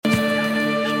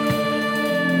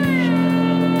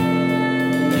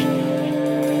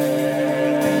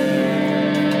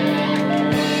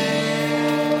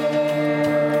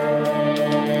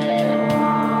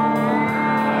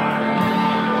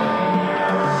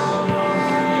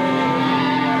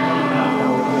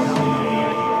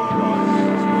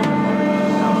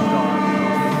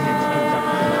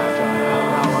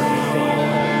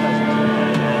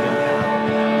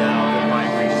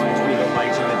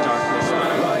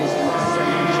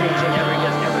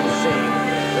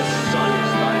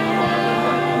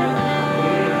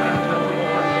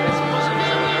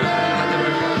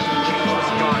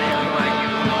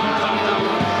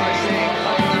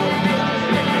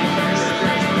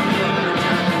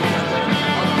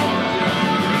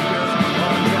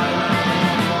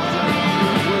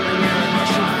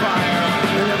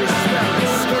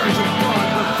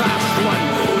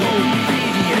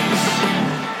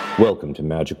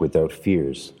Magic Without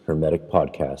Fears Hermetic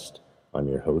Podcast. I'm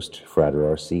your host, Frater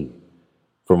RC.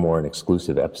 For more and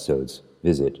exclusive episodes,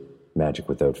 visit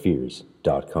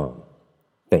magicwithoutfears.com.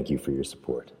 Thank you for your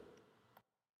support.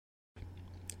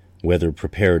 Whether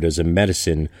prepared as a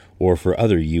medicine or for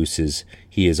other uses,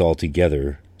 he is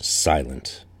altogether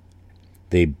silent.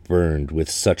 They burned with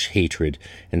such hatred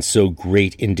and so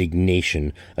great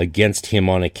indignation against him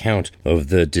on account of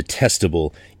the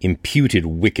detestable imputed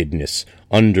wickedness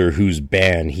under whose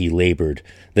ban he labored,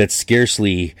 that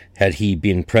scarcely had he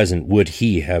been present would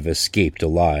he have escaped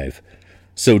alive.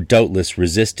 So doubtless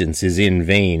resistance is in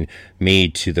vain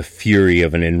made to the fury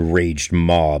of an enraged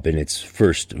mob in its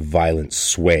first violent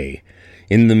sway.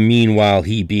 In the meanwhile,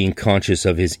 he, being conscious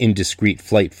of his indiscreet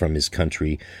flight from his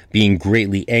country, being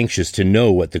greatly anxious to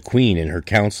know what the Queen and her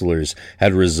counsellors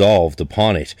had resolved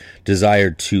upon it,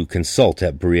 desired to consult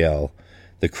at Brielle,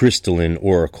 the crystalline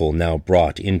oracle now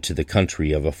brought into the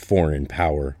country of a foreign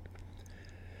power.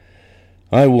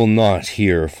 I will not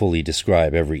here fully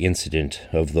describe every incident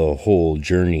of the whole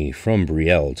journey from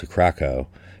Brielle to Krakow,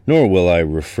 nor will I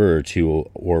refer to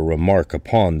or remark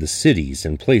upon the cities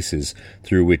and places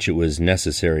through which it was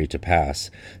necessary to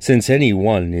pass, since any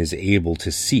one is able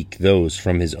to seek those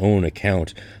from his own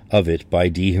account of it by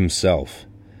Dee himself,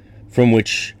 from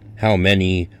which how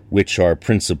many which are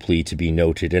principally to be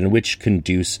noted, and which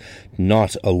conduce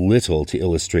not a little to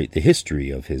illustrate the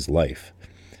history of his life.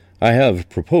 I have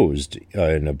proposed,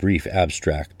 in a brief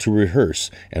abstract, to rehearse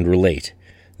and relate,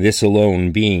 this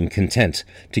alone being content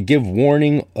to give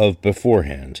warning of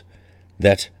beforehand,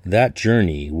 that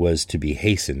journey was to be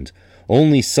hastened,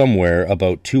 only somewhere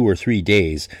about 2 or 3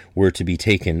 days were to be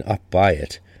taken up by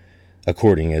it,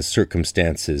 according as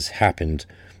circumstances happened,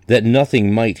 that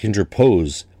nothing might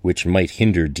interpose which might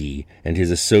hinder Dee and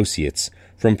his associates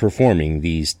from performing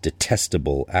these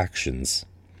detestable actions.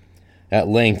 At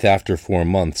length, after 4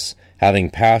 months, having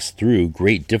passed through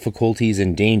great difficulties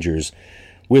and dangers,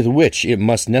 with which it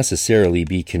must necessarily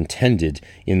be contended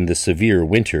in the severe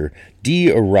winter,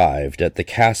 Dee arrived at the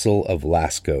castle of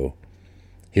Lascaux,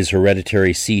 his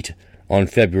hereditary seat, on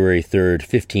February 3rd,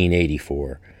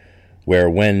 1584, where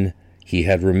when he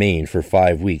had remained for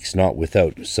 5 weeks, not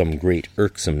without some great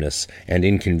irksomeness and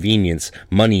inconvenience,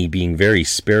 money being very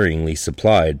sparingly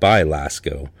supplied by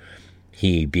Lascaux,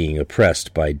 he being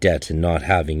oppressed by debt and not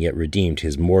having yet redeemed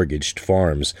his mortgaged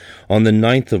farms, on the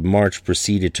 9th of March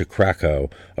proceeded to Krakow,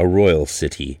 a royal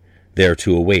city, there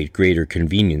to await greater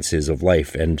conveniences of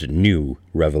life and new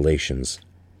revelations.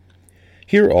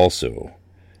 Here also,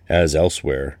 as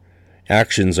elsewhere,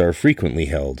 actions are frequently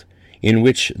held, in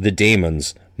which the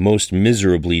daemons most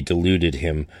miserably deluded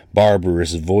him,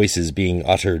 barbarous voices being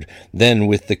uttered, then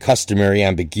with the customary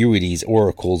ambiguities,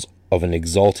 oracles of an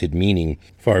exalted meaning,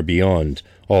 far beyond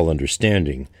all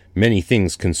understanding, many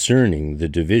things concerning the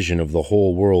division of the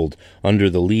whole world under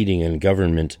the leading and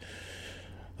government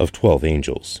of 12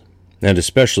 angels, and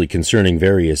especially concerning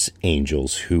various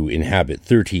angels who inhabit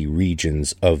 30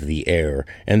 regions of the air,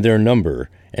 and their number,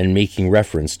 and making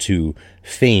reference to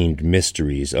feigned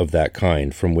mysteries of that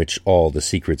kind from which all the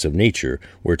secrets of nature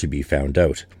were to be found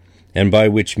out, and by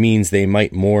which means they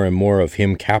might more and more of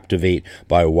him captivate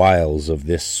by wiles of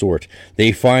this sort,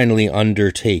 they finally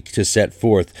undertake to set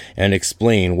forth and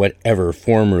explain whatever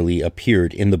formerly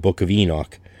appeared in the Book of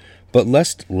Enoch. But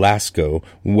lest Lascaux,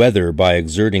 whether by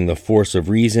exerting the force of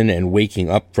reason and waking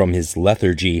up from his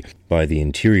lethargy by the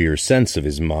interior sense of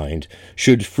his mind,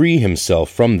 should free himself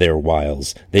from their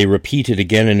wiles, they repeated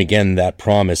again and again that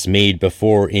promise made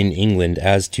before in England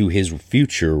as to his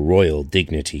future royal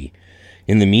dignity.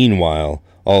 In the meanwhile,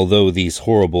 although these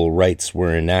horrible rites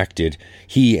were enacted,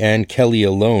 he and Kelly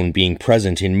alone being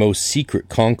present in most secret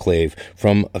conclave,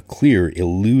 from a clear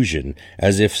illusion,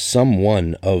 as if some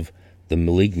one of the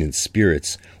malignant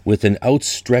spirits with an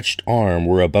outstretched arm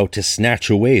were about to snatch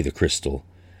away the crystal,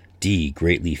 Dee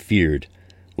greatly feared,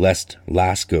 lest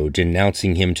Lascaux,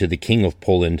 denouncing him to the King of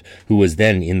Poland, who was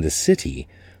then in the city,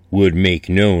 would make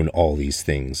known all these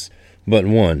things. But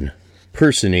one,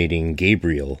 personating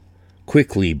Gabriel,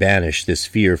 quickly banished this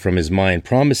fear from his mind,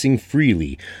 promising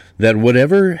freely that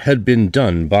whatever had been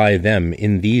done by them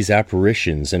in these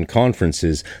apparitions and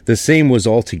conferences, the same was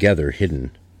altogether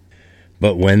hidden.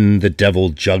 But when the devil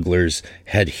jugglers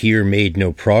had here made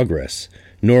no progress,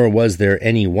 nor was there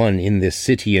any one in this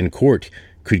city and court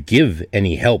could give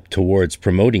any help towards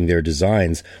promoting their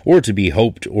designs, or to be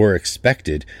hoped or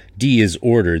expected, Dee is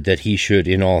ordered that he should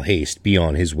in all haste be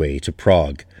on his way to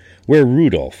Prague, where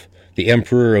Rudolph, the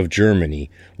Emperor of Germany,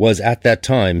 was at that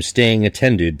time staying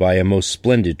attended by a most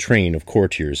splendid train of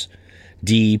courtiers.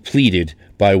 D pleaded,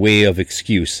 by way of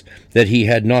excuse, that he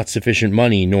had not sufficient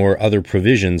money nor other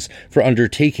provisions for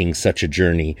undertaking such a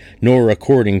journey, nor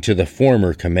according to the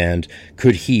former command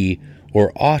could he,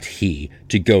 or ought he,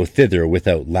 to go thither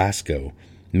without Lasco,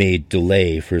 made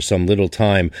delay for some little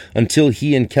time, until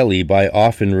he and Kelly, by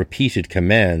often repeated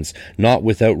commands, not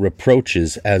without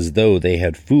reproaches, as though they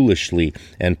had foolishly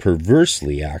and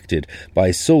perversely acted,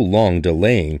 by so long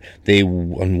delaying, they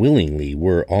unwillingly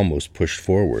were almost pushed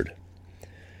forward.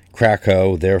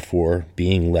 Krakow, therefore,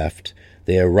 being left,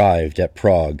 they arrived at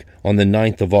Prague on the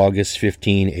 9th of August,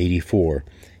 1584,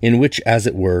 in which, as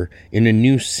it were, in a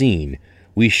new scene,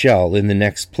 we shall in the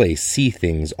next place see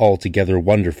things altogether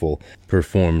wonderful,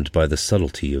 performed by the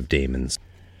subtlety of daemons.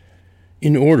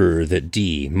 In order that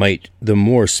D might the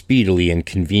more speedily and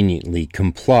conveniently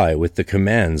comply with the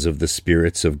commands of the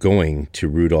spirits of going to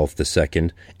Rudolph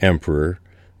II, Emperor,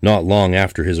 not long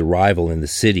after his arrival in the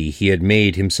city he had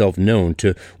made himself known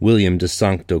to William de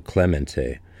Sancto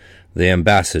Clemente, the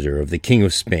ambassador of the King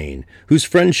of Spain, whose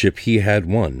friendship he had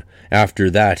won. After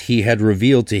that he had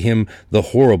revealed to him the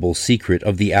horrible secret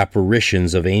of the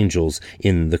apparitions of angels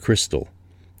in the crystal,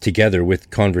 together with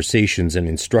conversations and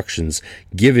instructions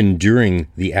given during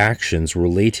the actions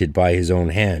related by his own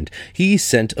hand. He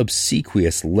sent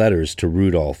obsequious letters to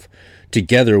Rudolph,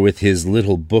 together with his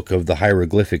little book of the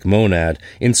hieroglyphic monad,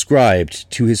 inscribed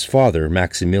to his father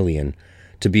Maximilian,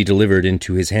 to be delivered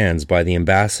into his hands by the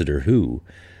ambassador who,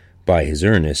 by his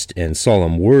earnest and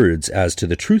solemn words as to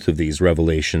the truth of these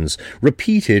revelations,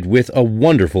 repeated with a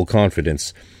wonderful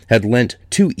confidence, had lent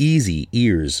too easy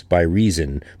ears by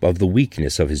reason of the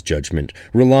weakness of his judgment,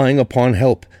 relying upon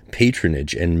help,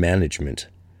 patronage, and management.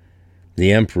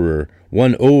 The emperor,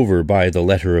 won over by the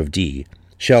letter of D,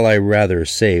 shall I rather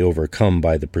say overcome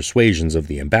by the persuasions of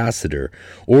the ambassador,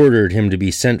 ordered him to be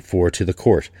sent for to the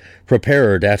court,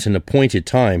 prepared at an appointed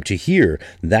time to hear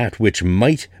that which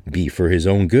might be for his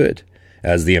own good,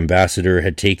 as the ambassador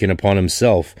had taken upon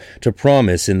himself to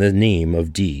promise in the name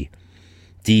of D.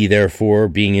 D, therefore,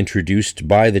 being introduced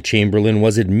by the chamberlain,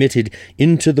 was admitted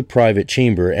into the private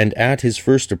chamber, and at his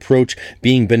first approach,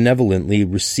 being benevolently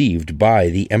received by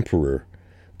the emperor,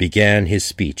 began his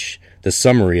speech, the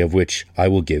summary of which I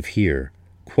will give here.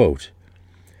 Quote,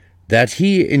 that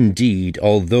he indeed,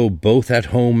 although both at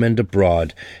home and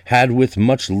abroad, had with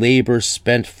much labor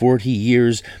spent 40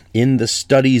 years in the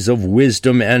studies of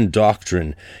wisdom and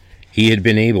doctrine, he had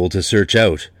been able to search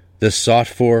out the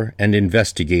sought-for and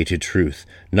investigated truth,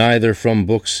 neither from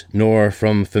books nor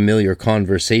from familiar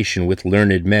conversation with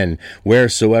learned men,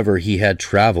 wheresoever he had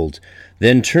travelled.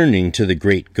 Then turning to the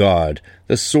great God,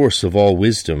 the source of all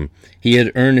wisdom, he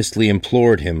had earnestly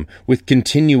implored him, with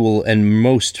continual and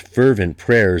most fervent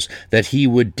prayers, that he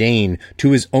would deign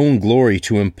to his own glory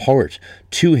to impart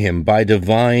to him by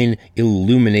divine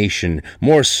illumination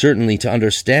more certainly to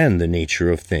understand the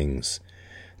nature of things.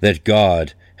 That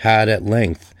God had at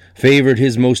length favored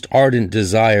his most ardent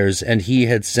desires, and he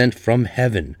had sent from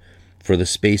heaven, for the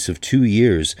space of 2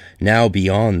 years, now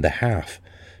beyond the half,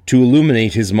 to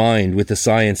illuminate his mind with the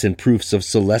science and proofs of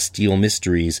celestial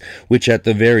mysteries, which at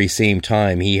the very same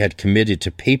time he had committed to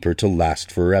paper to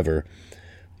last forever,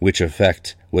 which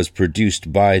effect was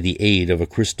produced by the aid of a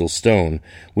crystal stone,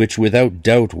 which without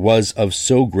doubt was of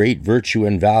so great virtue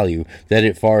and value that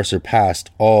it far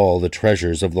surpassed all the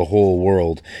treasures of the whole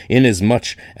world,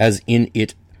 inasmuch as in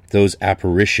it those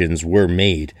apparitions were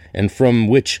made, and from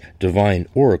which divine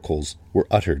oracles were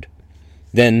uttered.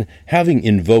 Then, having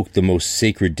invoked the most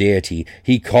sacred deity,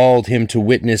 he called him to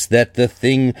witness that the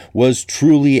thing was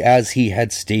truly as he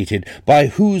had stated, by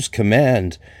whose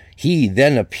command he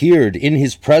then appeared in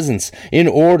his presence in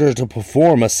order to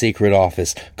perform a sacred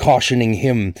office, cautioning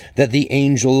him that the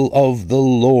angel of the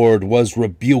Lord was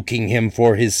rebuking him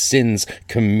for his sins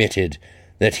committed,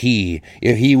 that he,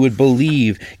 if he would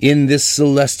believe in this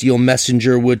celestial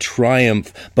messenger, would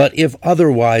triumph, but if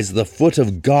otherwise the foot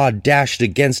of God dashed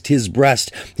against his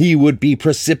breast, he would be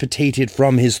precipitated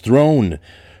from his throne.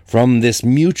 From this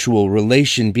mutual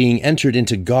relation being entered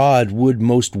into, God would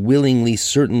most willingly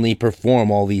certainly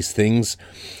perform all these things,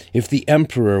 if the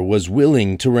emperor was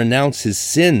willing to renounce his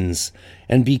sins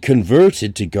and be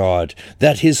converted to God,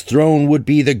 that his throne would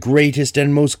be the greatest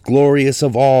and most glorious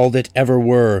of all that ever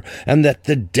were, and that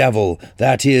the devil,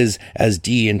 that is, as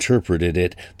D interpreted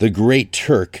it, the great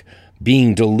Turk,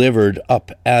 being delivered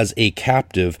up as a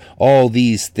captive, all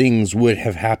these things would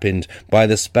have happened by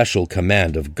the special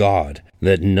command of God,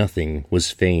 that nothing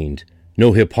was feigned,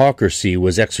 no hypocrisy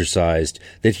was exercised,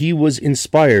 that he was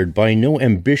inspired by no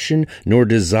ambition nor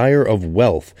desire of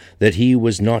wealth, that he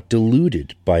was not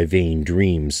deluded by vain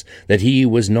dreams, that he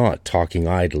was not talking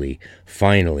idly,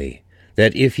 finally,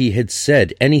 that if he had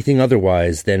said anything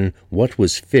otherwise than what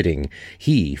was fitting,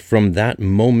 he from that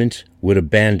moment would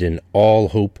abandon all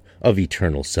hope of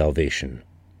eternal salvation.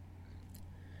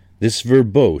 This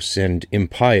verbose and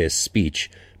impious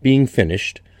speech being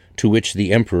finished, to which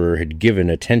the emperor had given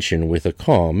attention with a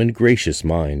calm and gracious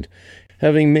mind,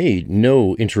 having made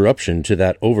no interruption to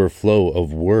that overflow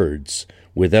of words,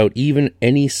 without even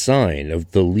any sign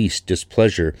of the least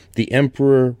displeasure, the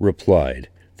emperor replied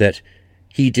that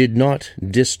he did not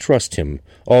distrust him.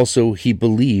 Also he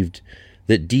believed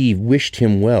that Dee wished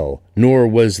him well, nor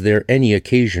was there any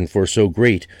occasion for so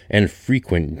great and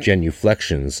frequent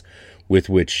genuflections, with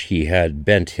which he had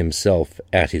bent himself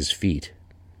at his feet.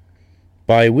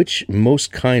 By which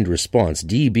most kind response,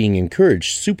 Dee, being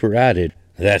encouraged, superadded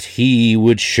that he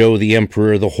would show the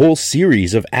emperor the whole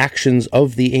series of actions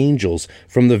of the angels,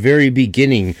 from the very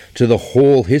beginning to the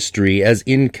whole history, as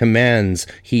in commands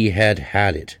he had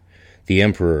had it. The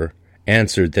emperor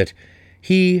answered that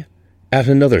he at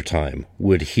another time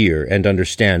would hear and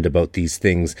understand about these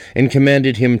things, and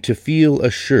commanded him to feel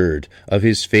assured of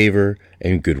his favor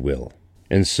and goodwill.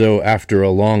 And so, after a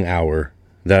long hour,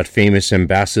 that famous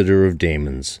ambassador of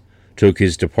Damon's took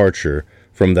his departure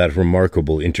from that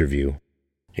remarkable interview.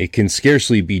 It can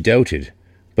scarcely be doubted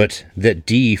but that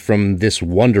Dee, from this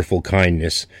wonderful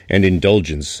kindness and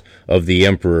indulgence of the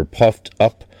emperor, puffed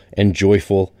up and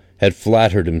joyful, had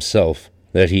flattered himself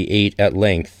that he ate at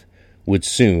length, would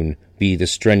soon be the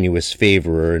strenuous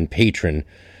favourer and patron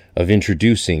of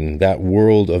introducing that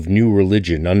world of new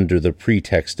religion under the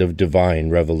pretext of divine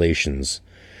revelations,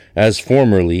 as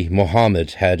formerly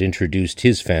Mohammed had introduced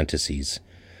his fantasies.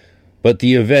 But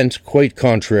the event, quite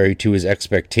contrary to his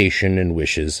expectation and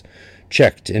wishes,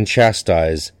 checked and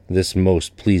chastised this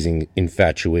most pleasing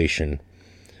infatuation.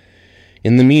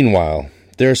 In the meanwhile,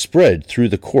 there spread through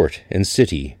the court and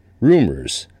city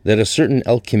rumours that a certain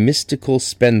alchemistical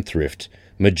spendthrift,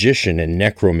 magician and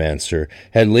necromancer,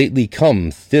 had lately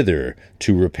come thither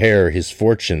to repair his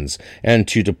fortunes, and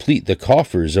to deplete the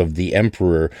coffers of the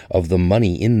emperor of the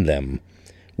money in them,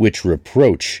 which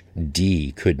reproach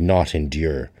Dee could not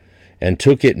endure, and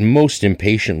took it most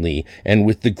impatiently and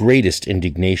with the greatest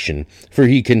indignation, for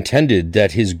he contended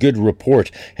that his good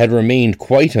report had remained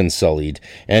quite unsullied,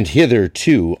 and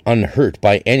hitherto unhurt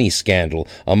by any scandal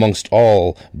amongst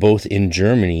all, both in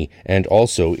Germany and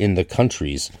also in the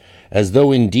countries, as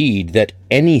though indeed that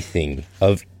anything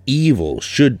of evil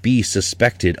should be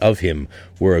suspected of him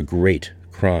were a great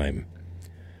crime.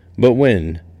 But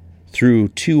when, through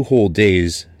 2 whole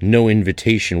days, no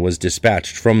invitation was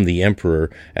dispatched from the emperor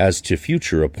as to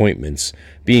future appointments,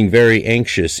 being very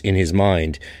anxious in his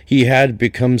mind, he had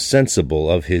become sensible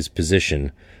of his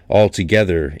position,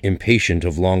 altogether impatient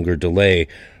of longer delay,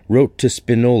 wrote to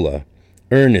Spinola,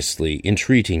 earnestly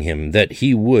entreating him that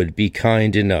he would be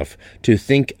kind enough to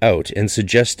think out and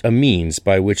suggest a means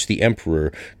by which the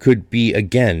emperor could be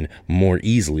again more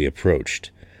easily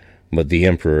approached. But the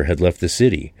emperor had left the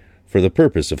city for the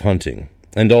purpose of hunting,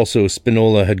 and also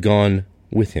Spinola had gone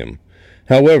with him.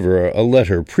 However, a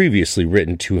letter previously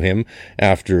written to him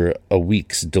after a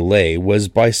week's delay was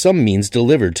by some means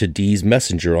delivered to Dee's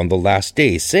messenger on the last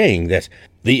day, saying that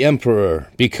the emperor,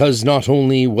 because not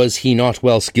only was he not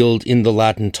well skilled in the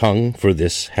Latin tongue, for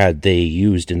this had they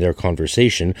used in their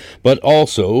conversation, but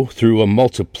also, through a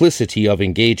multiplicity of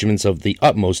engagements of the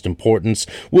utmost importance,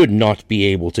 would not be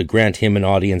able to grant him an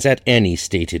audience at any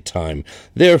stated time.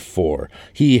 Therefore,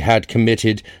 he had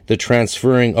committed the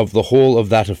transferring of the whole of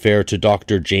that affair to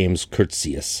Dr. James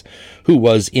Curtius, who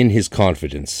was in his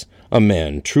confidence, a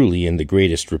man truly in the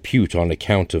greatest repute on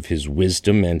account of his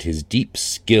wisdom and his deep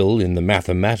skill in the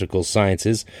mathematical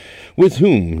sciences, with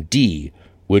whom Dee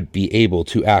would be able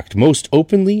to act most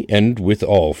openly and with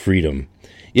all freedom,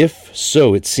 if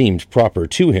so it seemed proper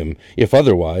to him. If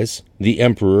otherwise, the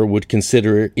emperor would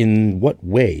consider in what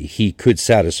way he could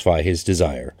satisfy his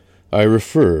desire. I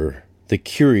refer the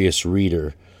curious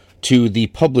reader to the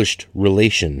published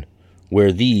relation,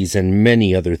 where these and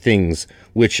many other things,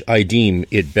 which I deem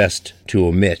it best to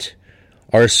omit,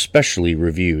 are specially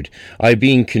reviewed, I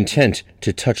being content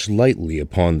to touch lightly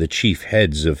upon the chief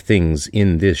heads of things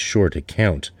in this short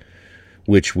account,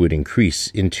 which would increase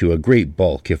into a great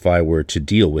bulk if I were to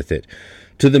deal with it.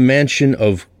 To the mansion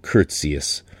of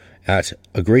Curtius, at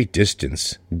a great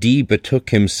distance, Dee betook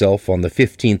himself on the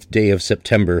 15th day of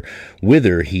September,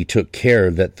 whither he took care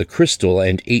that the crystal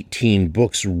and 18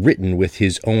 books written with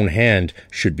his own hand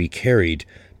should be carried,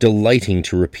 delighting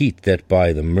to repeat that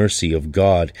by the mercy of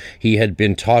God he had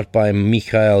been taught by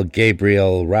Michael,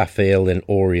 Gabriel, Raphael, and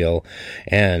Oriel,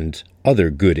 and other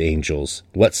good angels,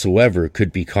 whatsoever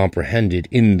could be comprehended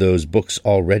in those books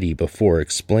already before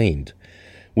explained.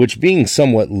 which being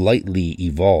somewhat lightly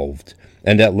evolved,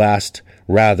 and at last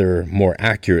rather more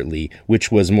accurately,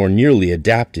 which was more nearly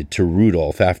adapted to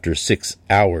Rudolph, after 6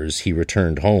 hours he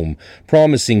returned home,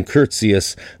 promising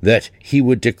Curtius that he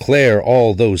would declare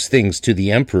all those things to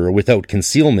the emperor without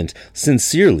concealment,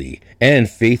 sincerely and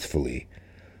faithfully.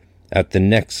 At the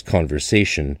next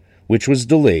conversation, which was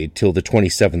delayed till the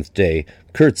 27th day,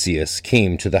 Curtius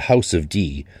came to the house of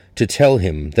D, to tell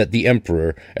him that the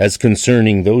emperor, as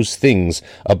concerning those things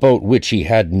about which he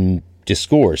had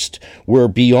discoursed, were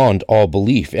beyond all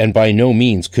belief, and by no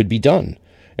means could be done,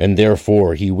 and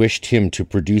therefore he wished him to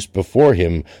produce before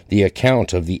him the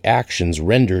account of the actions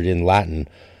rendered in Latin,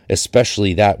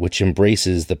 especially that which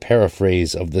embraces the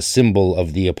paraphrase of the symbol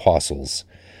of the apostles,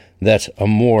 that a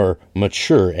more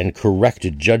mature and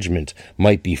corrected judgment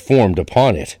might be formed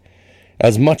upon it,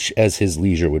 as much as his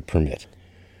leisure would permit.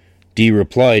 D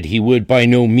replied he would by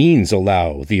no means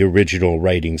allow the original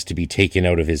writings to be taken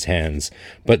out of his hands,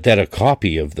 but that a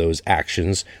copy of those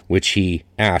actions which he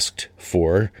asked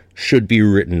for should be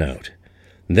written out.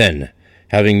 Then,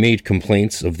 having made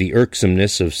complaints of the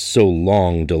irksomeness of so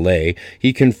long delay,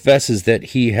 he confesses that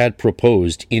he had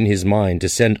proposed in his mind to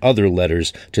send other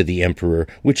letters to the emperor,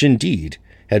 which indeed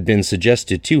had been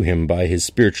suggested to him by his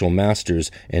spiritual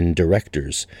masters and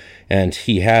directors, and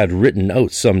he had written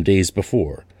out some days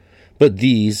before. But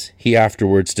these he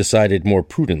afterwards decided more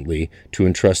prudently to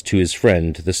entrust to his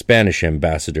friend, the Spanish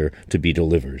ambassador, to be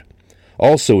delivered.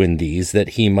 Also in these, that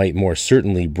he might more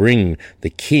certainly bring the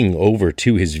king over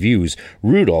to his views,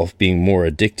 Rudolph being more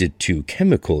addicted to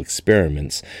chemical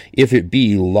experiments, if it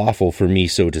be lawful for me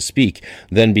so to speak,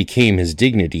 than became his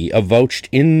dignity, avouched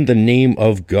in the name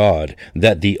of God,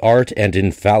 that the art and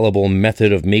infallible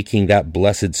method of making that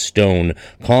blessed stone,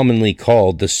 commonly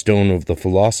called the stone of the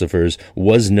philosophers,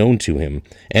 was known to him,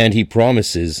 and he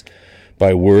promises,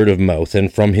 by word of mouth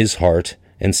and from his heart,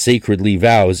 and sacredly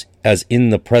vows, as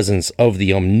in the presence of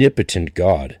the omnipotent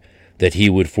God, that he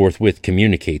would forthwith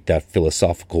communicate that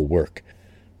philosophical work,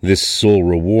 this sole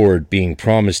reward being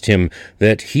promised him,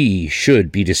 that he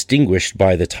should be distinguished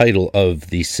by the title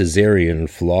of the Caesarean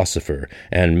philosopher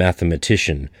and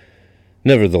mathematician.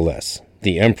 Nevertheless,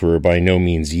 the emperor by no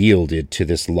means yielded to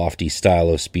this lofty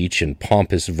style of speech and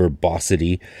pompous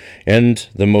verbosity, and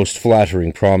the most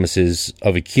flattering promises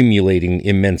of accumulating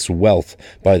immense wealth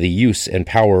by the use and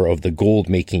power of the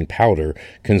gold-making powder,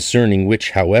 concerning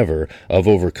which, however, of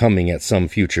overcoming at some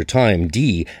future time,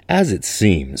 D, as it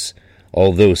seems,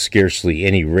 although scarcely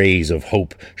any rays of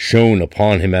hope shone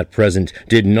upon him at present,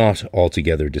 did not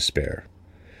altogether despair.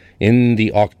 In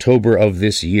the October of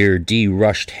this year, D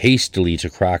rushed hastily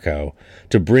to Krakow,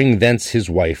 to bring thence his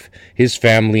wife, his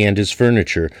family, and his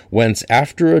furniture, whence,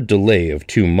 after a delay of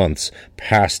 2 months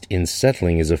passed in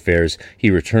settling his affairs, he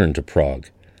returned to Prague,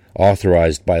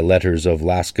 authorized by letters of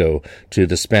Lasco to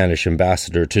the Spanish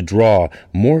ambassador to draw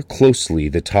more closely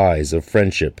the ties of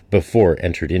friendship before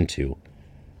entered into.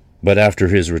 But after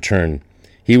his return,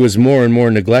 he was more and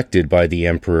more neglected by the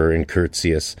emperor and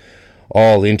Curtius,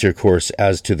 all intercourse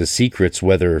as to the secrets,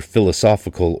 whether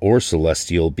philosophical or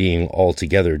celestial, being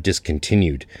altogether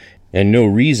discontinued, and no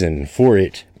reason for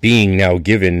it being now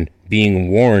given, being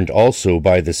warned also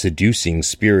by the seducing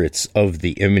spirits of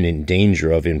the imminent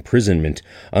danger of imprisonment,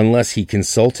 unless he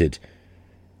consulted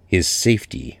his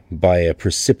safety by a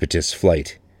precipitous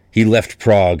flight. He left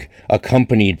Prague,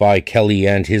 accompanied by Kelly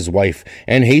and his wife,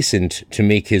 and hastened to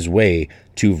make his way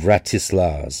to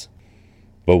Vratislav.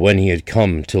 But when he had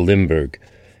come to Limburg,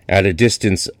 at a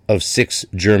distance of 6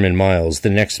 German miles, the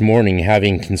next morning,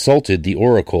 having consulted the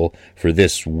oracle, for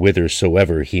this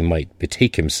whithersoever he might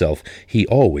betake himself, he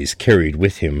always carried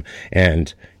with him,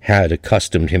 and had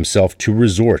accustomed himself to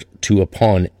resort to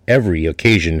upon every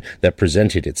occasion that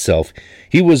presented itself,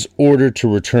 he was ordered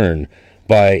to return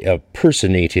by a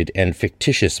personated and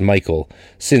fictitious Michael,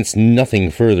 since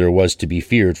nothing further was to be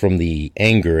feared from the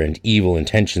anger and evil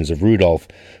intentions of Rudolph,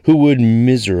 who would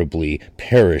miserably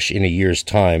perish in a year's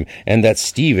time, and that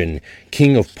Stephen,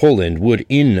 King of Poland, would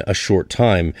in a short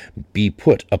time be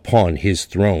put upon his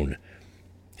throne,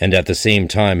 and at the same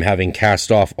time having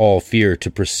cast off all fear to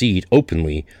proceed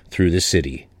openly through the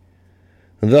city.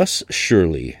 Thus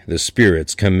surely the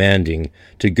spirits commanding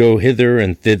to go hither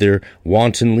and thither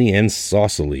wantonly and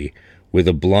saucily, with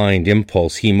a blind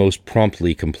impulse he most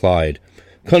promptly complied,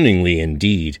 cunningly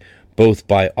indeed, both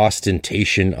by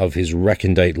ostentation of his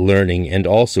recondite learning and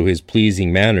also his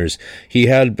pleasing manners. He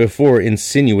had before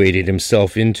insinuated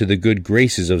himself into the good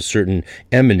graces of certain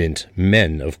eminent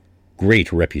men of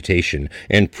great reputation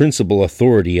and principal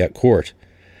authority at court.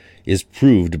 is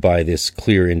proved by this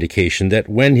clear indication that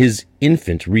when his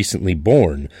infant recently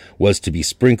born was to be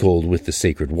sprinkled with the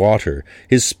sacred water,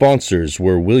 his sponsors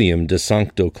were William de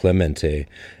Sancto Clemente,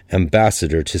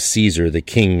 ambassador to Caesar, the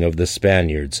king of the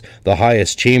Spaniards, the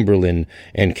highest chamberlain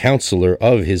and counselor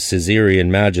of his Caesarian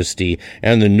majesty,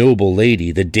 and the noble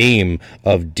lady, the dame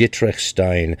of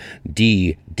Dietrichstein,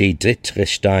 de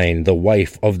Dietrichstein, the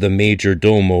wife of the major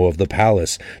domo of the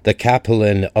palace, the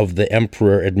capellan of the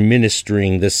emperor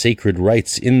administering the sacred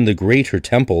rites in the greater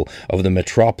temple of the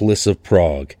metropolis of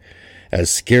Prague, as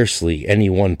scarcely any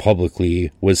one publicly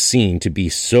was seen to be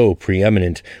so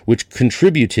preeminent, which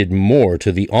contributed more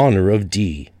to the honor of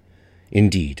D.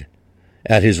 Indeed,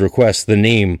 at his request the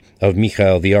name of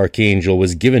Michael the Archangel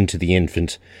was given to the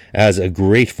infant as a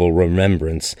grateful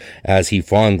remembrance, as he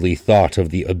fondly thought of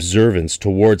the observance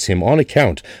towards him on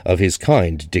account of his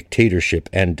kind dictatorship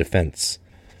and defense.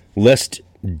 Lest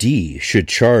D should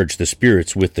charge the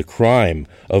spirits with the crime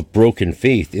of broken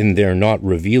faith in their not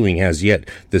revealing as yet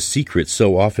the secret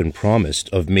so often promised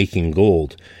of making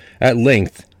gold, at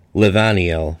length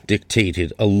Levaniel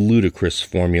dictated a ludicrous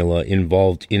formula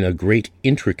involved in a great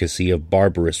intricacy of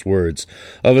barbarous words,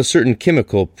 of a certain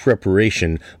chemical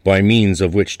preparation by means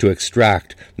of which to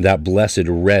extract that blessed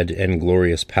red and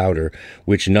glorious powder,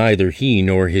 which neither he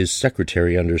nor his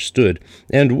secretary understood,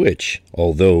 and which,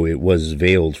 although it was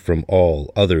veiled from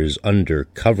all others under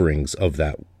coverings of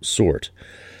that sort,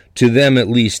 to them at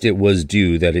least it was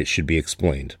due that it should be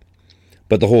explained.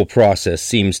 But the whole process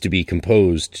seems to be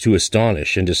composed to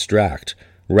astonish and distract,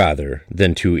 rather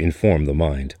than to inform the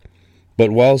mind.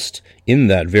 But whilst in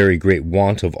that very great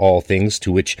want of all things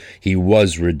to which he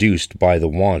was reduced by the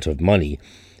want of money,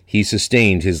 he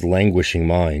sustained his languishing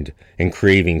mind and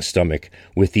craving stomach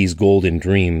with these golden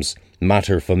dreams,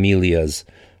 mater familias,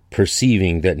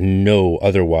 perceiving that no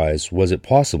otherwise was it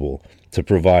possible to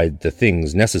provide the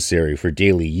things necessary for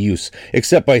daily use,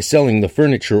 except by selling the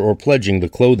furniture or pledging the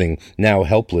clothing, now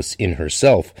helpless in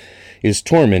herself, is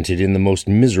tormented in the most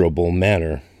miserable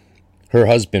manner. Her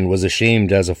husband was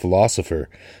ashamed as a philosopher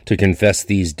to confess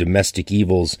these domestic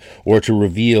evils, or to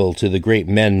reveal to the great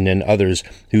men and others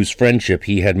whose friendship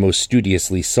he had most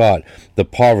studiously sought the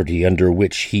poverty under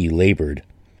which he labored.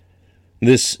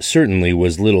 This certainly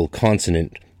was little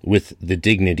consonant with the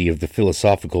dignity of the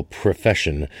philosophical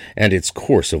profession and its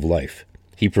course of life.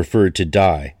 He preferred to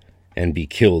die and be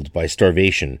killed by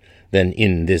starvation than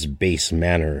in this base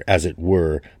manner, as it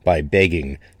were, by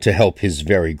begging, to help his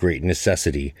very great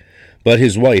necessity. But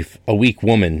his wife, a weak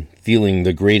woman, feeling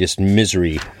the greatest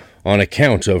misery on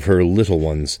account of her little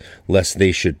ones, lest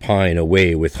they should pine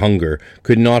away with hunger,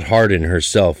 could not harden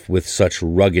herself with such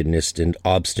ruggedness and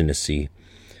obstinacy.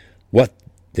 What,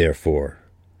 therefore?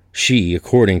 She,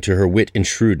 according to her wit and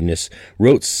shrewdness,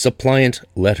 wrote suppliant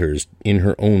letters in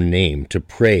her own name to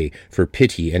pray for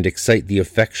pity and excite the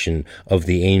affection of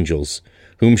the angels,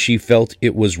 whom she felt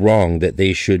it was wrong that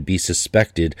they should be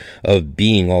suspected of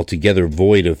being altogether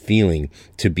void of feeling,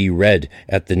 to be read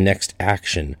at the next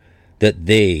action, that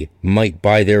they might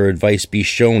by their advice be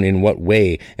shown in what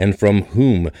way and from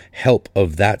whom help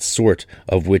of that sort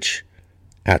of which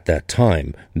at that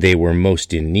time they were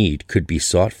most in need could be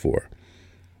sought for.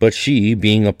 But she,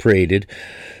 being upbraided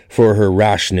for her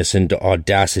rashness and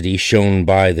audacity shown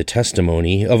by the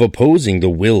testimony of opposing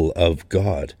the will of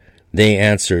God, they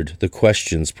answered the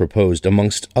questions proposed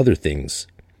amongst other things,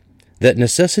 that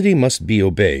necessity must be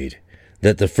obeyed,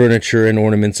 that the furniture and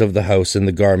ornaments of the house and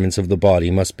the garments of the body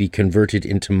must be converted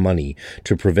into money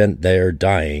to prevent their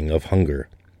dying of hunger.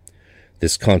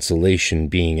 This consolation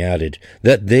being added,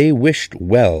 that they wished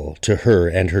well to her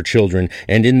and her children,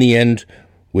 and in the end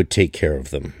would take care of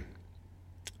them.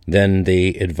 Then they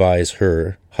advise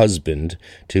her husband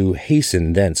to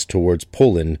hasten thence towards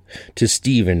Poland to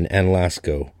Stephen and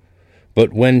Lasco.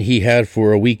 But when he had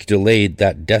for a week delayed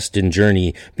that destined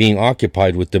journey, being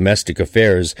occupied with domestic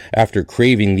affairs, after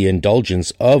craving the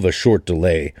indulgence of a short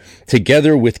delay,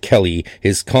 together with Kelly,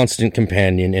 his constant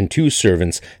companion, and 2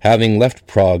 servants, having left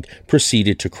Prague,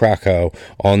 proceeded to Krakow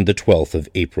on the 12th of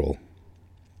April.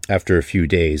 After a few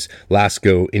days,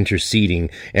 Lasco interceding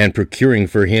and procuring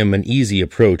for him an easy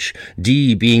approach,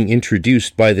 D, being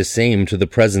introduced by the same to the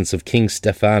presence of King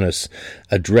Stephanus,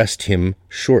 addressed him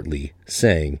shortly,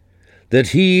 saying, that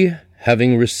he,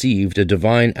 having received a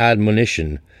divine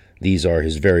admonition, these are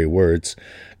his very words,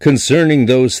 concerning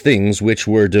those things which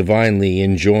were divinely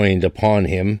enjoined upon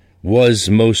him, was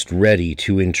most ready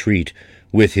to entreat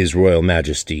with his royal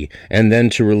majesty, and then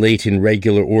to relate in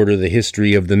regular order the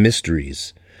history of the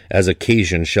mysteries, as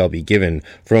occasion shall be given,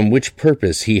 from which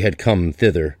purpose he had come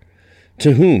thither,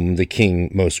 To whom the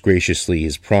king, most graciously,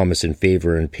 his promise and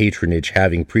favor and patronage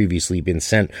having previously been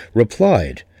sent,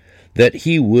 replied that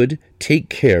he would take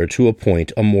care to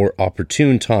appoint a more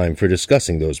opportune time for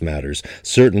discussing those matters,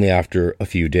 certainly after a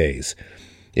few days.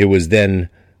 It was then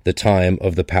the time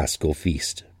of the Paschal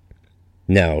feast.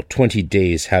 Now 20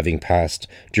 days having passed,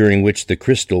 during which the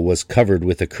crystal was covered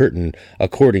with a curtain,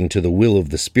 according to the will of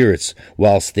the spirits,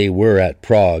 whilst they were at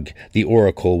Prague, the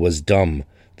oracle was dumb,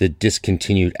 the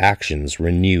discontinued actions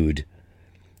renewed.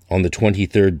 On the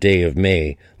 23rd day of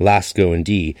May, Lasco and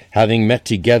Dee, having met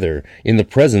together in the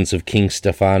presence of King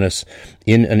Stephanus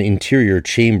in an interior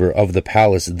chamber of the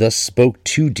palace, thus spoke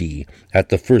to Dee at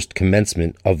the first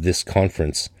commencement of this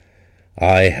conference.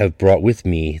 I have brought with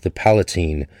me the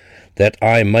Palatine, that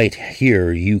I might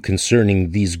hear you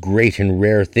concerning these great and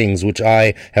rare things which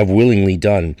I have willingly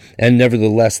done, and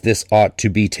nevertheless this ought to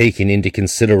be taken into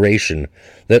consideration,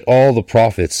 that all the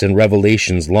prophets and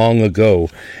revelations long ago,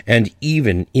 and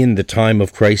even in the time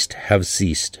of Christ, have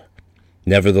ceased.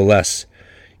 Nevertheless,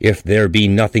 if there be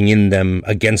nothing in them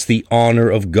against the honor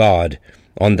of God,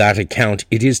 on that account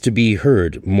it is to be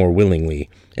heard more willingly,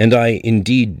 and I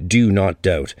indeed do not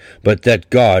doubt, but that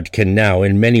God can now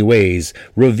in many ways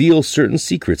reveal certain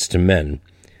secrets to men,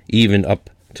 even up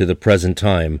to the present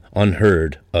time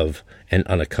unheard of and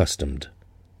unaccustomed.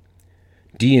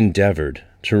 Dee endeavored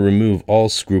to remove all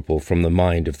scruple from the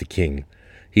mind of the king.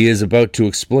 He is about to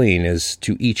explain as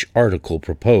to each article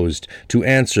proposed, to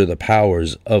answer the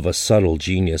powers of a subtle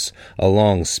genius, a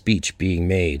long speech being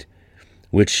made,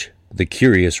 which the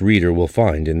curious reader will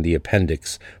find in the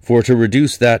appendix, for to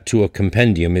reduce that to a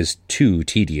compendium is too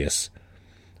tedious.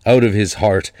 Out of his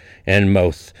heart and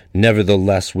mouth,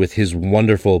 nevertheless, with his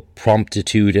wonderful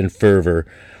promptitude and fervor,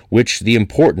 which the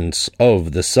importance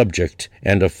of the subject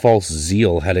and a false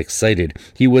zeal had excited,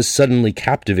 he was suddenly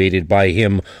captivated by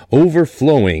him,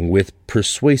 overflowing with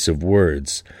persuasive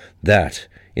words, that,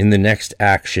 in the next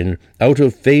action, out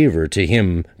of favour to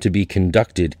him to be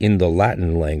conducted in the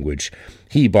Latin language,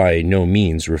 he by no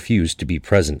means refused to be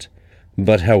present.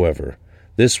 But, however,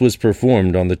 this was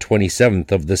performed on the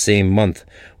 27th of the same month,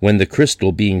 when the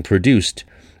crystal being produced,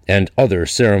 and other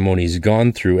ceremonies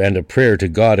gone through, and a prayer to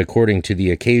God according to the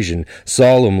occasion,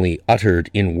 solemnly uttered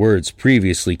in words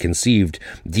previously conceived,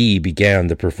 Dee began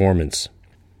the performance.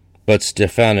 But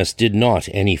Stephanus did not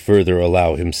any further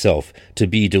allow himself to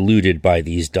be deluded by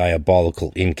these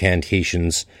diabolical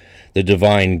incantations, the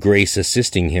divine grace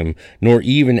assisting him, nor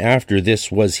even after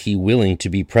this was he willing to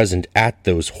be present at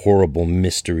those horrible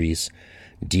mysteries.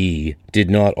 Dee did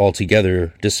not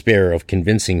altogether despair of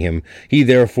convincing him. He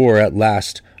therefore at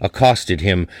last accosted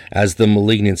him as the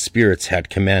malignant spirits had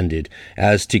commanded,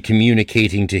 as to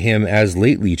communicating to him, as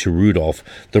lately to Rudolph,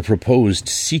 the proposed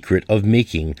secret of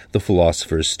making the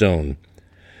philosopher's stone.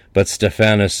 But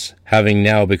Stephanus, having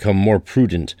now become more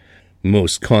prudent,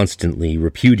 most constantly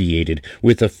repudiated,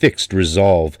 with a fixed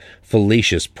resolve,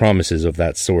 fallacious promises of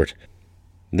that sort.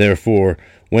 Therefore,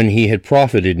 when he had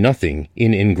profited nothing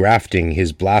in engrafting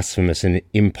his blasphemous and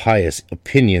impious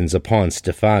opinions upon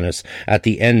Stephanus, at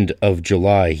the end of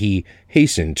July he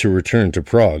hastened to return to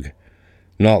Prague.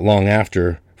 Not long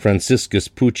after, Franciscus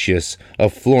Pucius,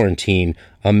 of Florentine,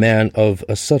 a man of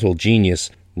a subtle genius,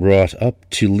 brought up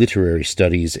to literary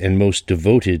studies and most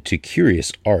devoted to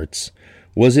curious arts,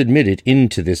 was admitted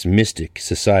into this mystic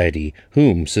society,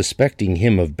 whom, suspecting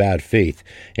him of bad faith,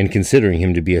 and considering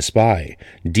him to be a spy,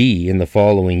 Dee in the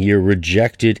following year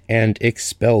rejected and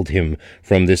expelled him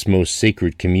from this most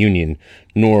sacred communion,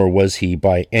 nor was he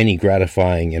by any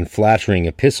gratifying and flattering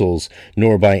epistles,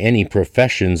 nor by any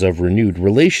professions of renewed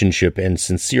relationship and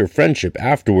sincere friendship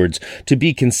afterwards to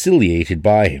be conciliated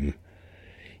by him.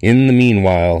 In the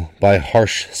meanwhile, by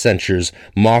harsh censures,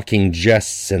 mocking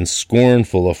jests, and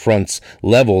scornful affronts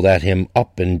levelled at him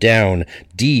up and down,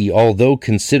 Dee, although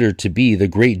considered to be the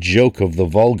great joke of the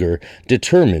vulgar,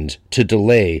 determined to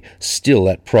delay still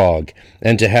at Prague,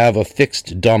 and to have a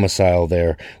fixed domicile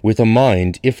there, with a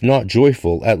mind, if not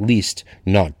joyful, at least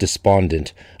not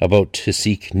despondent, about to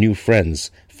seek new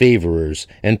friends, favourers,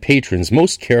 and patrons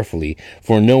most carefully,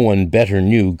 for no one better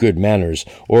knew good manners,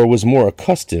 or was more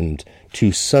accustomed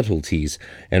to subtleties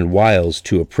and wiles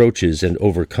to approaches and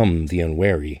overcome the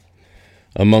unwary.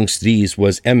 Amongst these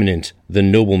was eminent the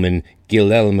nobleman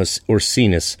Guilelmus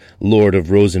Ursinus, Lord of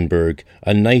Rosenberg,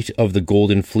 a knight of the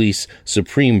Golden Fleece,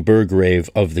 supreme burgrave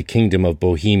of the kingdom of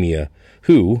Bohemia,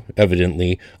 who,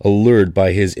 evidently allured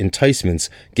by his enticements,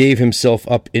 gave himself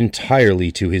up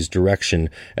entirely to his direction,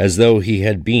 as though he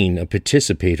had been a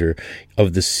participator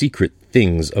of the secret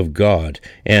things of God,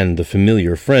 and the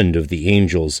familiar friend of the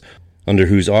angels, under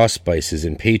whose auspices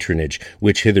and patronage,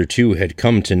 which hitherto had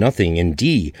come to nothing, and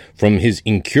D, from his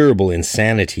incurable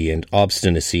insanity and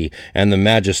obstinacy, and the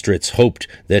magistrates hoped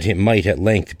that it might at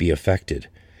length be effected.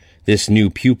 This new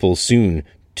pupil soon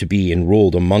to be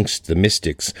enrolled amongst the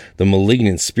mystics, the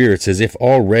malignant spirits, as if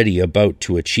already about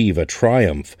to achieve a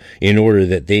triumph, in order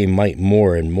that they might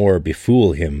more and more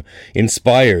befool him,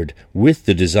 inspired with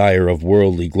the desire of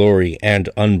worldly glory and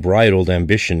unbridled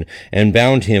ambition, and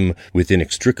bound him with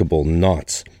inextricable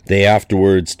knots. They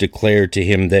afterwards declared to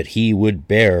him that he would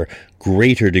bear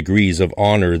greater degrees of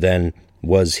honor than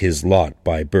was his lot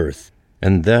by birth,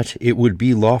 and that it would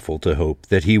be lawful to hope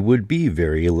that he would be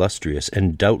very illustrious,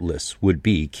 and doubtless would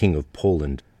be King of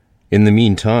Poland. In the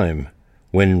meantime,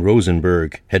 when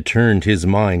Rosenberg had turned his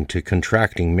mind to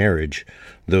contracting marriage,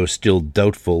 though still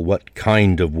doubtful what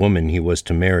kind of woman he was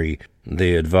to marry,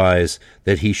 they advise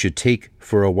that he should take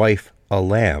for a wife a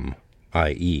lamb,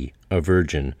 i.e., a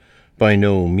virgin, by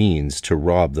no means to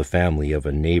rob the family of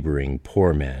a neighboring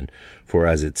poor man, for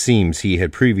as it seems he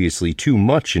had previously too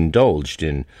much indulged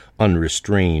in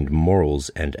unrestrained morals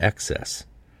and excess.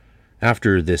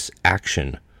 After this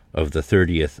action of the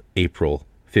 30th April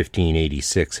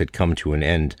 1586 had come to an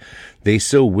end, they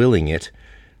so willing it,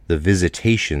 the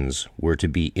visitations were to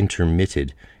be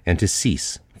intermitted and to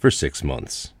cease for 6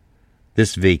 months.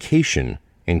 This vacation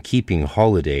and keeping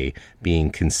holiday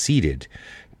being conceded,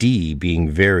 D, being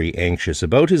very anxious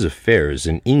about his affairs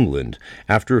in England,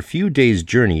 after a few days'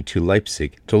 journey to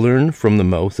Leipzig, to learn from the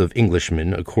mouth of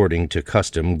Englishmen, according to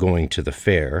custom going to the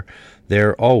fair,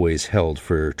 there always held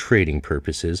for trading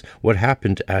purposes, what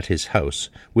happened at his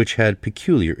house, which had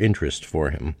peculiar interest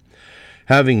for him.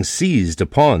 Having seized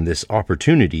upon this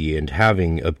opportunity, and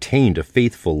having obtained a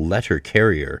faithful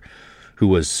letter-carrier, who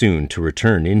was soon to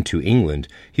return into England,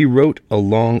 he wrote a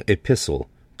long epistle,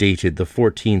 dated the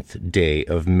 14th day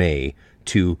of May,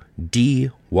 to D.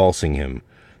 Walsingham,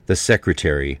 the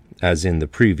secretary, as in the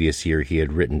previous year he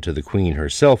had written to the Queen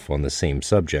herself on the same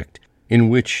subject, in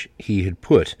which he had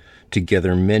put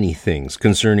together many things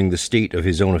concerning the state of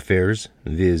his own affairs,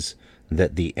 viz.,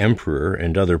 that the Emperor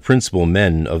and other principal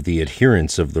men of the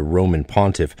adherents of the Roman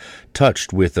pontiff,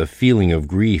 touched with a feeling of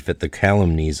grief at the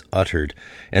calumnies uttered,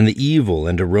 and the evil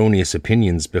and erroneous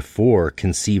opinions before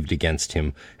conceived against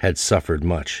him, had suffered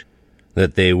much,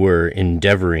 that they were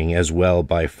endeavoring as well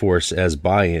by force as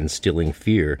by instilling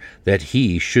fear, that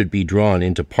he should be drawn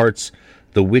into parts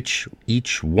the which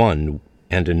each one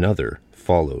and another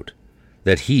followed,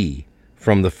 that he,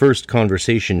 from the first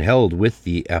conversation held with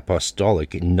the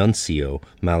apostolic nuncio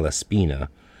Malaspina,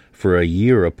 for a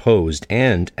year opposed,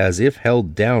 and, as if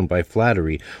held down by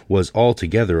flattery, was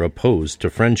altogether opposed to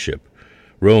friendship,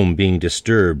 Rome being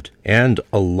disturbed and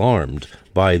alarmed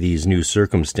by these new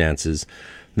circumstances.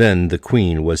 Then the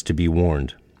Queen was to be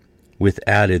warned, with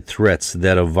added threats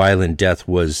that a violent death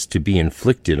was to be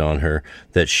inflicted on her,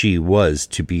 that she was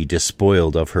to be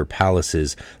despoiled of her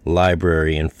palaces,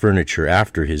 library, and furniture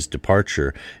after his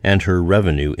departure, and her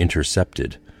revenue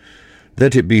intercepted,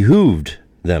 that it behooved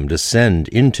them to send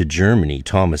into Germany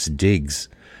Thomas Digges,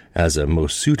 as a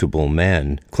most suitable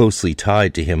man, closely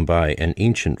tied to him by an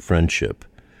ancient friendship,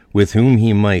 with whom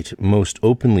he might most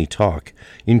openly talk,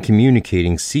 in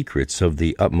communicating secrets of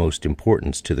the utmost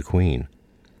importance to the Queen.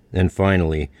 And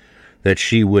finally, that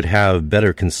she would have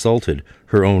better consulted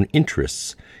her own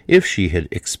interests if she had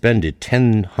expended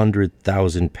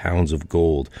 100,000 pounds of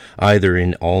gold, either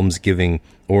in almsgiving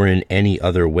or in any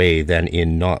other way than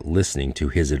in not listening to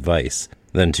his advice,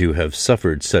 than to have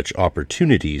suffered such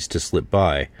opportunities to slip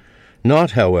by.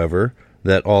 Not, however,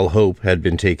 that all hope had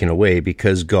been taken away,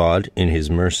 because God, in his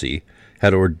mercy,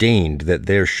 had ordained that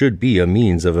there should be a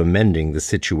means of amending the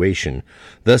situation.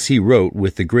 Thus he wrote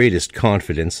with the greatest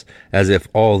confidence, as if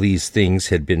all these things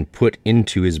had been put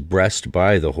into his breast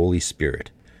by the Holy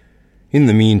Spirit. In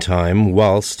the meantime,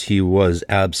 whilst he was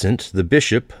absent, the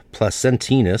bishop,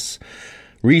 Placentinus,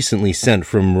 recently sent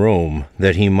from Rome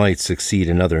that he might succeed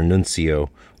another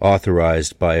nuncio,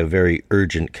 authorized by a very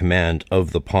urgent command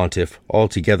of the pontiff,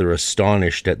 altogether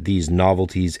astonished at these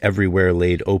novelties everywhere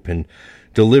laid open,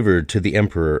 delivered to the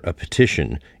emperor a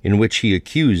petition in which he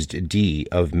accused D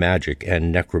of magic and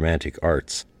necromantic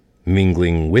arts,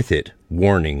 mingling with it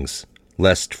warnings,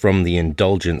 lest from the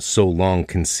indulgence so long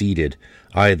conceded,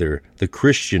 either the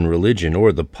Christian religion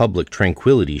or the public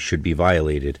tranquillity should be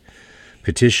violated,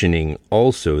 petitioning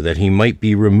also that he might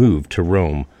be removed to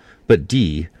Rome. But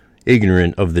D,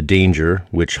 ignorant of the danger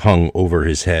which hung over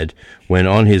his head, when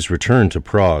on his return to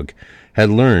Prague, had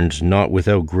learned, not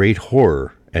without great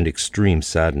horror and extreme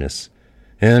sadness,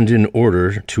 and in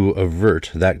order to avert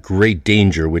that great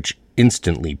danger which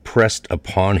instantly pressed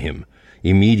upon him,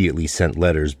 immediately sent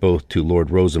letters both to Lord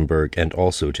Rosenberg and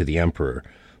also to the emperor,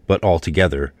 but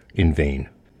altogether in vain.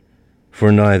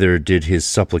 For neither did his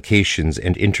supplications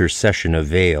and intercession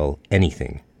avail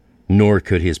anything, nor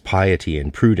could his piety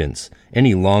and prudence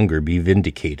any longer be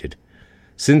vindicated,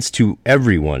 since to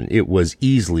everyone it was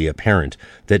easily apparent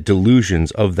that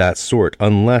delusions of that sort,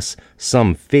 unless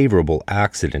some favorable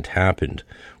accident happened,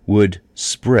 would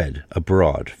spread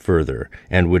abroad further,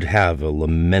 and would have a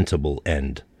lamentable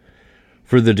end.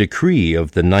 For the decree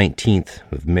of the 19th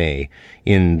of May,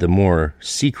 in the more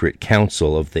secret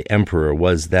council of the emperor,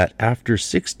 was that after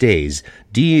 6 days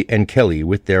Dee and Kelly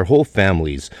with their whole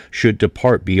families should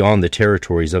depart beyond the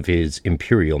territories of his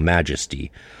imperial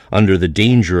majesty, under the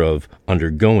danger of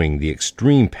undergoing the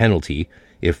extreme penalty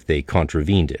if they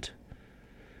contravened it.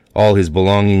 All his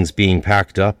belongings being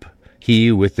packed up,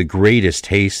 he with the greatest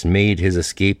haste made his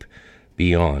escape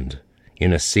beyond,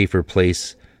 in a safer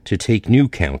place, to take new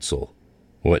counsel,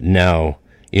 what now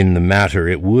in the matter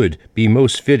it would be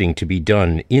most fitting to be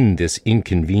done in this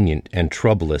inconvenient and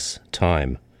troublous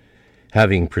time.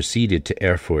 Having proceeded to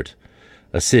Erfurt,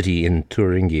 a city in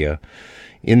Thuringia,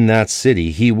 in that city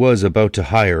he was about to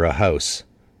hire a house.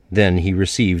 Then he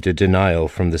received a denial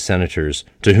from the senators,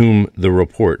 to whom the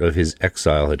report of his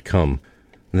exile had come,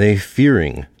 they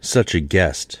fearing such a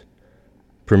guest.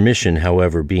 Permission,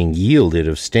 however, being yielded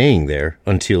of staying there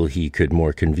until he could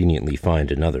more conveniently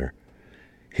find another.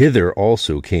 Hither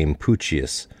also came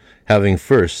Pucius, having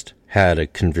first had a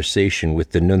conversation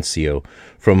with the nuncio,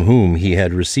 from whom he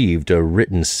had received a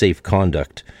written safe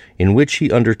conduct, in which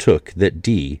he undertook that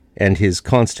Dee and his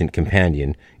constant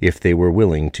companion, if they were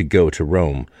willing to go to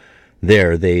Rome,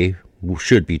 there they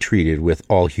should be treated with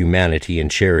all humanity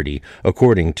and charity,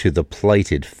 according to the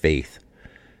plighted faith.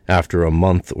 After a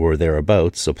month or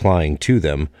thereabouts applying to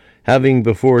them, having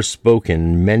before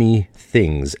spoken many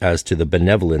things as to the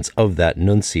benevolence of that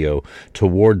nuncio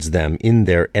towards them in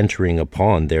their entering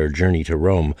upon their journey to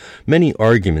Rome, many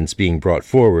arguments being brought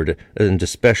forward, and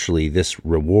especially this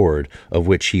reward, of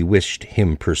which he wished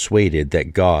him persuaded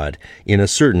that God, in a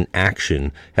certain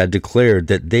action, had declared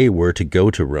that they were to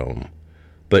go to Rome.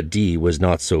 But Dee was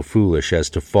not so foolish as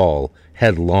to fall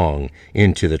headlong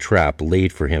into the trap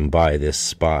laid for him by this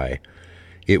spy.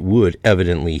 It would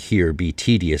evidently here be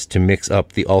tedious to mix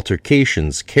up the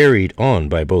altercations carried on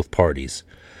by both parties.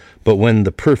 But when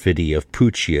the perfidy of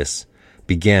Pucius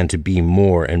began to be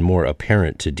more and more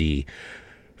apparent to Dee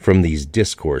from these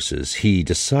discourses, he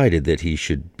decided that he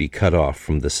should be cut off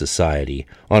from the society,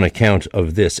 on account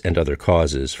of this and other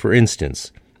causes. For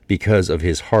instance, because of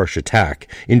his harsh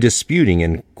attack, in disputing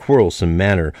and quarrelsome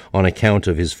manner, on account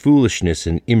of his foolishness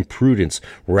and imprudence,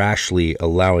 rashly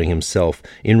allowing himself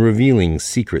in revealing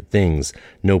secret things,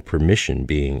 no permission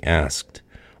being asked,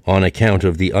 on account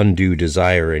of the undue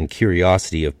desire and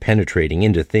curiosity of penetrating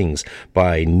into things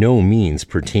by no means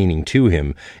pertaining to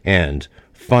him, and,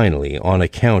 finally, on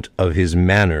account of his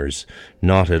manners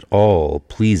not at all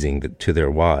pleasing to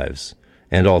their wives,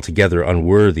 and altogether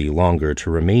unworthy longer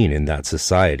to remain in that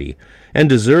society, and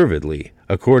deservedly,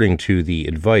 according to the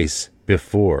advice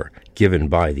before given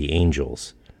by the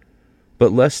angels.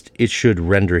 But lest it should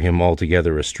render him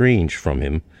altogether estranged from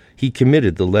him, he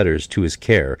committed the letters to his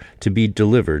care to be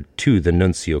delivered to the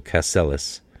nuncio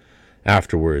Castellus.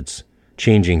 Afterwards,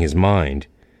 changing his mind,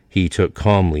 he took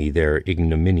calmly their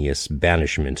ignominious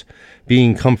banishment,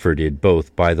 being comforted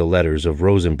both by the letters of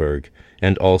Rosenberg,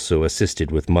 and also assisted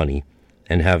with money,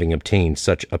 and having obtained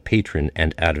such a patron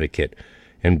and advocate,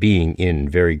 and being in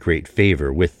very great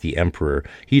favor with the emperor,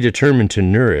 he determined to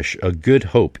nourish a good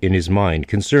hope in his mind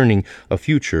concerning a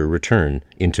future return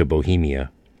into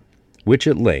Bohemia, which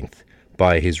at length,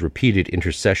 by his repeated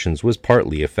intercessions, was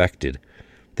partly effected,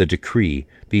 the decree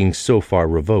being so far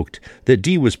revoked that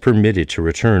Dee was permitted to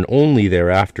return. Only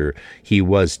thereafter he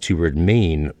was to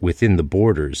remain within the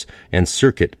borders and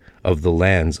circuit of the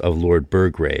lands of Lord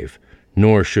Burgrave,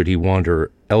 nor should he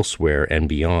wander elsewhere and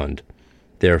beyond.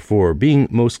 Therefore, being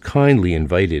most kindly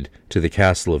invited to the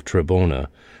castle of Trebona,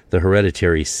 the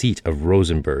hereditary seat of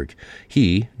Rosenberg,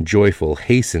 he, joyful,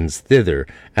 hastens thither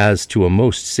as to a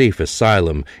most safe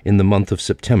asylum in the month of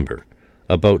September,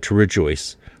 about to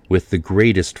rejoice with the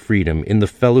greatest freedom in the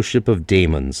fellowship of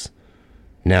daemons,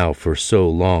 now for so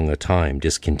long a time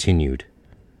discontinued.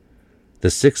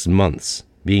 The 6 months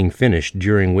being finished,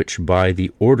 during which by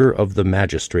the order of the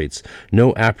magistrates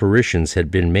no apparitions had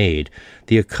been made,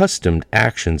 the accustomed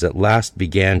actions at last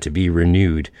began to be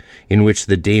renewed, in which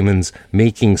the daemons,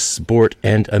 making sport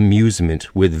and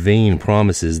amusement with vain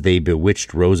promises, they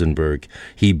bewitched Rosenberg,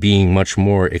 he being much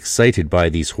more excited by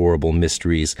these horrible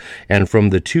mysteries, and from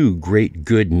the too great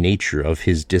good nature of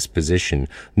his disposition,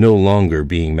 no longer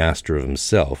being master of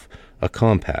himself, a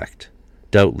compact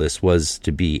doubtless was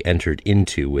to be entered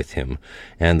into with him,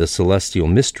 and the celestial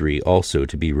mystery also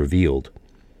to be revealed.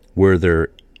 Were there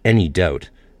any doubt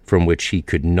from which he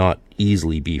could not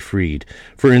easily be freed,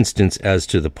 for instance as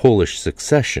to the Polish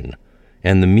succession,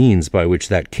 and the means by which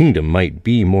that kingdom might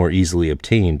be more easily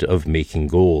obtained, of making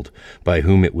gold, by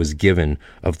whom it was given,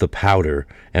 of the powder,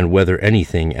 and whether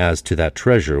anything as to that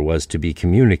treasure was to be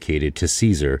communicated to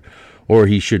Caesar, or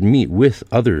he should meet with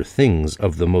other things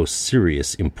of the most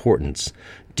serious importance,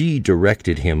 Dee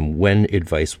directed him, when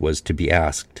advice was to be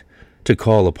asked, to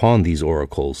call upon these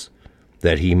oracles,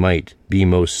 that he might be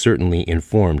most certainly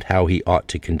informed how he ought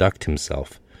to conduct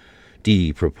himself.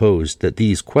 Dee proposed that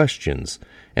these questions,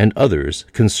 and others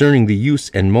concerning the use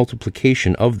and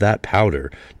multiplication of that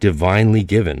powder, divinely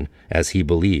given, as he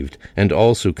believed, and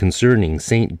also concerning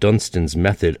St. Dunstan's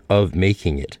method of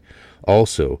making it,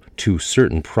 also to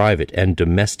certain private and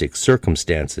domestic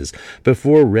circumstances,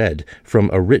 before read from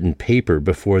a written paper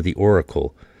before the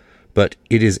oracle. But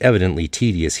it is evidently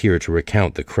tedious here to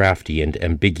recount the crafty and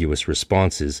ambiguous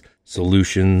responses,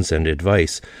 solutions, and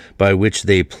advice by which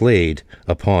they played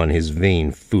upon his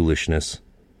vain foolishness.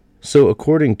 So,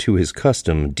 according to his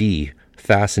custom, Dee,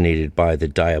 fascinated by the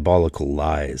diabolical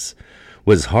lies,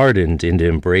 was hardened into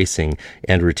embracing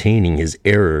and retaining his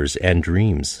errors and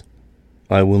dreams.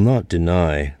 I will not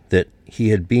deny that he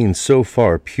had been so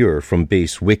far pure from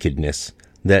base wickedness,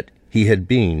 that he had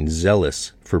been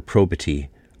zealous for probity,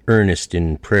 earnest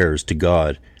in prayers to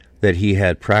God, that he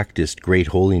had practiced great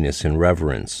holiness and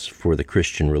reverence for the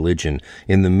Christian religion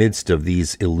in the midst of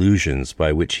these illusions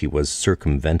by which he was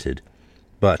circumvented.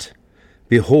 But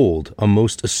behold a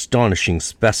most astonishing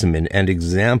specimen and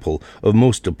example of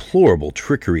most deplorable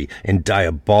trickery and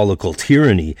diabolical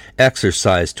tyranny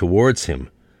exercised towards him.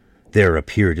 There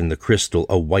appeared in the crystal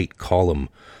a white column,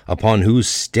 upon whose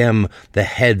stem the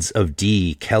heads of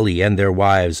Dee, Kelly, and their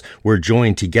wives were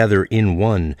joined together in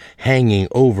one, hanging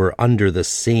over under the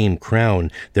same crown,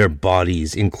 their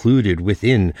bodies included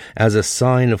within, as a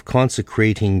sign of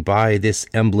consecrating by this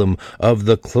emblem of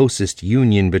the closest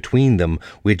union between them,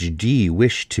 which Dee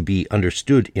wished to be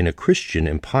understood in a Christian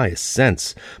and pious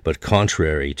sense, but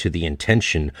contrary to the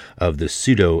intention of the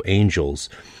pseudo-angels,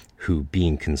 who,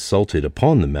 being consulted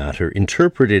upon the matter,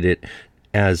 interpreted it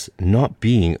as not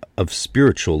being of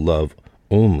spiritual love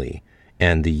only,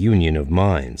 and the union of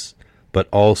minds, but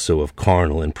also of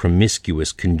carnal and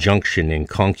promiscuous conjunction and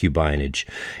concubinage,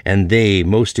 and they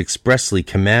most expressly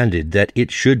commanded that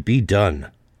it should be done.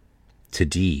 To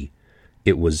Dee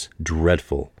it was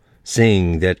dreadful,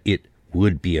 saying that it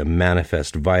would be a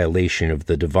manifest violation of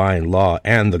the divine law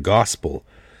and the gospel,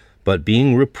 but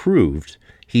being reproved,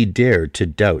 he dared to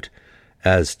doubt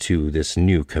as to this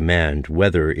new command,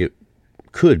 whether it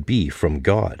could be from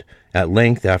God. At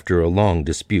length, after a long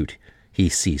dispute, he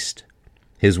ceased.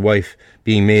 His wife,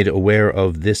 being made aware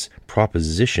of this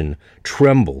proposition,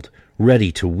 trembled,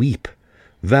 ready to weep,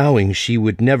 vowing she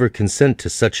would never consent to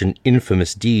such an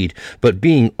infamous deed, but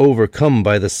being overcome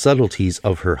by the subtleties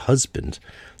of her husband,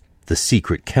 the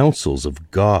secret counsels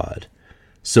of God,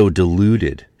 so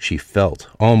deluded she felt,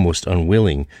 almost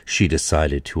unwilling, she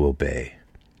decided to obey.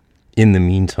 In the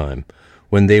meantime,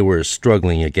 when they were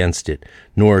struggling against it,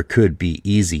 nor could be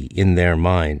easy in their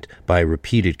mind by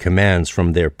repeated commands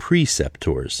from their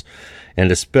preceptors,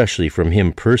 and especially from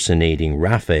him personating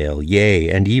Raphael, yea,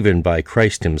 and even by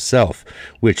Christ himself,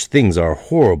 which things are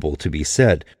horrible to be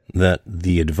said, that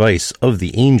the advice of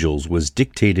the angels was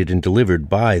dictated and delivered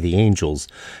by the angels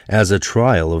as a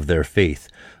trial of their faith,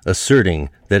 asserting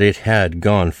that it had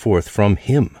gone forth from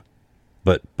him,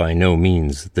 but by no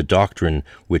means the doctrine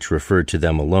which referred to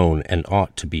them alone and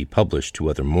ought to be published to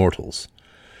other mortals.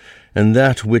 And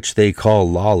that which they call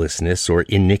lawlessness or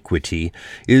iniquity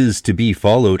is to be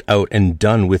followed out and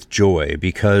done with joy,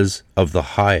 because of the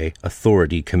high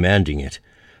authority commanding it.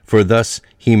 For thus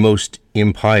he most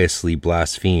impiously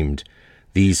blasphemed,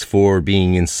 these four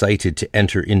being incited to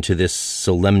enter into this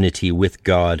solemnity with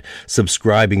God,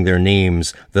 subscribing their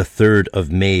names the 3rd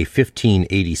of May,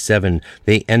 1587,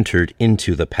 they entered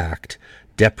into the pact,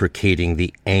 deprecating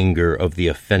the anger of the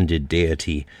offended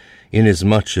deity,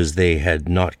 inasmuch as they had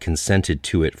not consented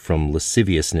to it from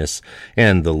lasciviousness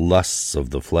and the lusts of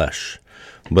the flesh,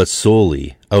 but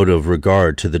solely out of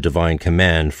regard to the divine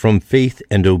command, from faith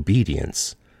and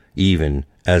obedience, even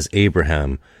as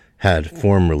Abraham had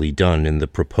formerly done in the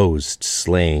proposed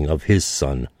slaying of his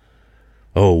son.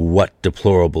 Oh, what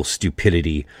deplorable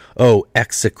stupidity! Oh,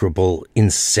 execrable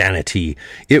insanity!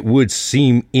 It would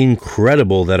seem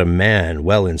incredible that a man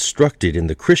well instructed in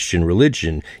the Christian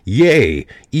religion, yea,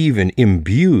 even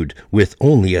imbued with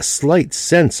only a slight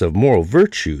sense of moral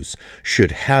virtues,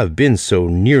 should have been so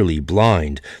nearly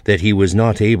blind that he was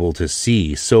not able to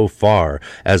see so far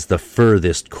as the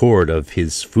furthest chord of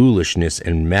his foolishness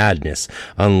and madness,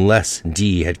 unless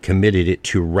D had committed it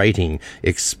to writing,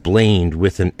 explained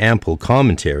with an ample commentary,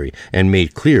 and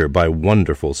made clear by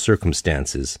wonderful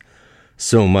circumstances.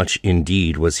 So much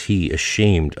indeed was he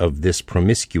ashamed of this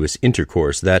promiscuous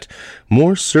intercourse that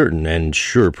more certain and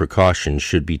sure precautions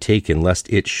should be taken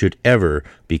lest it should ever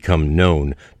become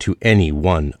known to any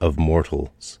one of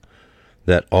mortals.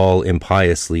 That all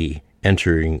impiously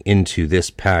entering into this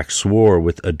pact swore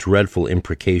with a dreadful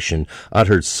imprecation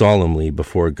uttered solemnly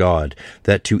before God,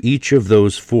 that to each of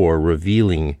those four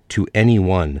revealing to any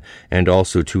one, and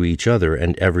also to each other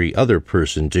and every other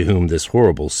person to whom this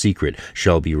horrible secret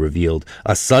shall be revealed,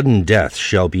 a sudden death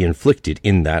shall be inflicted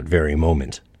in that very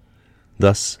moment.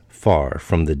 Thus far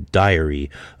from the diary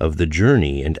of the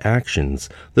journey and actions,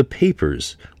 the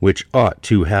papers which ought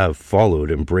to have followed,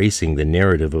 embracing the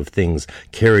narrative of things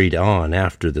carried on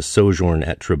after the sojourn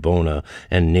at Trebona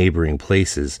and neighboring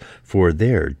places, for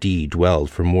there D dwelled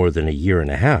for more than a year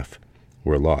and a half,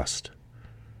 were lost.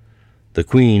 The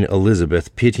Queen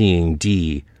Elizabeth, pitying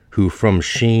D, who from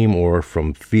shame or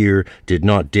from fear did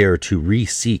not dare to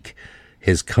re-seek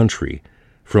his country,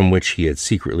 from which he had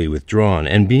secretly withdrawn,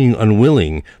 and being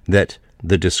unwilling that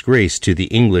the disgrace to the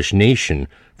English nation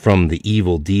from the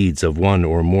evil deeds of one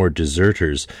or more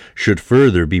deserters should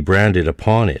further be branded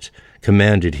upon it,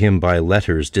 commanded him by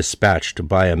letters dispatched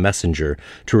by a messenger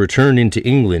to return into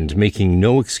England, making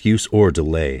no excuse or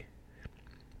delay.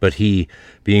 But he,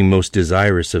 being most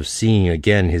desirous of seeing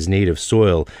again his native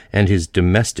soil and his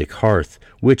domestic hearth,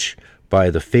 which, by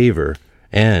the favour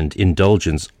and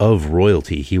indulgence of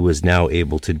royalty he was now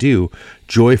able to do,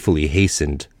 joyfully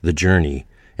hastened the journey,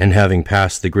 and having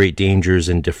passed the great dangers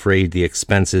and defrayed the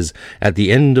expenses, at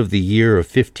the end of the year of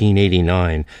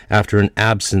 1589, after an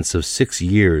absence of 6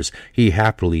 years, he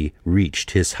happily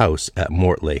reached his house at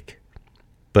Mortlake.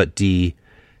 But D,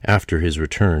 after his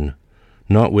return,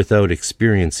 not without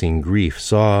experiencing grief,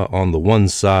 saw on the one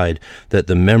side that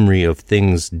the memory of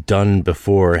things done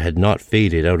before had not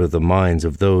faded out of the minds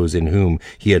of those in whom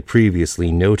he had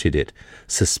previously noted it,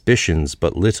 suspicions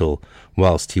but little,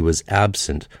 whilst he was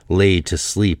absent, laid to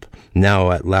sleep,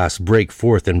 now at last break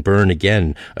forth and burn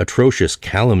again, atrocious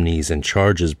calumnies and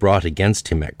charges brought against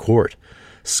him at court,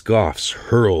 scoffs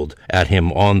hurled at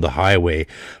him on the highway,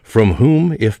 from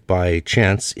whom, if by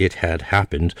chance it had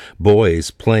happened, boys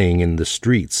playing in the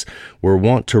streets were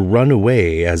wont to run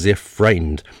away as if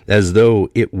frightened, as though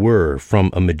it were from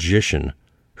a magician,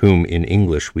 whom in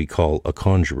English we call a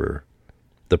conjurer.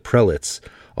 The prelates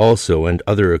also and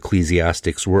other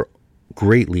ecclesiastics were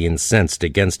greatly incensed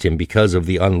against him because of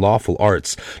the unlawful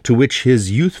arts to which his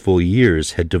youthful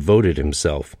years had devoted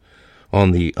himself.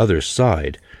 On the other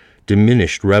side,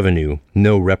 diminished revenue,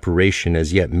 no reparation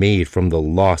as yet made from the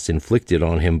loss inflicted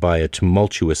on him by a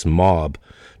tumultuous mob,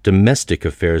 domestic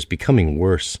affairs becoming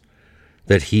worse,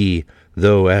 that he,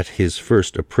 though at his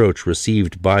first approach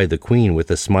received by the Queen with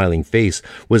a smiling face,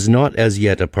 was not as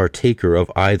yet a partaker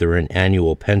of either an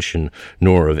annual pension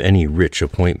nor of any rich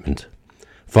appointment.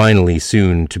 Finally,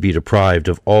 soon to be deprived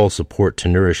of all support to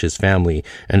nourish his family,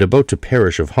 and about to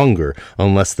perish of hunger,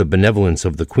 unless the benevolence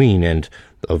of the Queen and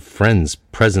of friends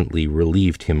presently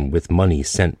relieved him with money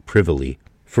sent privily,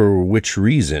 for which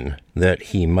reason, that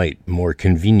he might more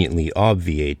conveniently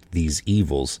obviate these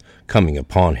evils coming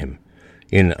upon him,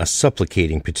 in a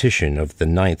supplicating petition of the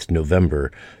 9th November,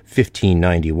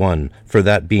 1591, for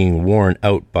that being worn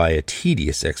out by a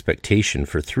tedious expectation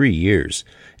for 3 years,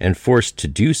 and forced to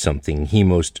do something, he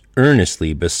most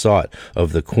earnestly besought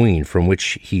of the Queen, from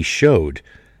which he showed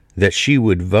that she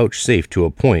would vouchsafe to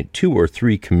appoint 2 or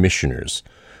 3 commissioners,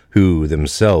 who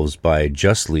themselves, by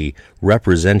justly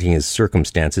representing his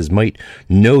circumstances, might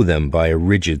know them by a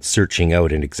rigid searching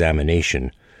out and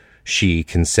examination. She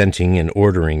consenting and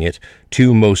ordering it,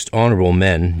 2 most honourable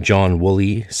men, John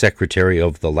Woolley, secretary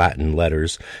of the Latin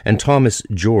letters, and Thomas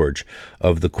George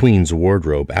of the Queen's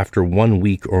wardrobe, after 1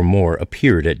 week or more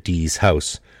appeared at Dee's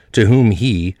house, to whom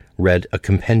he read a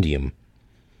compendium.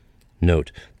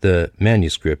 Note, the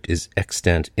manuscript is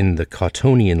extant in the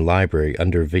Cottonian Library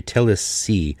under Vitalis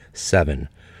C. 7,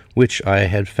 which I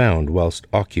had found whilst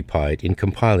occupied in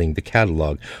compiling the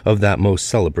catalogue of that most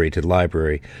celebrated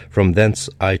library. From thence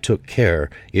I took care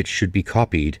it should be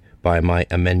copied by my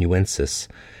amanuensis.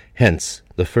 Hence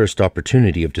the first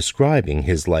opportunity of describing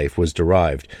his life was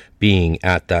derived, being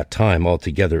at that time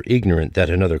altogether ignorant that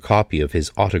another copy of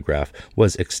his autograph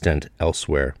was extant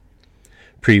elsewhere,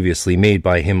 previously made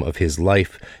by him of his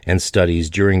life and studies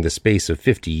during the space of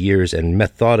 50 years, and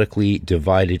methodically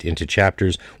divided into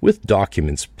chapters, with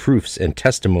documents, proofs, and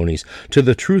testimonies to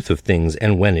the truth of things,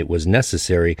 and when it was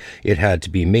necessary, it had to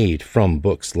be made from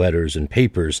books, letters, and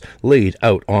papers, laid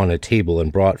out on a table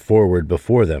and brought forward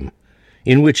before them,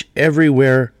 in which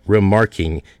everywhere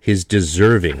remarking his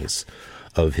deservings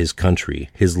of his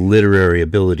country, his literary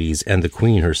abilities, and the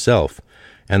Queen herself,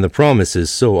 and the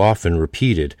promises so often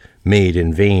repeated, made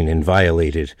in vain and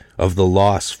violated, of the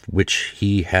loss which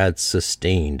he had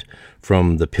sustained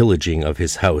from the pillaging of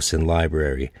his house and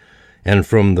library, and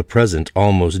from the present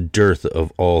almost dearth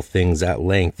of all things, at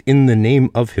length, in the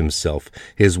name of himself,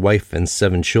 his wife, and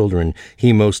 7 children,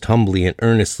 he most humbly and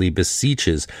earnestly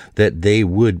beseeches that they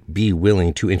would be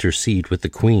willing to intercede with the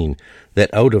Queen,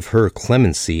 that out of her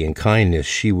clemency and kindness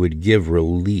she would give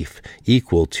relief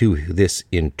equal to this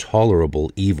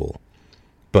intolerable evil.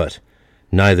 But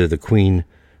neither the Queen,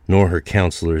 nor her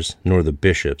counsellors, nor the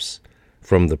bishops,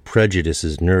 from the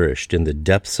prejudices nourished in the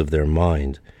depths of their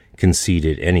mind,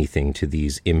 conceded anything to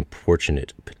these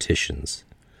importunate petitions.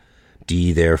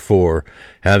 Dee, therefore,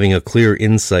 having a clear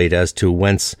insight as to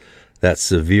whence that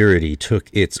severity took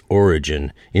its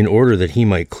origin, in order that he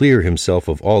might clear himself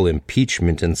of all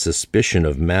impeachment and suspicion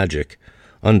of magic,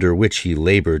 under which he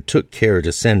labored, took care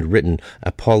to send written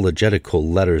apologetical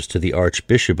letters to the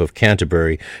Archbishop of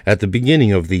Canterbury at the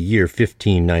beginning of the year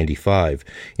 1595,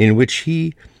 in which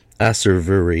he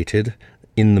asseverated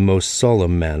in the most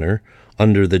solemn manner,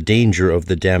 under the danger of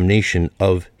the damnation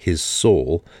of his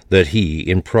soul, that he,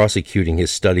 in prosecuting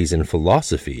his studies in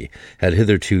philosophy, had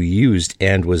hitherto used,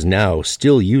 and was now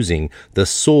still using, the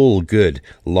sole good,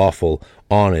 lawful,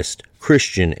 honest,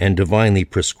 Christian, and divinely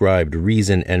prescribed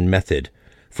reason and method,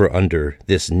 for under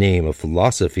this name of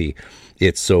philosophy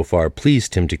it so far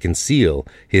pleased him to conceal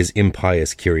his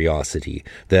impious curiosity,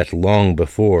 that long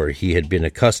before he had been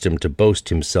accustomed to boast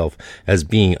himself as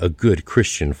being a good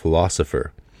Christian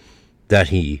philosopher, that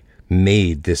he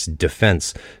made this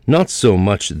defense, not so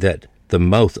much that the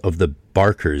mouth of the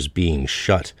barkers being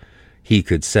shut, he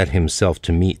could set himself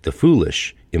to meet the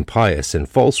foolish, impious, and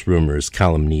false rumors,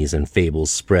 calumnies, and fables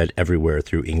spread everywhere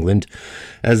through England,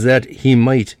 as that he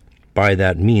might by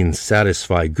that means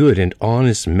satisfy good and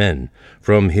honest men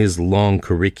from his long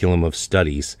curriculum of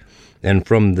studies, and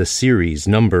from the series,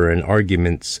 number, and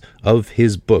arguments of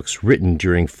his books written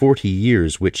during 40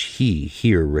 years, which he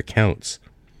here recounts.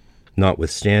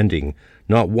 Notwithstanding,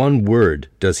 not one word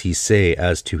does he say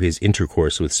as to his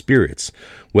intercourse with spirits,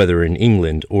 whether in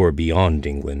England or beyond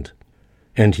England,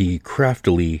 and he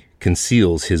craftily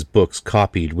conceals his books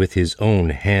copied with his own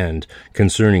hand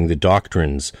concerning the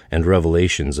doctrines and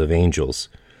revelations of angels.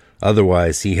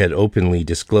 Otherwise he had openly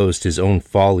disclosed his own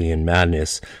folly and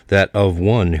madness, that of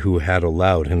one who had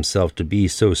allowed himself to be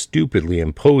so stupidly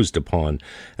imposed upon,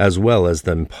 as well as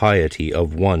the impiety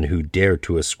of one who dared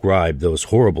to ascribe those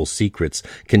horrible secrets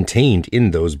contained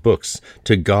in those books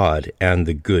to God and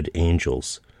the good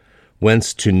angels,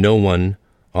 whence to no one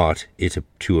ought it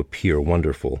to appear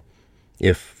wonderful,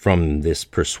 if from this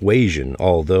persuasion,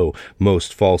 although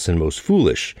most false and most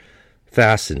foolish,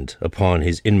 fastened upon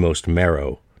his inmost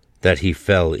marrow, that he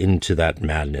fell into that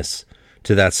madness,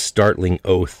 to that startling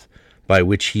oath, by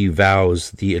which he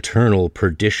vows the eternal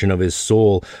perdition of his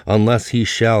soul, unless he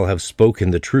shall have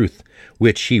spoken the truth,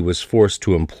 which he was forced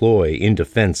to employ in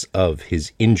defence of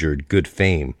his injured good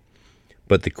fame.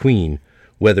 But the Queen,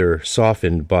 whether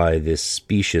softened by this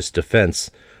specious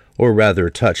defence, or rather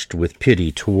touched with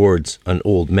pity towards an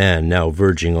old man now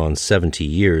verging on 70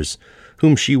 years,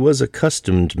 whom she was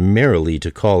accustomed merrily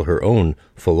to call her own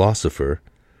philosopher,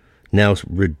 now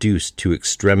reduced to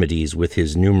extremities with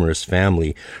his numerous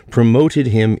family, promoted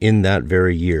him in that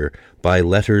very year, by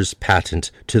letters patent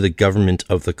to the government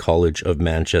of the College of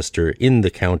Manchester in the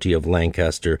county of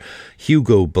Lancaster,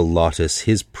 Hugo Bellatus,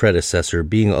 his predecessor,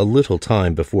 being a little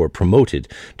time before promoted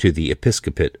to the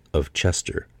episcopate of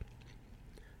Chester.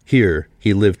 Here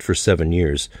he lived for 7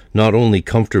 years, not only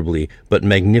comfortably, but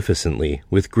magnificently,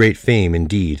 with great fame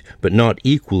indeed, but not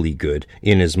equally good,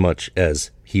 inasmuch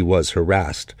as he was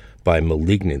harassed by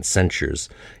malignant censures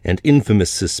and infamous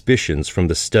suspicions from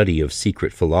the study of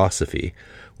secret philosophy,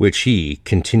 which he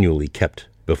continually kept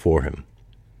before him.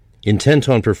 intent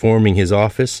on performing his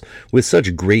office with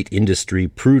such great industry,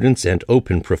 prudence, and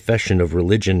open profession of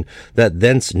religion, that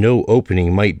thence no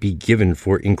opening might be given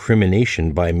for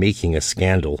incrimination by making a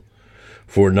scandal.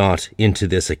 For not into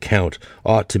this account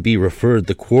ought to be referred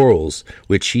the quarrels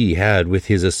which he had with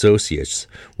his associates,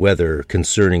 whether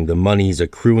concerning the moneys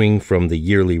accruing from the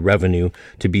yearly revenue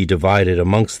to be divided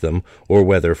amongst them, or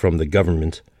whether from the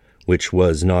government, which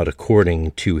was not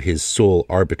according to his sole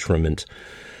arbitrament,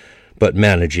 but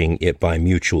managing it by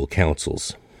mutual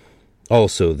counsels.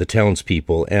 Also the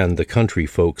townspeople and the country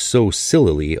folk so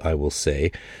sillily, I will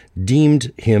say,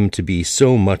 deemed him to be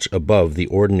so much above the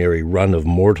ordinary run of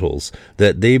mortals,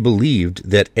 that they believed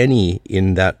that any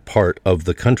in that part of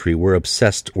the country were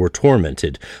obsessed or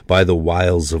tormented by the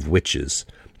wiles of witches.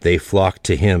 They flocked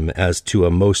to him as to a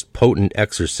most potent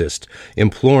exorcist,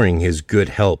 imploring his good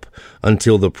help,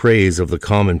 until the praise of the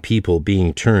common people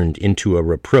being turned into a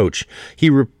reproach, he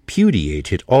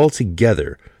repudiated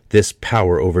altogether this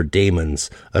power over daemons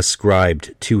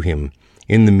ascribed to him,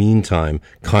 in the meantime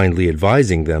kindly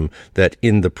advising them that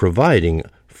in the providing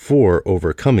for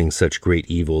overcoming such great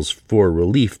evils for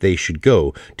relief they should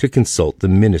go to consult the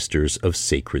ministers of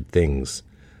sacred things.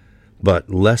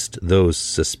 But lest those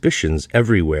suspicions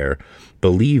everywhere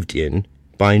believed in,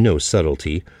 by no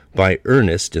subtlety, by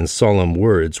earnest and solemn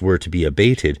words were to be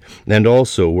abated, and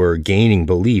also were gaining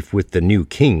belief with the new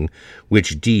king,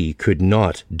 which Dee could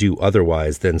not do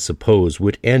otherwise than suppose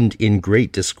would end in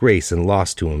great disgrace and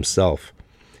loss to himself.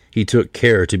 He took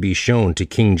care to be shown to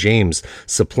King James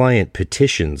suppliant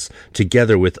petitions,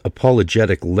 together with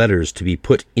apologetic letters to be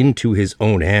put into his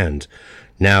own hand,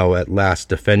 now at last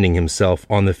defending himself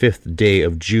on the 5th day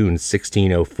of June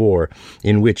 1604,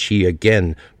 in which he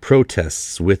again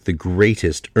protests with the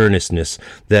greatest earnestness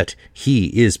that he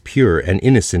is pure and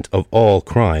innocent of all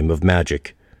crime of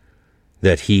magic,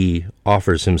 that he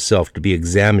offers himself to be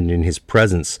examined in his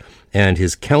presence and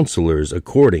his counselors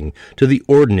according to the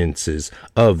ordinances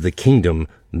of the kingdom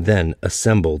then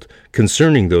assembled,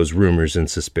 concerning those rumors and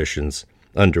suspicions,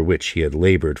 under which he had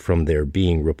labored from their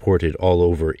being reported all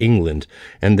over England,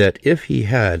 and that if he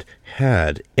had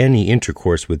had any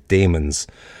intercourse with daemons,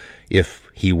 if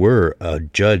he were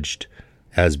adjudged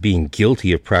as being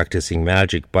guilty of practicing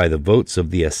magic by the votes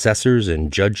of the assessors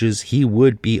and judges, he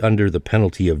would be under the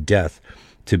penalty of death,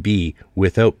 to be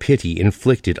without pity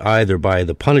inflicted either by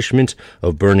the punishment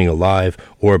of burning alive,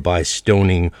 or by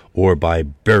stoning, or by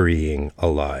burying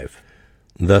alive.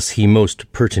 Thus he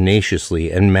most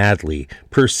pertinaciously and madly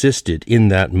persisted in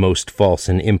that most false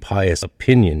and impious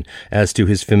opinion as to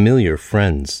his familiar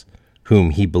friends, whom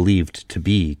he believed to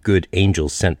be good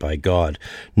angels sent by God,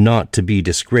 not to be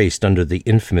disgraced under the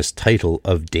infamous title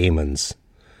of daemons.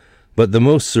 But the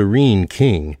most serene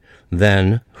king,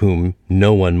 than whom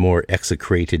no one more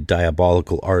execrated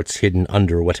diabolical arts hidden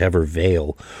under whatever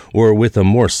veil, or with a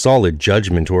more solid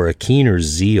judgment or a keener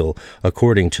zeal,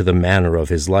 according to the manner of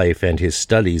his life and his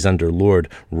studies under Lord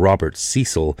Robert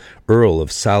Cecil, Earl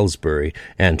of Salisbury,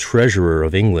 and Treasurer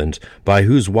of England, by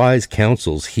whose wise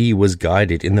counsels he was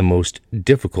guided in the most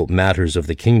difficult matters of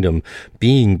the kingdom,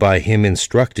 being by him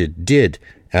instructed, did,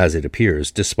 as it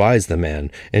appears, despise the man,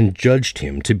 and judged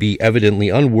him to be evidently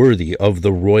unworthy of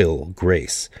the royal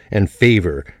grace and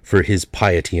favour for his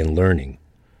piety and learning.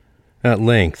 At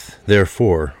length,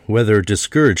 therefore, whether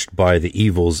discouraged by the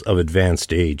evils of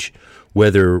advanced age,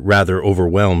 whether rather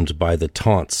overwhelmed by the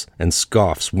taunts and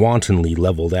scoffs wantonly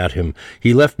levelled at him,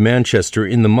 he left Manchester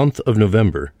in the month of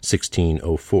November,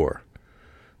 1604,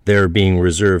 there being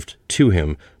reserved to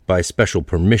him by special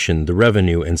permission the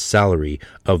revenue and salary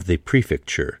of the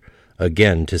prefecture,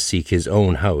 again to seek his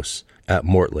own house at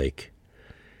Mortlake.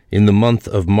 In the month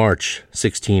of March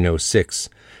 1606,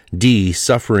 Dee,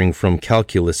 suffering from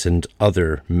calculus and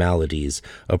other maladies,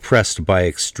 oppressed by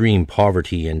extreme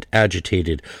poverty and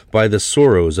agitated by the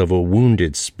sorrows of a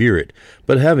wounded spirit,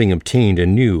 but having obtained a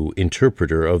new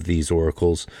interpreter of these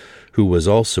oracles, who was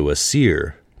also a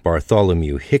seer,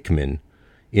 Bartholomew Hickman,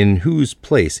 in whose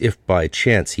place, if by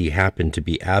chance he happened to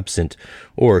be absent,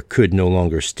 or could no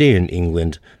longer stay in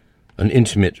England, an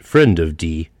intimate friend of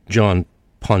Dee, John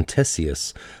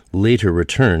Pontesius, later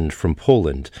returned from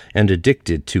Poland, and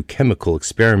addicted to chemical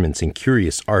experiments and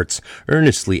curious arts,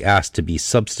 earnestly asked to be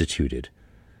substituted.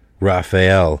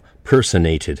 Raphael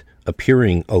personated,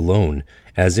 appearing alone,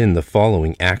 as in the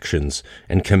following actions,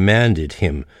 and commanded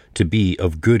him to be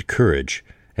of good courage,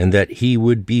 and that he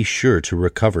would be sure to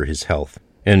recover his health.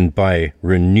 And by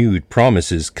renewed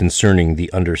promises concerning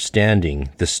the understanding,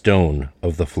 the stone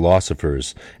of the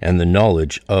philosophers, and the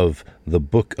knowledge of the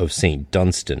book of St.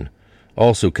 Dunstan,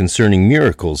 also concerning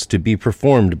miracles to be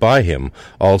performed by him,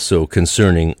 also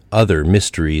concerning other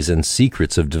mysteries and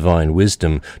secrets of divine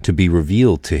wisdom to be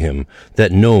revealed to him,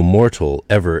 that no mortal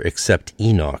ever except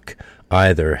Enoch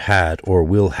either had or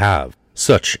will have,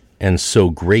 such and so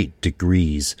great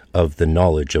degrees of the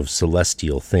knowledge of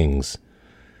celestial things.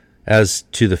 As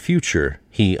to the future,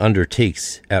 he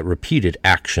undertakes at repeated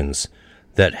actions,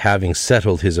 that having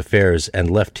settled his affairs and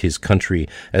left his country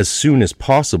as soon as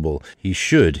possible, he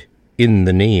should, in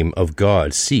the name of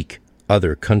God, seek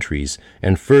other countries,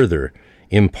 and further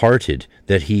imparted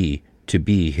that he to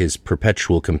be his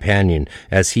perpetual companion,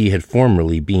 as he had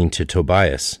formerly been to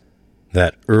Tobias.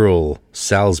 That Earl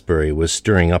Salisbury was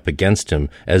stirring up against him,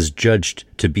 as judged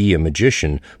to be a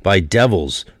magician, by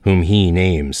devils whom he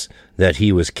names, that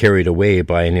he was carried away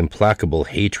by an implacable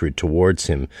hatred towards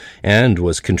him, and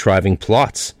was contriving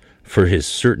plots for his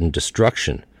certain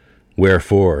destruction.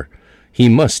 Wherefore he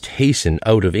must hasten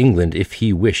out of England if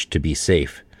he wished to be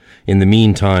safe. In the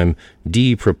meantime,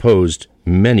 Dee proposed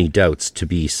many doubts to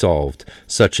be solved,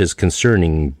 such as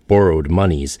concerning borrowed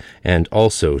moneys, and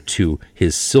also to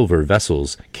his silver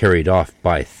vessels carried off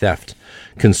by theft,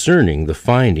 concerning the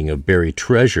finding of buried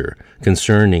treasure,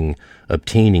 concerning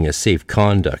obtaining a safe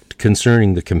conduct,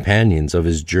 concerning the companions of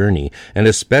his journey, and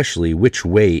especially which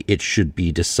way it should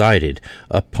be decided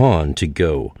upon to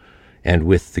go, and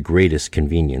with the greatest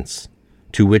convenience.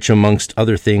 To which, amongst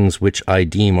other things which I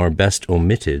deem are best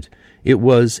omitted, it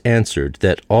was answered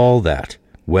that all that,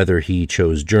 whether he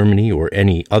chose Germany or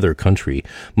any other country,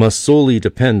 must solely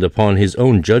depend upon his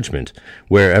own judgment.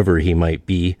 Wherever he might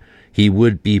be, he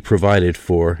would be provided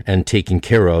for and taken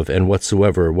care of, and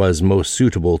whatsoever was most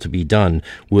suitable to be done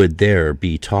would there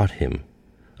be taught him.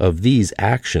 Of these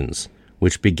actions,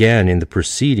 which began in the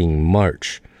preceding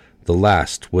March, the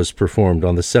last was performed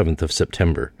on the 7th of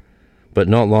September. But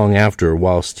not long after,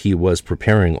 whilst he was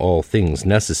preparing all things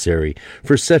necessary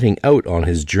for setting out on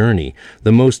his journey,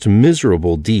 the most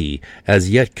miserable Dee, as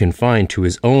yet confined to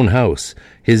his own house,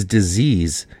 his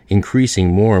disease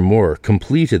increasing more and more,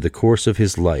 completed the course of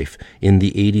his life in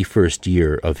the 81st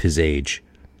year of his age.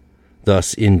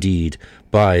 Thus, indeed,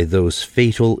 by those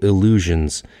fatal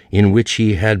illusions in which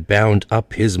he had bound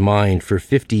up his mind for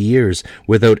 50 years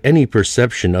without any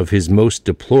perception of his most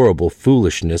deplorable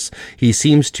foolishness, he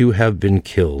seems to have been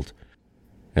killed,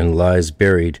 and lies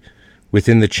buried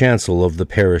within the chancel of the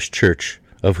parish church,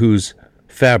 of whose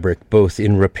fabric, both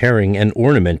in repairing and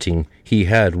ornamenting, he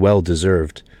had well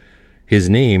deserved. His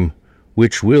name,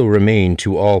 which will remain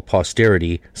to all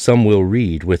posterity, some will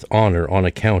read with honor on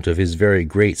account of his very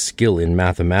great skill in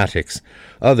mathematics,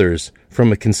 others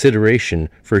from a consideration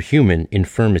for human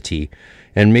infirmity,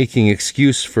 and making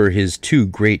excuse for his too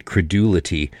great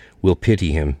credulity, will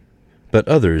pity him. But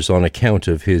others, on account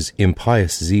of his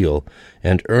impious zeal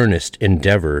and earnest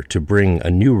endeavor to bring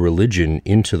a new religion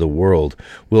into the world,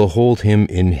 will hold him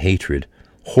in hatred,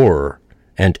 horror,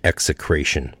 and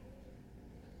execration.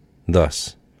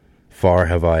 Thus far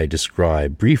have I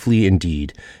described, briefly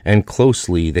indeed, and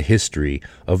closely, the history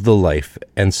of the life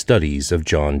and studies of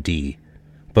John Dee.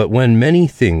 But when many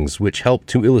things which help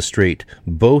to illustrate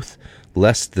both,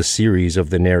 lest the series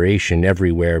of the narration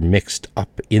everywhere mixed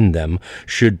up in them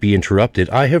should be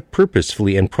interrupted, I have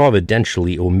purposefully and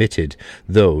providentially omitted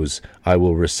those I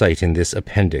will recite in this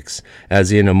appendix,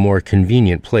 as in a more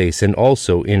convenient place, and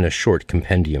also in a short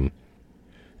compendium.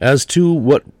 As to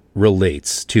what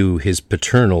relates to his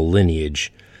paternal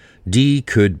lineage, Dee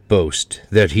could boast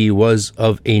that he was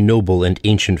of a noble and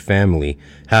ancient family,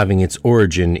 having its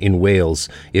origin in Wales,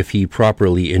 if he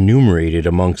properly enumerated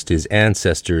amongst his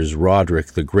ancestors Roderick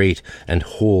the Great and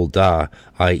Hywel Dda,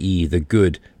 i.e. the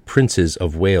good princes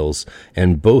of Wales,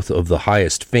 and both of the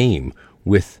highest fame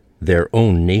with their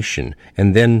own nation,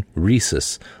 and then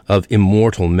Rhesus, of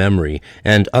immortal memory,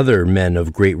 and other men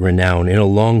of great renown in a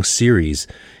long series,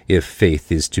 if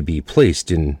faith is to be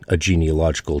placed in a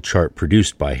genealogical chart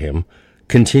produced by him,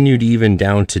 continued even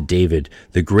down to David,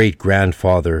 the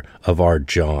great-grandfather of our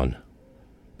John.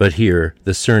 But here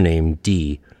the surname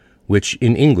Dee, which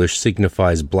in English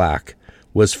signifies black,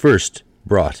 was first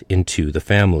brought into the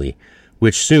family,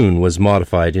 which soon was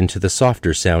modified into the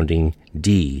softer-sounding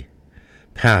D,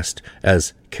 passed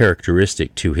as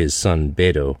characteristic to his son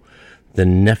Bedo, the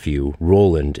nephew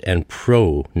Roland, and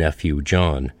pro-nephew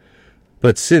John.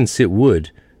 But since it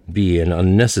would be an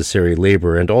unnecessary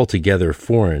labor and altogether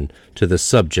foreign to the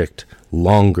subject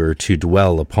longer to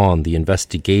dwell upon the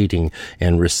investigating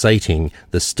and reciting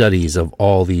the studies of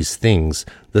all these things,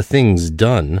 the things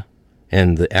done,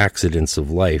 and the accidents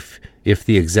of life, if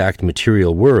the exact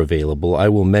material were available, I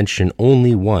will mention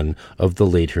only one of the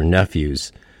later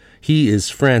nephews. He is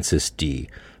Francis Dee,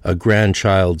 a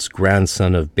grandchild's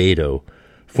grandson of Bedo,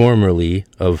 formerly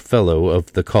of Fellow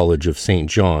of the College of St.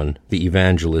 John, the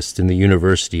Evangelist in the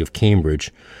University of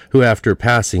Cambridge, who after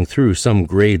passing through some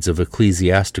grades of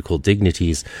ecclesiastical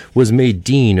dignities was made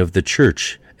Dean of the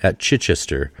Church at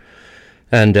Chichester,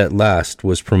 and at last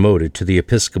was promoted to the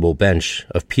episcopal bench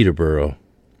of Peterborough.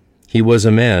 He was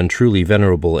a man truly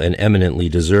venerable and eminently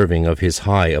deserving of his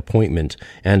high appointment,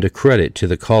 and a credit to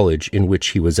the college in which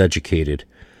he was educated.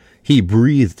 He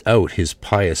breathed out his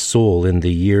pious soul in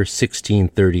the year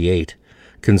 1638.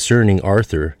 Concerning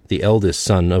Arthur, the eldest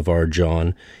son of our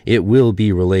John, it will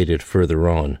be related further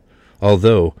on,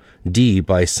 although D,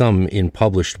 by some in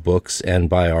published books and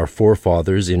by our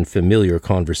forefathers in familiar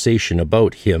conversation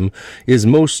about him, is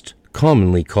most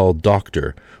commonly called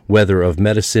Doctor, whether of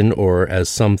medicine or, as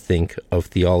some think, of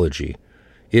theology.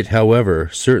 It, however,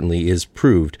 certainly is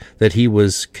proved that he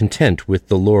was content with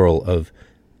the laurel of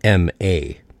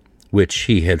M.A., which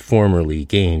he had formerly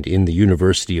gained in the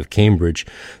University of Cambridge,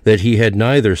 that he had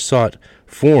neither sought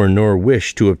for nor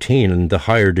wished to obtain the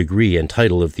higher degree and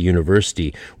title of the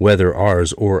university, whether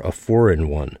ours or a foreign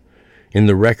one. In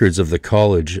the records of the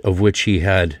college, of which he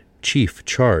had chief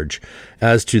charge,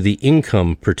 as to the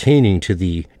income pertaining to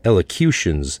the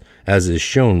elocutions, as is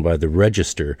shown by the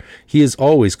register, he is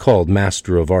always called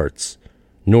Master of Arts.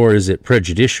 Nor is it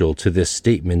prejudicial to this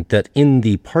statement that in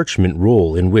the parchment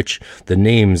roll in which the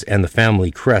names and the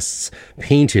family crests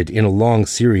painted in a long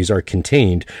series are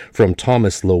contained, from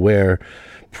Thomas Lowere,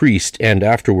 priest, and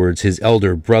afterwards his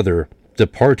elder brother,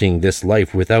 departing this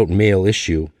life without male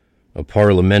issue, a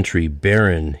parliamentary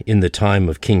baron in the time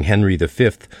of King Henry V,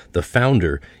 the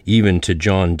founder, even to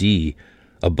John Dee,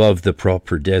 above the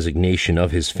proper designation of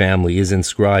his family is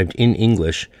inscribed in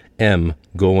English, M.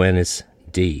 Goenus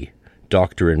D.,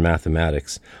 Doctor in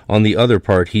Mathematics. On the other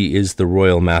part he is the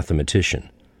royal mathematician,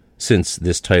 since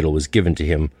this title was given to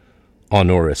him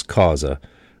honoris causa,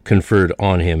 conferred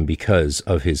on him because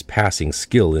of his passing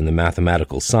skill in the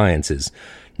mathematical sciences,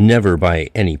 never by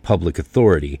any public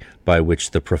authority, by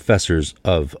which the professors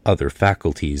of other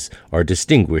faculties are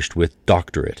distinguished with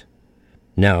doctorate.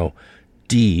 Now,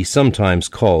 D sometimes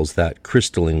calls that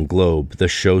crystalline globe the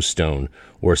show-stone,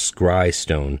 or scry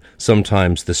stone,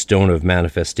 sometimes the stone of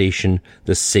manifestation,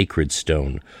 the sacred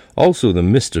stone, also the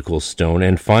mystical stone,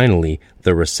 and finally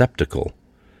the receptacle.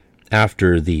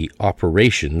 After the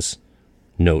operations,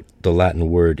 note the Latin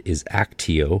word is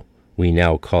actio, we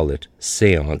now call it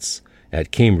seance.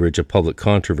 At Cambridge, a public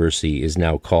controversy is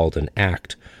now called an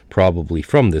act, probably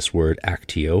from this word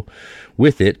actio.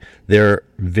 With it, there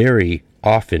very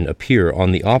often appear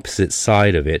on the opposite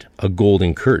side of it a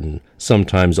golden curtain,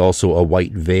 sometimes also a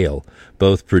white veil,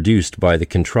 both produced by the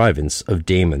contrivance of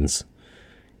daemons.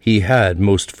 He had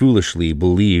most foolishly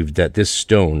believed that this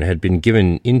stone had been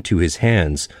given into his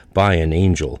hands by an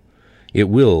angel. It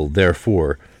will,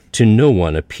 therefore, to no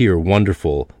one appear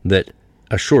wonderful that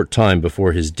a short time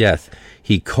before his death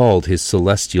he called his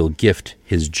celestial gift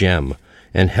his gem,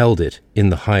 and held it in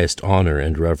the highest honor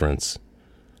and reverence.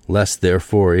 Lest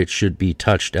therefore it should be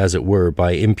touched as it were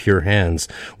by impure hands,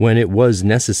 when it was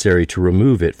necessary to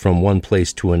remove it from one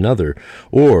place to another,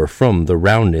 or from the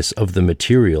roundness of the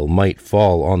material might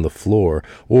fall on the floor,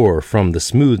 or from the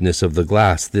smoothness of the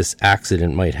glass this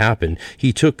accident might happen,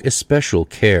 he took especial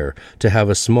care to have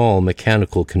a small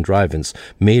mechanical contrivance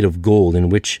made of gold in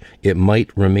which it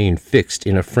might remain fixed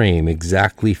in a frame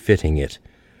exactly fitting it.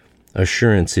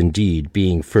 Assurance indeed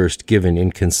being first given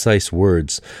in concise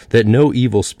words that no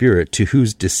evil spirit to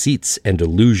whose deceits and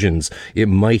illusions it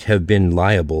might have been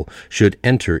liable should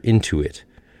enter into it,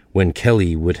 when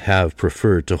Kelly would have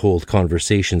preferred to hold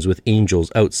conversations with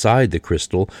angels outside the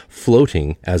crystal,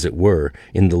 floating, as it were,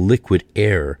 in the liquid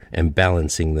air and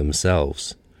balancing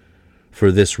themselves.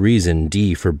 For this reason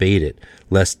D forbade it,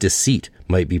 lest deceit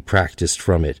might be practiced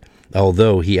from it,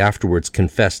 although he afterwards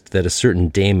confessed that a certain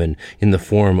daemon in the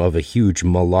form of a huge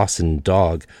Molossan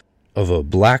dog of a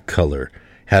black color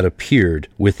had appeared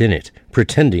within it,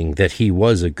 pretending that he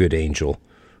was a good angel,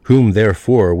 whom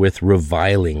therefore with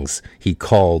revilings he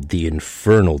called the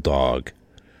infernal dog.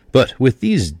 But with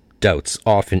these doubts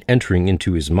often entering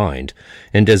into his mind,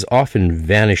 and as often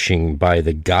vanishing by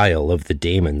the guile of the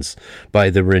daemons, by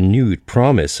the renewed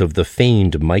promise of the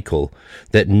feigned Michael,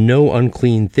 that no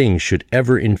unclean thing should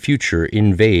ever in future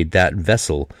invade that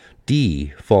vessel,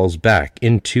 D falls back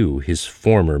into his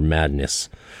former madness,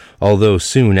 although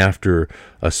soon after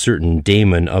a certain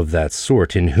daemon of that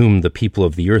sort, in whom the people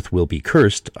of the earth will be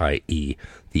cursed, i.e.,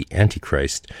 the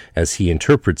Antichrist, as he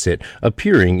interprets it,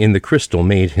 appearing in the crystal,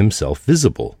 made himself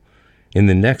visible. In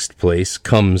the next place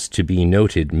comes to be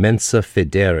noted mensa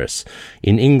foederis,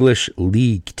 in English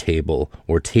league table,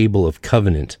 or table of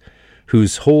covenant,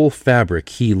 whose whole fabric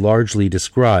he largely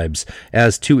describes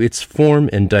as to its form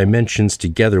and dimensions,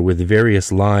 together with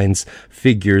various lines,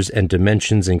 figures, and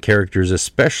dimensions and characters,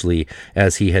 especially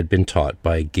as he had been taught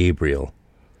by Gabriel.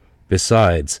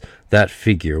 Besides, that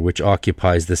figure which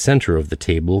occupies the center of the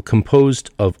table, composed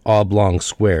of oblong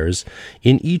squares,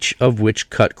 in each of which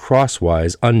cut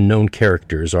crosswise unknown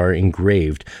characters are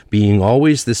engraved, being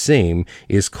always the same,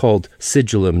 is called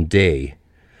sigillum Dei,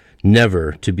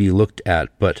 never to be looked at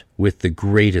but with the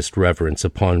greatest reverence,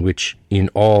 upon which in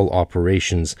all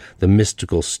operations the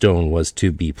mystical stone was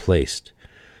to be placed.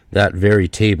 That very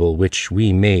table, which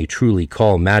we may truly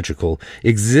call magical,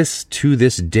 exists to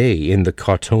this day in the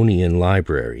Cottonian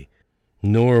Library,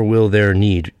 nor will there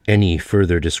need any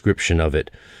further description of it,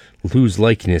 whose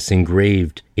likeness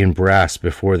engraved in brass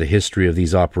before the history of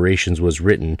these operations was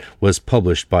written, was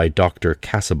published by Dr.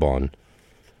 Casaubon.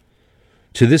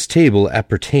 To this table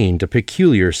appertained a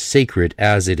peculiar sacred,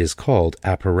 as it is called,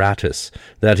 apparatus,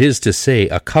 that is to say,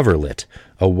 a coverlet,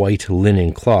 a white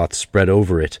linen cloth spread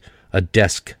over it, a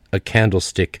desk, a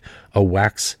candlestick, a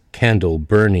wax candle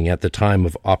burning at the time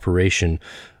of operation,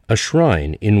 a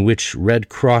shrine in which red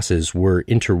crosses were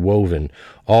interwoven,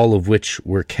 all of which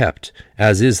were kept,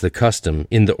 as is the custom,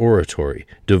 in the oratory,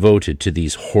 devoted to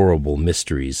these horrible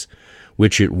mysteries,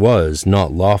 which it was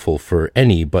not lawful for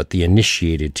any but the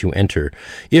initiated to enter,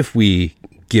 if we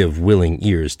give willing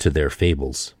ears to their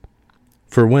fables.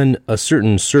 For when a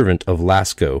certain servant of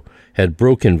Lasco had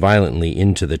broken violently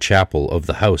into the chapel of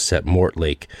the house at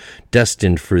Mortlake,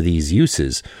 destined for these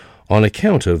uses, on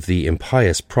account of the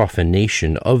impious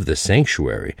profanation of the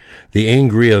sanctuary, the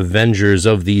angry avengers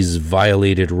of these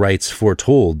violated rites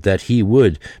foretold that he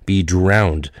would be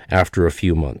drowned after a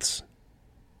few months.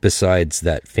 Besides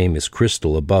that famous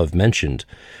crystal above mentioned,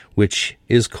 which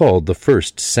is called the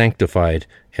first sanctified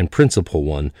and principal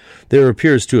one, there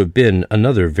appears to have been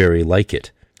another very like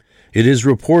it. It is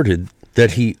reported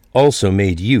that he also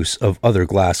made use of other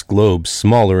glass globes,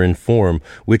 smaller in form,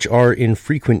 which are in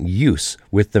frequent use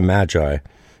with the Magi.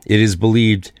 It is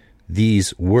believed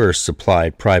these were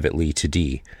supplied privately to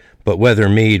Dee, but whether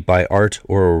made by art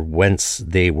or whence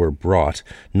they were brought,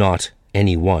 not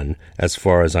any one, as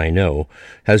far as I know,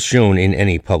 has shown in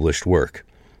any published work.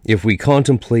 If we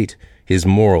contemplate his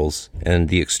morals and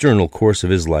the external course of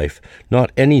his life,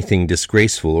 not anything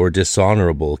disgraceful or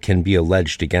dishonorable can be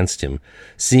alleged against him,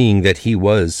 seeing that he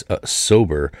was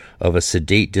sober, of a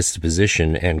sedate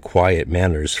disposition and quiet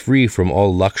manners, free from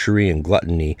all luxury and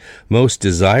gluttony, most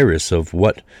desirous of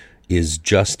what is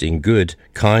just and good,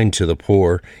 kind to the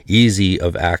poor, easy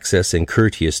of access and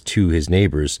courteous to his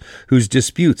neighbors, whose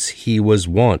disputes he was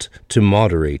wont to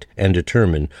moderate and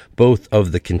determine, both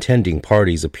of the contending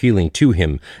parties appealing to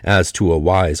him as to a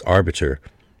wise arbiter.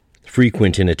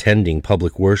 Frequent in attending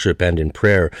public worship and in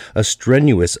prayer, a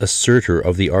strenuous asserter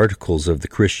of the articles of the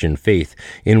Christian faith,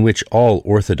 in which all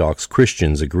orthodox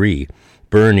Christians agree,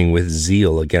 burning with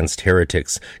zeal against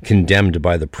heretics condemned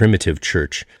by the primitive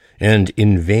church, and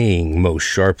inveighing most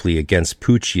sharply against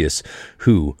Pucius,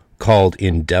 who called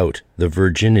in doubt the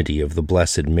virginity of the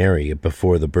Blessed Mary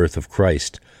before the birth of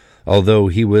Christ, although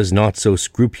he was not so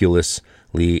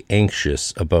scrupulously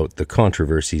anxious about the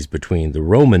controversies between the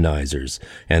Romanizers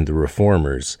and the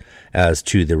Reformers as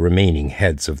to the remaining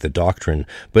heads of the doctrine,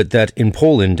 but that in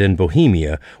Poland and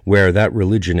Bohemia, where that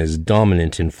religion is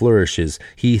dominant and flourishes,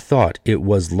 he thought it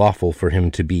was lawful for him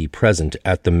to be present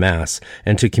at the Mass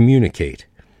and to communicate.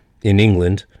 In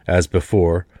England, as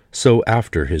before, so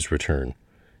after his return,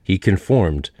 he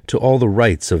conformed to all the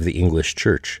rites of the English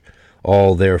Church.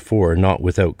 All, therefore, not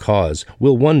without cause,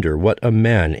 will wonder what a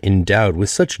man endowed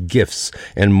with such gifts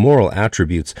and moral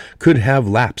attributes could have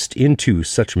lapsed into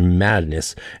such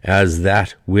madness as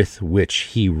that with which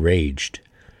he raged.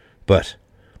 But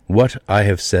what I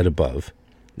have said above,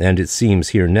 and it seems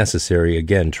here necessary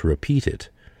again to repeat it,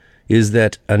 is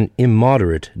that an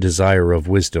immoderate desire of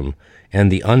wisdom and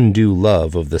the undue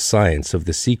love of the science of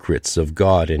the secrets of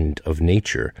God and of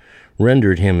nature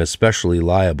rendered him especially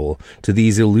liable to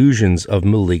these illusions of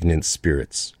malignant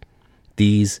spirits.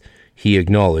 These he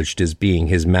acknowledged as being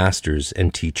his masters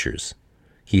and teachers.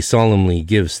 He solemnly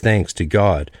gives thanks to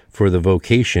God for the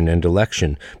vocation and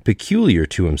election peculiar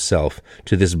to himself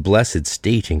to this blessed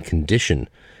state and condition,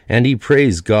 and he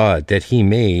prays God that he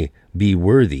may be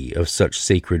worthy of such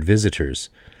sacred visitors.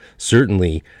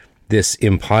 Certainly, this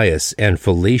impious and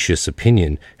fallacious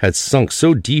opinion had sunk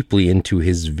so deeply into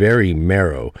his very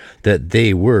marrow that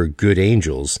they were good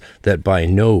angels, that by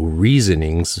no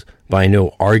reasonings By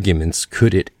no arguments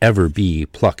could it ever be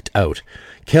plucked out.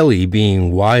 Kelly,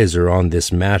 being wiser on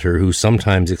this matter, who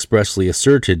sometimes expressly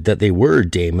asserted that they were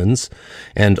daemons,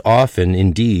 and often,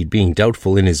 indeed, being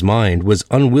doubtful in his mind, was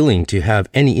unwilling to have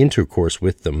any intercourse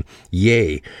with them,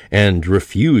 yea, and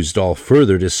refused all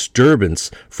further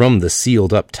disturbance from the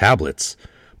sealed-up tablets,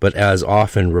 but as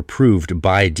often reproved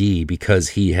by Dee because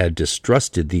he had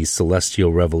distrusted these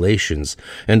celestial revelations,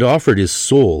 and offered his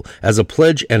soul as a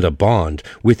pledge and a bond,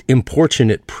 with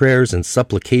importunate prayers and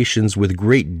supplications, with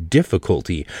great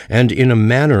difficulty, and in a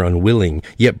manner unwilling,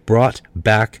 yet brought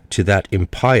back to that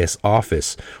impious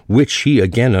office which he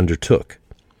again undertook.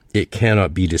 It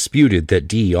cannot be disputed that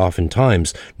Dee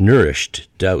oftentimes nourished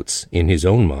doubts in his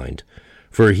own mind,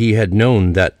 for he had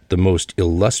known that the most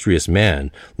illustrious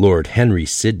man, Lord Henry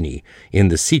Sidney, in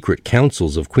the secret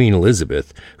councils of Queen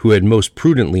Elizabeth, who had most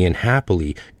prudently and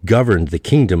happily governed the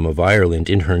kingdom of Ireland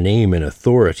in her name and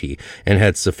authority, and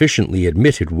had sufficiently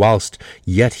admitted whilst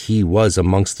yet he was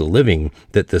amongst the living,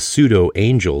 that the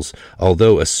pseudo-angels,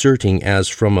 although asserting as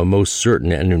from a most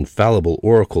certain and infallible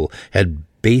oracle, had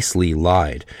basely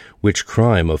lied, which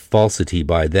crime of falsity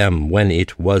by them when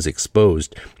it was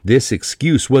exposed, this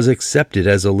excuse was accepted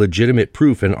as a legitimate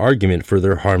proof and argument for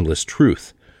their harmless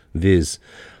truth, viz.,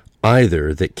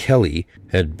 either that Kelly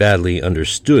had badly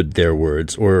understood their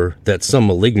words, or that some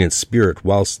malignant spirit,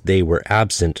 whilst they were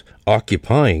absent,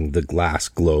 occupying the glass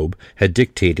globe, had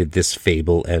dictated this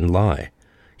fable and lie.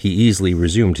 He easily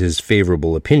resumed his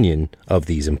favorable opinion of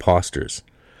these impostors.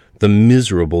 The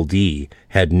miserable Dee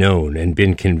had known and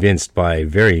been convinced by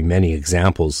very many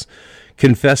examples,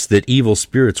 confessed that evil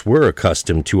spirits were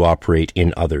accustomed to operate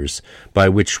in others, by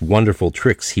which wonderful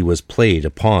tricks he was played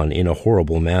upon in a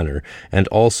horrible manner, and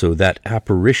also that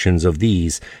apparitions of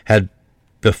these had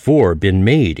before been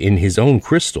made in his own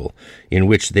crystal, in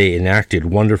which they enacted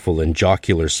wonderful and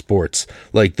jocular sports,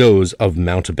 like those of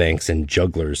mountebanks and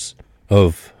jugglers,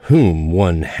 of whom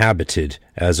one habited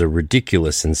as a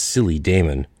ridiculous and silly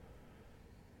daemon.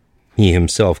 He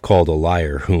himself called a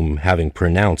liar, whom, having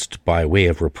pronounced by way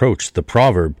of reproach the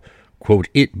proverb, quote,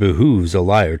 "It behooves a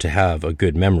liar to have a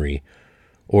good memory,"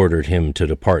 ordered him to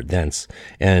depart thence,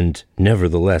 and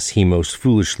nevertheless he most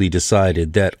foolishly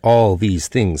decided that all these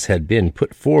things had been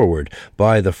put forward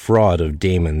by the fraud of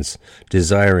daemons,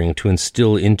 desiring to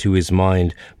instill into his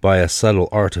mind by a subtle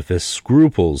artifice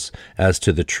scruples as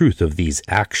to the truth of these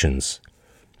actions.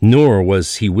 Nor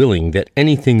was he willing that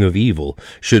anything of evil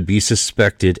should be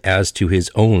suspected as to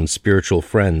his own spiritual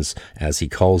friends, as he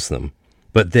calls them.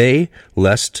 But they,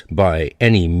 lest by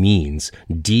any means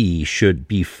Dee should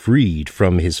be freed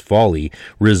from his folly,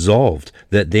 resolved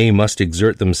that they must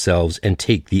exert themselves and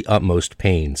take the utmost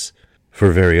pains.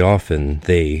 For very often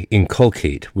they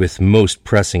inculcate with most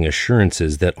pressing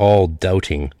assurances that all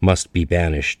doubting must be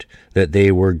banished, that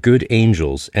they were good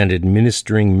angels and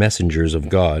administering messengers of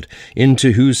God,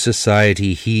 into whose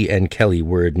society he and Kelly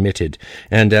were admitted,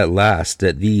 and at last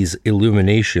that these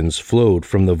illuminations flowed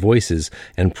from the voices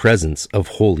and presence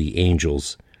of holy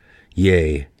angels.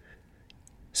 Yea,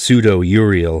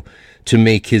 pseudo-Uriel, to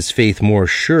make his faith more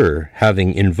sure,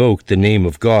 having invoked the name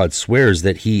of God, swears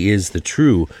that he is the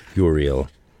true Uriel,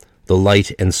 the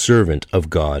light and servant of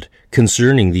God,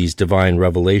 concerning these divine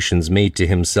revelations made to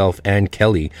himself and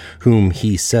Kelly, whom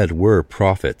he said were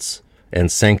prophets,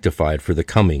 and sanctified for the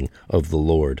coming of the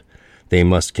Lord. They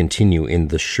must continue in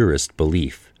the surest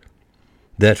belief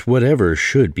that whatever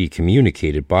should be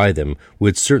communicated by them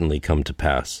would certainly come to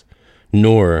pass,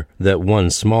 nor that one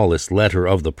smallest letter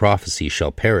of the prophecy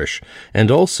shall perish, and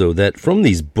also that from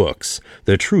these books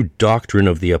the true doctrine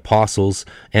of the apostles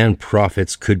and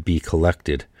prophets could be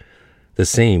collected. The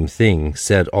same thing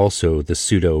said also the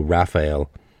pseudo-Raphael.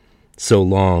 So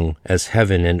long as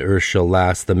heaven and earth shall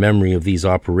last, the memory of these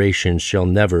operations shall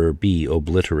never be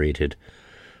obliterated.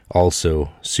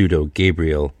 Also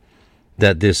pseudo-Gabriel,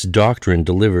 that this doctrine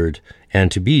delivered,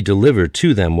 and to be delivered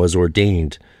to them was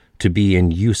ordained, to be in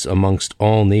use amongst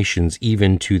all nations,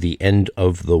 even to the end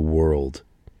of the world.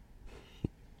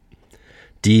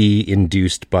 Dee,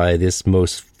 induced by this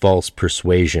most false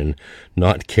persuasion,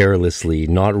 not carelessly,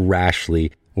 not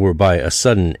rashly, or by a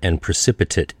sudden and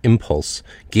precipitate impulse,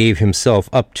 gave himself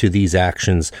up to these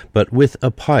actions, but with a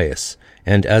pious,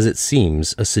 and, as it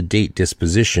seems, a sedate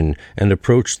disposition, and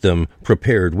approached them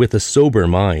prepared with a sober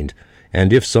mind,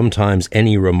 and if sometimes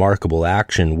any remarkable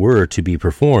action were to be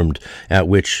performed, at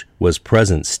which was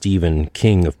present Stephen,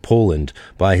 King of Poland,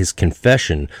 by his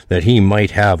confession that he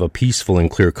might have a peaceful and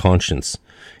clear conscience,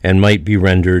 and might be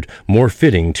rendered more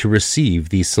fitting to receive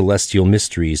these celestial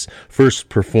mysteries, first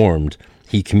performed,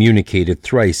 he communicated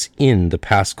thrice in the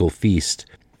Paschal feast,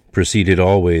 proceeded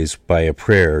always by a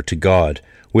prayer to God,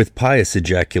 with pious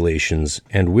ejaculations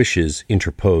and wishes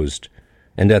interposed,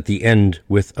 and at the end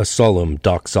with a solemn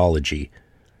doxology,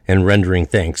 and rendering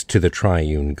thanks to the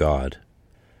triune God.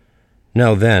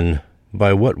 Now then,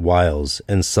 by what wiles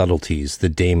and subtleties the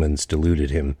daemons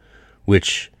deluded him,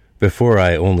 which, before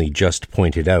I only just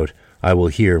pointed out, I will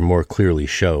here more clearly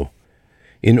show,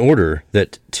 in order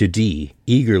that to Dee,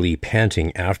 eagerly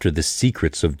panting after the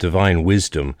secrets of divine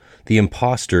wisdom, the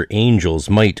impostor angels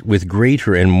might with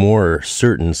greater and more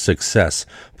certain success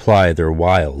ply their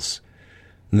wiles,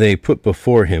 they put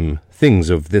before him things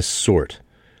of this sort,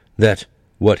 that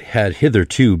what had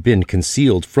hitherto been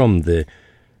concealed from the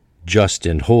just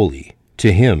and holy,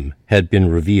 to him had been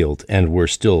revealed, and were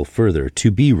still further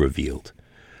to be revealed,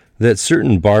 that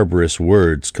certain barbarous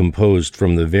words composed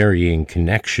from the varying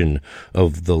connection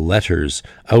of the letters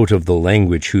out of the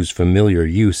language whose familiar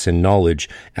use and knowledge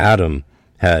Adam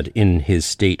had in his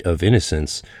state of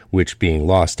innocence, which being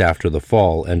lost after the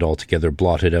fall and altogether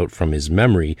blotted out from his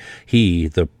memory, he,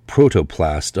 the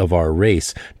protoplast of our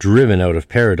race, driven out of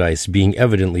paradise, being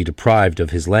evidently deprived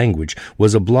of his language,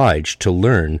 was obliged to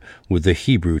learn with the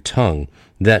Hebrew tongue,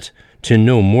 that to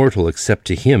no mortal except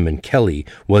to him and Kelly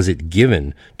was it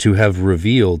given to have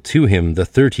revealed to him the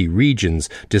 30 regions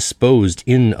disposed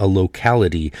in a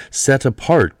locality set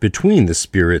apart between the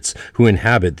spirits who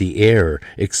inhabit the air,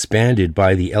 expanded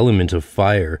by the element of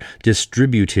fire,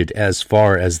 distributed as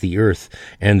far as the earth,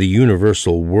 and the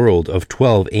universal world of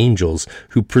 12 angels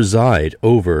who preside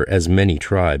over as many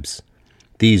tribes.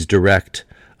 These direct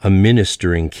a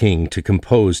ministering king to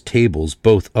compose tables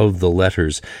both of the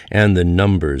letters and the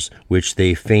numbers, which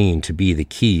they feign to be the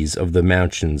keys of the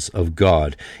mansions of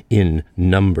God in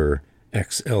number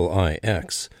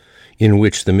XLIX, in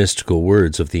which the mystical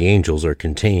words of the angels are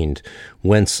contained,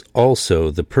 whence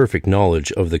also the perfect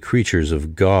knowledge of the creatures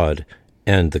of God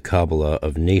and the Kabbalah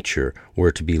of nature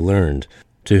were to be learned,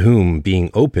 to whom, being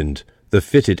opened, the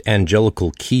fitted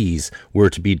angelical keys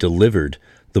were to be delivered,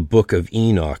 the book of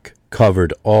Enoch,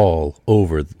 covered all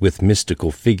over with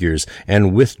mystical figures,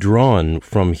 and withdrawn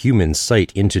from human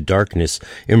sight into darkness,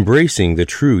 embracing the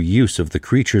true use of the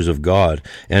creatures of God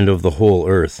and of the whole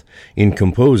earth, in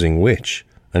composing which,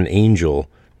 an angel,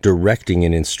 directing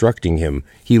and instructing him,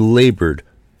 he labored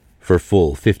for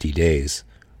full 50 days,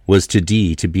 was to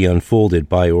Dee to be unfolded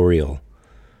by Oriel.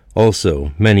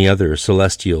 Also many other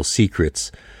celestial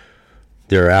secrets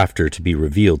thereafter to be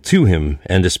revealed to him,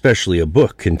 and especially a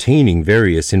book containing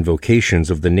various invocations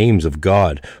of the names of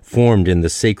God, formed in the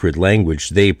sacred language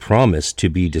they promised to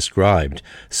be described,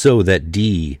 so that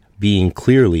Dee, being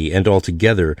clearly and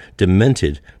altogether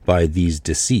demented by these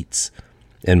deceits,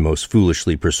 and most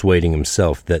foolishly persuading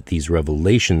himself that these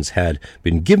revelations had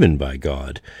been given by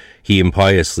God, he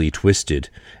impiously twisted,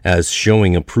 as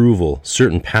showing approval,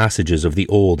 certain passages of the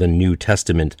Old and New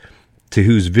Testament, to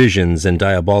whose visions and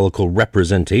diabolical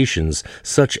representations,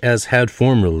 such as had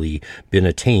formerly been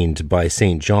attained by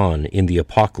St. John in the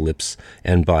Apocalypse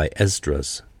and by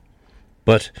Esdras.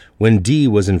 But when Dee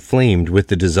was inflamed with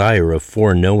the desire of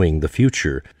foreknowing the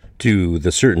future, to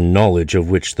the certain knowledge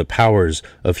of which the powers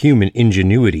of human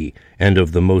ingenuity and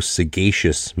of the most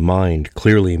sagacious mind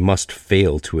clearly must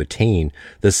fail to attain,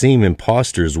 the same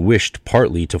impostors wished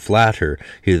partly to flatter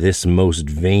this most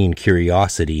vain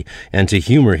curiosity, and to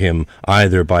humor him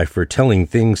either by foretelling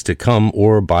things to come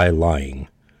or by lying.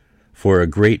 For a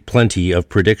great plenty of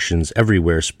predictions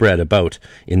everywhere spread about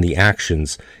in the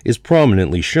actions is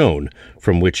prominently shown,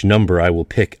 from which number I will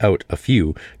pick out a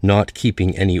few, not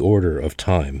keeping any order of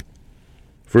time.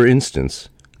 For instance,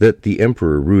 that the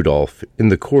Emperor Rudolph, in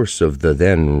the course of the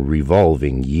then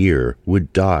revolving year,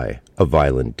 would die a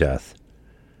violent death.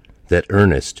 That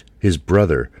Ernest, his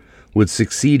brother, would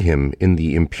succeed him in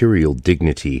the imperial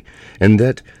dignity, and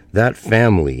that that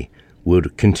family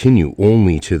would continue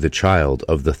only to the child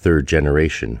of the 3rd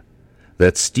generation.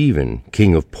 That Stephen,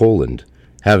 King of Poland,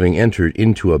 having entered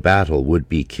into a battle, would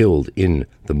be killed in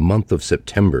the month of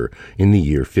September in the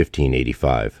year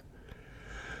 1585.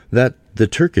 That the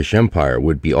Turkish Empire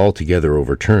would be altogether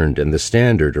overturned and the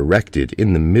standard erected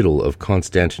in the middle of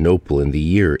Constantinople in the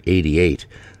year 88,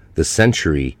 the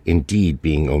century indeed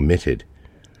being omitted.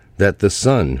 That the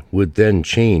sun would then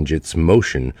change its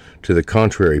motion to the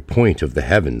contrary point of the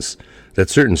heavens, that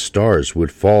certain stars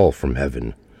would fall from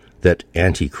heaven, that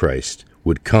Antichrist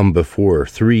would come before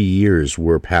 3 years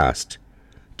were past.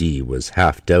 Dee was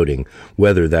half doubting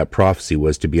whether that prophecy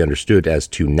was to be understood as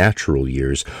to natural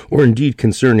years, or indeed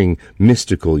concerning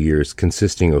mystical years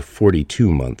consisting of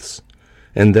 42 months,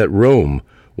 and that Rome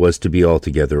was to be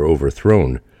altogether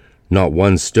overthrown, not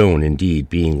one stone indeed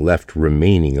being left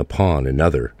remaining upon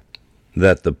another,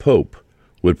 that the Pope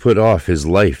would put off his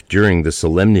life during the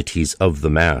solemnities of the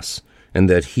Mass, and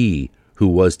that he who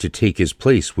was to take his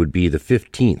place would be the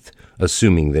 15th,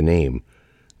 assuming the name,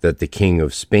 that the King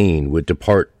of Spain would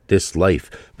depart this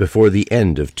life before the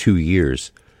end of 2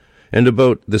 years, and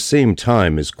about the same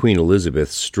time as Queen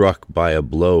Elizabeth, struck by a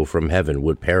blow from heaven,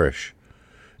 would perish,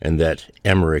 and that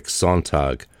Emmerich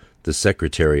Sonntag, the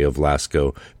secretary of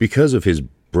Lasco, because of his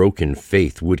broken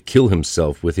faith, would kill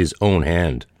himself with his own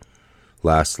hand.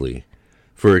 Lastly,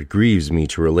 for it grieves me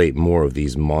to relate more of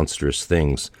these monstrous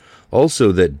things,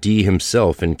 also that Dee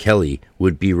himself and Kelly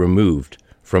would be removed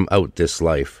from out this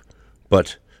life,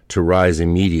 but to rise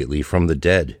immediately from the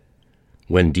dead.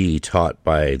 When Dee taught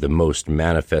by the most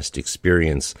manifest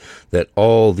experience that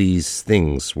all these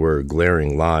things were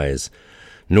glaring lies,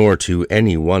 nor to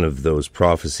any one of those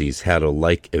prophecies had a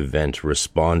like event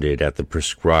responded at the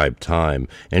prescribed time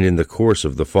and in the course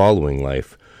of the following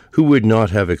life, who would not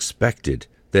have expected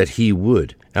that he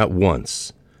would at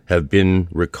once have been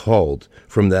recalled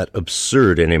from that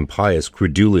absurd and impious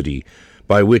credulity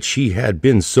by which he had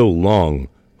been so long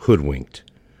hoodwinked,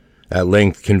 at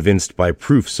length convinced by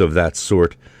proofs of that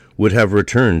sort, would have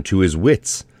returned to his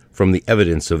wits from the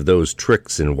evidence of those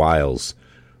tricks and wiles,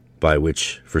 by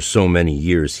which for so many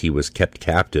years he was kept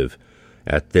captive,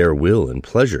 at their will and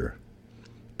pleasure.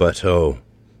 But, oh,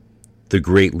 the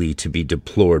greatly to be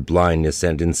deplored blindness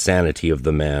and insanity of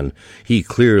the man, he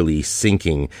clearly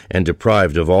sinking and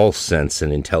deprived of all sense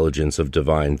and intelligence of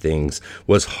divine things,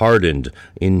 was hardened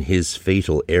in his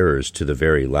fatal errors to the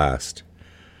very last.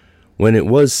 When it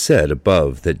was said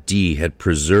above that Dee had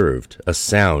preserved a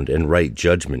sound and right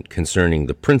judgment concerning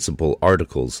the principal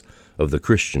articles of the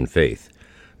Christian faith,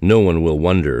 no one will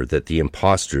wonder that the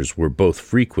impostors were both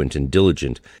frequent and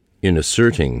diligent in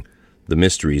asserting the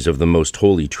mysteries of the most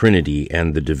holy Trinity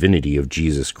and the divinity of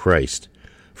Jesus Christ,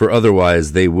 for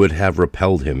otherwise they would have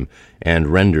repelled him and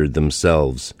rendered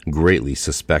themselves greatly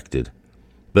suspected.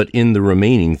 But in the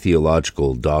remaining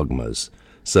theological dogmas,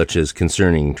 such as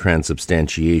concerning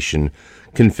transubstantiation,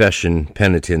 confession,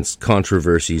 penitence,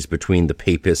 controversies between the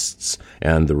papists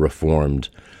and the Reformed,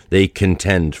 they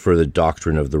contend for the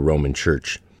doctrine of the Roman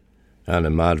Church,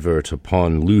 animadvert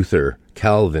upon Luther,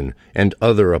 Calvin, and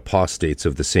other apostates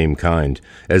of the same kind,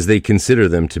 as they consider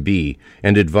them to be,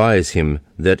 and advise him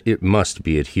that it must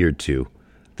be adhered to,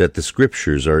 that the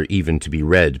Scriptures are even to be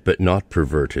read, but not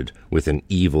perverted with an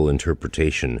evil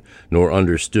interpretation, nor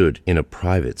understood in a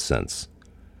private sense.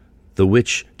 The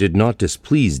which did not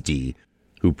displease Dee,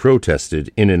 who protested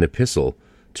in an epistle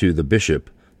to the bishop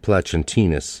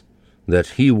Placentinus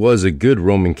that he was a good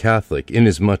Roman Catholic,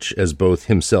 inasmuch as both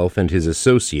himself and his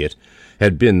associate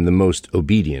had been the most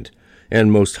obedient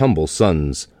and most humble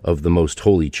sons of the most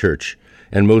holy Church,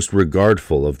 and most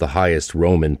regardful of the highest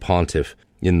Roman pontiff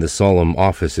in the solemn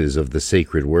offices of the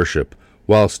sacred worship,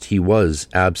 whilst he was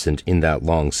absent in that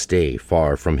long stay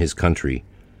far from his country.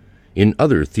 In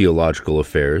other theological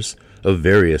affairs of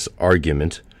various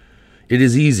argument, it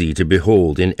is easy to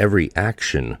behold in every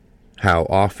action how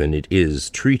often it is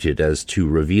treated as to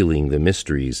revealing the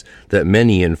mysteries, that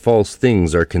many and false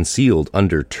things are concealed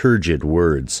under turgid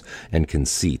words and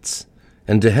conceits,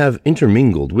 and to have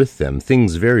intermingled with them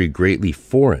things very greatly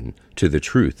foreign to the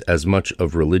truth as much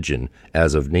of religion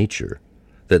as of nature,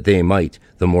 that they might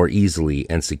the more easily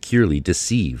and securely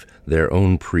deceive their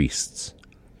own priests.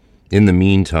 In the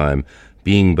meantime,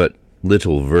 being but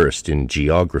little versed in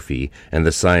geography and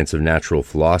the science of natural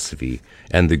philosophy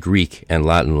and the Greek and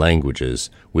Latin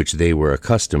languages, which they were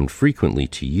accustomed frequently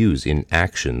to use in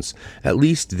actions, at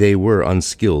least they were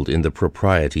unskilled in the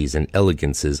proprieties and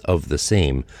elegances of the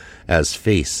same, as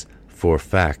face for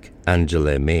fac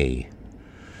angele mei.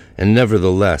 And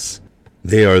nevertheless,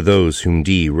 they are those whom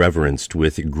Dee reverenced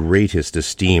with greatest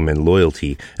esteem and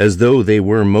loyalty, as though they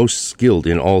were most skilled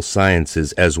in all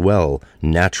sciences as well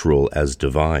natural as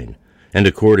divine, and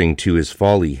according to his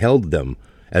folly held them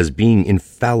as being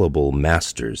infallible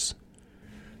masters.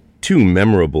 Two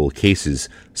memorable cases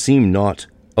seem not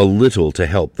a little to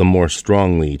help the more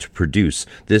strongly to produce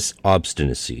this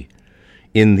obstinacy.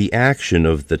 In the action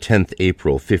of the 10th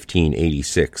April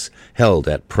 1586, held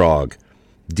at Prague,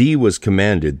 Dee was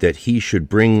commanded that he should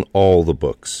bring all the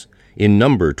books, in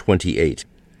number 28,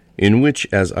 in which,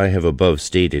 as I have above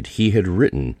stated, he had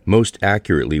written most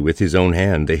accurately with his own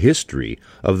hand the history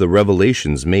of the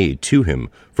revelations made to him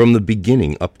from the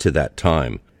beginning up to that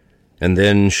time, and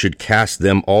then should cast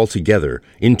them all together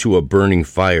into a burning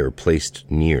fire placed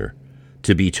near,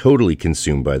 to be totally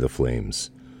consumed by the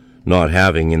flames. Not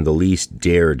having in the least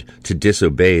dared to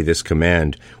disobey this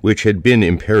command, which had been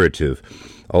imperative,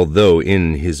 although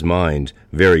in his mind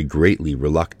very greatly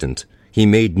reluctant, he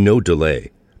made no delay,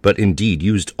 but indeed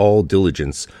used all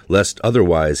diligence, lest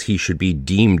otherwise he should be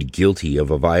deemed guilty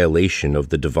of a violation of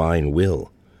the divine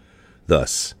will.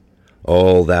 Thus,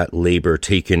 all that labor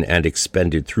taken and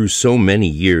expended through so many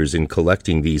years in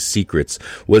collecting these secrets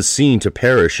was seen to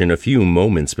perish in a few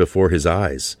moments before his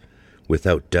eyes.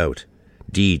 Without doubt,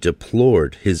 Dee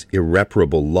deplored his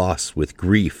irreparable loss with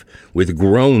grief, with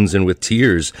groans and with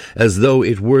tears, as though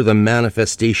it were the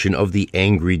manifestation of the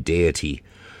angry deity.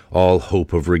 All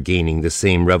hope of regaining the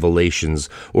same revelations,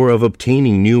 or of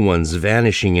obtaining new ones,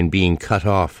 vanishing and being cut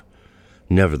off.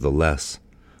 Nevertheless,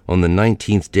 on the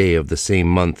 19th day of the same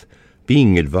month,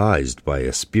 being advised by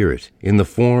a spirit in the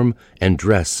form and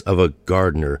dress of a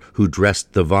gardener who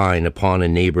dressed the vine upon a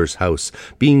neighbor's house,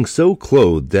 being so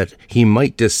clothed that he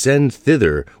might descend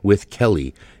thither with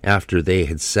Kelly after they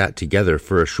had sat together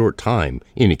for a short time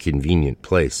in a convenient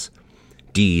place,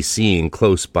 Dee, seeing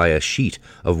close by a sheet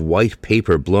of white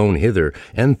paper blown hither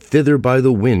and thither by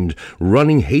the wind,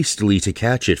 running hastily to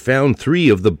catch it, found 3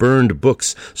 of the burned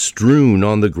books strewn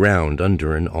on the ground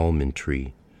under an almond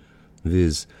tree,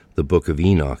 viz., the Book of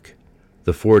Enoch,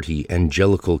 the 40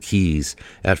 angelical keys,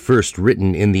 at first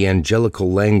written in the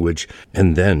angelical language,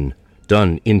 and then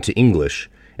done into English,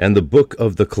 and the book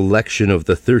of the collection of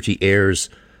the 30 heirs,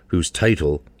 whose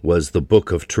title was the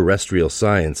Book of Terrestrial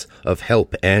Science, of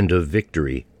Help and of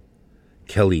Victory.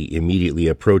 Kelly, immediately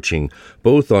approaching,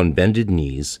 both on bended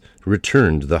knees,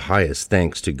 returned the highest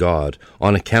thanks to God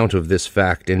on account of this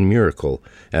fact and miracle,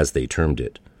 as they termed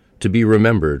it, to be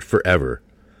remembered forever,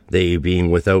 they being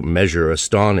without measure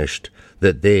astonished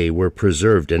that they were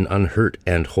preserved and unhurt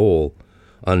and whole,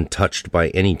 untouched by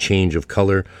any change of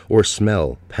color or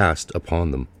smell passed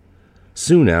upon them.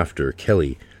 Soon after,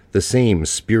 Kelly, the same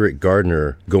spirit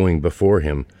gardener going before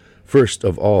him, first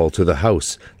of all to the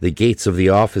house, the gates of the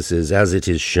offices, as it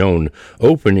is shown,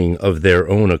 opening of their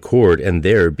own accord, and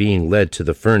there being led to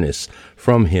the furnace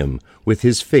from him, with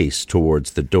his face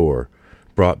towards the door,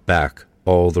 brought back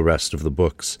all the rest of the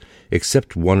books,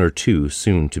 except 1 or 2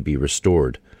 soon to be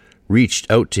restored, reached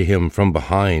out to him from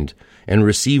behind, and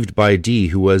received by Dee,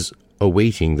 who was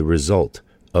awaiting the result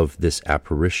of this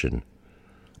apparition.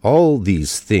 All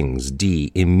these things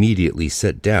Dee immediately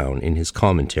set down in his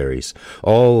commentaries,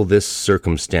 all this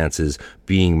circumstances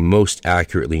being most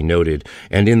accurately noted,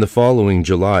 and in the following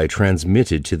July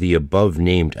transmitted to the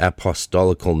above-named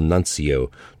apostolical nuncio,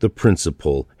 the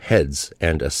principal heads,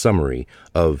 and a summary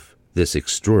of this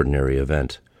extraordinary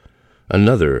event.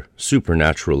 Another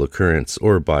supernatural occurrence,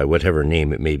 or by whatever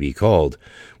name it may be called,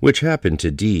 which happened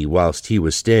to Dee whilst he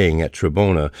was staying at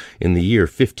Trebona in the year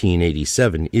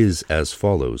 1587, is as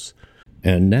follows.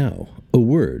 And now, a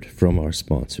word from our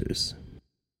sponsors.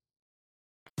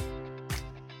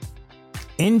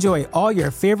 Enjoy all your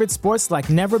favorite sports like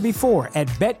never before at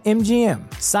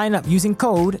BetMGM. Sign up using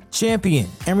code CHAMPION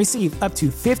and receive up to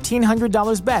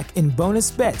 $1,500 back in bonus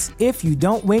bets if you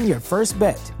don't win your first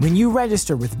bet. When you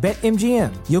register with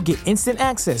BetMGM, you'll get instant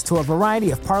access to a variety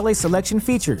of parlay selection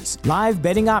features, live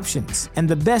betting options, and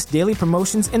the best daily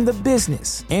promotions in the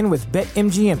business. And with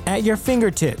BetMGM at your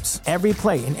fingertips, every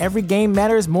play and every game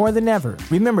matters more than ever.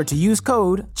 Remember to use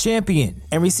code CHAMPION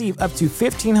and receive up to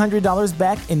 $1,500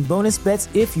 back in bonus bets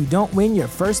if you don't win your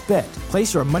first bet.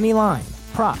 Place your money line,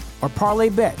 prop, or parlay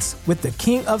bets with the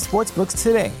king of sportsbooks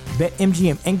today.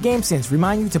 BetMGM and GameSense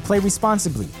remind you to play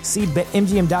responsibly. See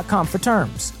BetMGM.com for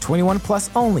terms. 21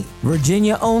 plus only.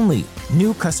 Virginia only.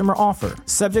 New customer offer.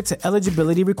 Subject to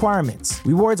eligibility requirements.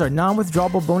 Rewards are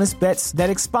non-withdrawable bonus bets that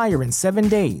expire in 7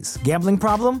 days. Gambling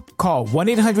problem? Call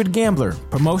 1-800-GAMBLER.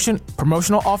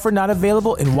 Promotional offer not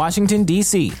available in Washington,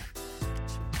 D.C.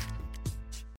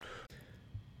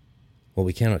 While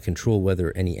we cannot control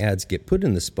whether any ads get put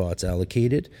in the spots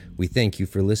allocated, we thank you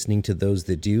for listening to those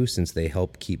that do, since they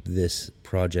help keep this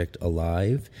project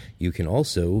alive. You can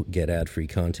also get ad-free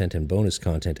content and bonus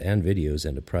content and videos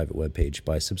and a private webpage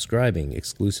by subscribing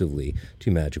exclusively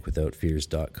to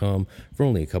magicwithoutfears.com for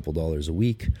only a couple dollars a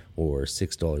week, or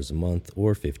 $6 a month,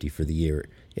 or $50 for the year.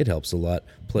 It helps a lot,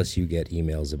 plus you get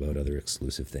emails about other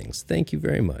exclusive things. Thank you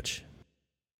very much.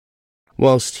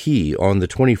 Whilst he, on the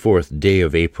 24th day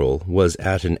of April, was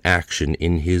at an action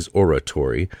in his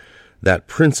oratory, that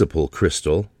principal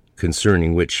crystal,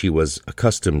 concerning which he was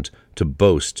accustomed to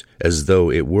boast as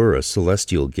though it were a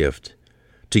celestial gift,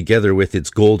 together with its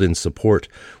golden support,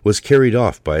 was carried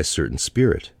off by a certain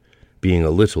spirit, being a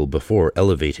little before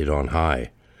elevated on high.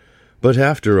 But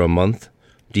after a month,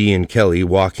 Dee and Kelly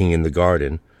walking in the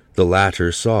garden, the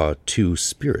latter saw 2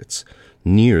 spirits,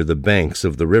 near the banks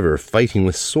of the river, fighting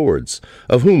with swords,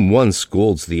 of whom one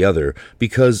scolds the other,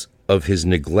 because of his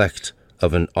neglect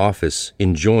of an office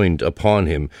enjoined upon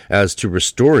him as to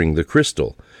restoring the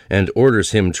crystal, and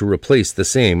orders him to replace the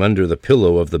same under the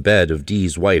pillow of the bed of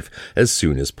Dee's wife as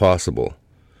soon as possible.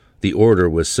 The order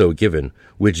was so given,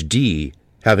 which Dee,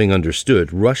 having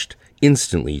understood, rushed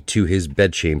instantly to his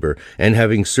bedchamber, and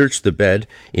having searched the bed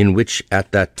in which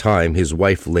at that time his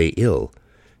wife lay ill,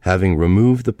 having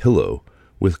removed the pillow,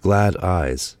 with glad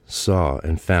eyes saw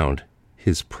and found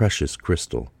his precious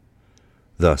crystal.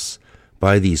 Thus,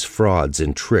 by these frauds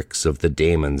and tricks of the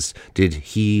daemons did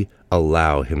he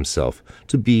allow himself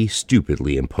to be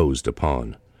stupidly imposed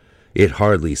upon. It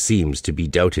hardly seems to be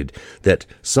doubted that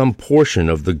some portion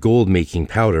of the gold-making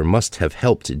powder must have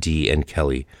helped Dee and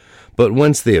Kelly, but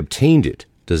whence they obtained it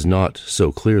does not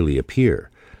so clearly appear,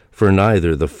 for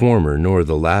neither the former nor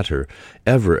the latter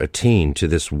ever attained to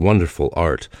this wonderful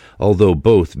art, although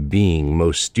both, being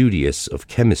most studious of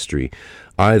chemistry,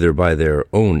 either by their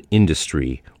own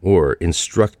industry or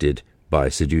instructed by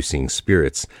seducing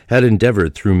spirits, had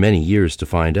endeavored through many years to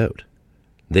find out.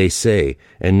 They say,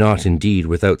 and not indeed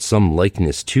without some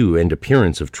likeness to and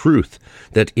appearance of truth,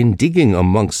 that in digging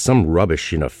amongst some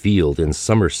rubbish in a field in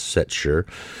Somersetshire,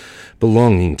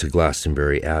 belonging to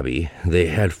Glastonbury Abbey, they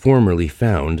had formerly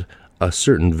found a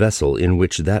certain vessel in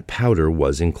which that powder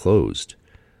was enclosed,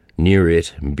 near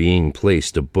it being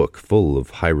placed a book full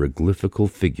of hieroglyphical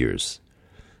figures,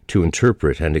 to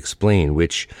interpret and explain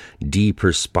which Dee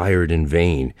perspired in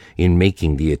vain in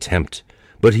making the attempt,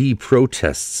 but he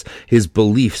protests his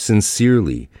belief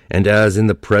sincerely, and as in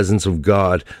the presence of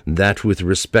God, that with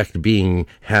respect being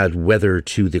had whether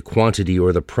to the quantity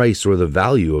or the price or the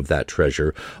value of that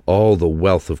treasure, all the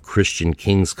wealth of Christian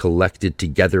kings collected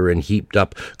together and heaped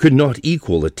up could not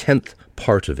equal a 10th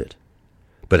part of it.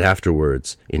 But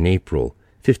afterwards, in April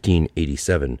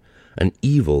 1587, an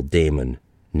evil daemon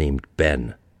named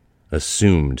Ben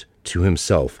assumed to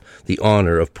himself the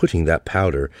honor of putting that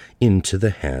powder into the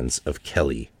hands of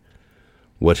Kelly.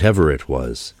 Whatever it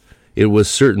was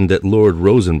certain that Lord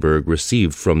Rosenberg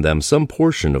received from them some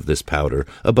portion of this powder,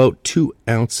 about 2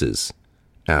 ounces,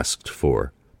 asked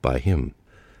for by him.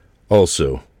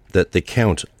 Also, that the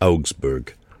Count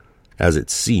Augsburg, as it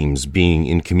seems, being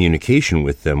in communication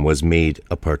with them, was made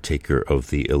a partaker of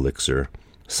the elixir,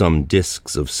 some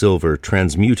discs of silver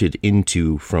transmuted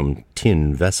into from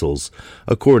tin vessels,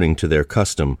 according to their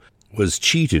custom, was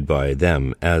cheated by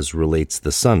them, as relates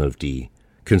the son of Dee,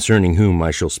 concerning whom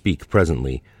I shall speak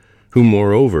presently, who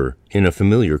moreover in a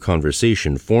familiar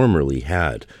conversation formerly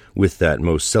had with that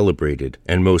most celebrated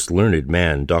and most learned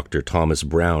man, Dr. Thomas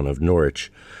Brown of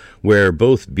Norwich, where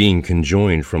both being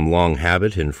conjoined from long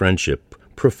habit and friendship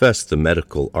professed the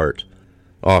medical art,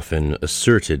 often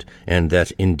asserted, and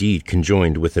that indeed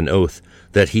conjoined with an oath,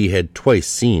 that he had twice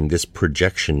seen this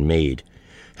projection made.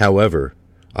 However,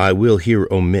 I will here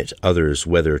omit others,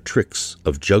 whether tricks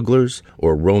of jugglers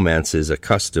or romances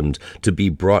accustomed to be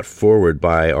brought forward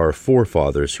by our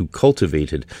forefathers who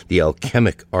cultivated the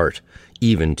alchemic art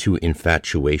even to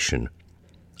infatuation.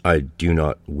 I do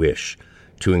not wish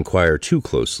to inquire too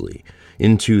closely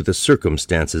into the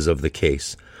circumstances of the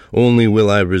case, only will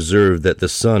I reserve that the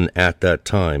son at that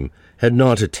time had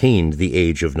not attained the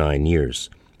age of 9 years,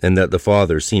 and that the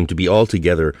father seemed to be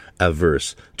altogether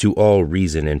averse to all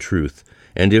reason and truth,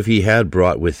 and if he had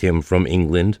brought with him from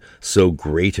England so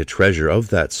great a treasure of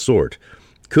that sort,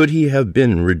 could he have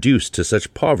been reduced to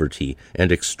such poverty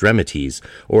and extremities,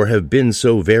 or have been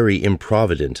so very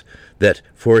improvident, that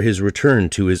for his return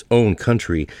to his own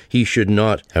country he should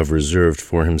not have reserved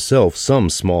for himself some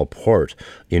small part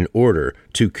in order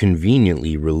to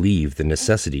conveniently relieve the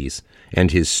necessities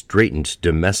and his straitened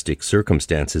domestic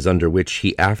circumstances under which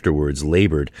he afterwards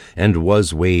labored and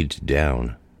was weighed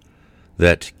down.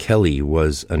 That Kelly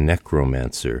was a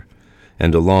necromancer,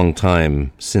 and a long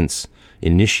time since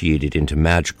initiated into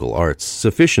magical arts,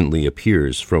 sufficiently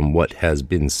appears from what has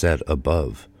been said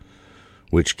above,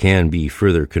 which can be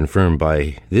further confirmed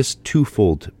by this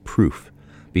twofold proof,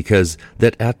 because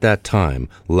that at that time,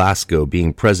 Lasco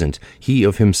being present, he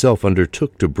of himself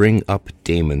undertook to bring up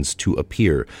daemons to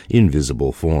appear in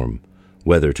visible form,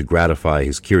 whether to gratify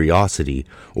his curiosity,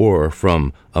 or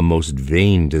from a most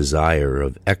vain desire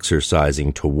of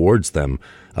exercising towards them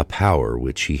a power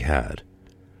which he had.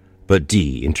 But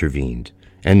Dee intervened,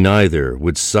 and neither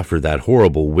would suffer that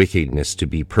horrible wickedness to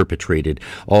be perpetrated,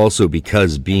 also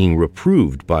because, being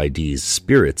reproved by Dee's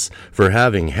spirits for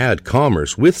having had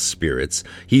commerce with spirits,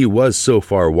 he was so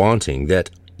far wanting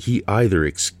that he either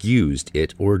excused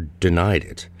it or denied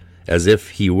it, as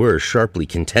if he were sharply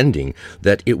contending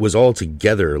that it was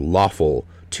altogether lawful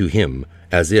to him,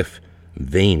 as if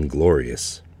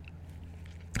vainglorious.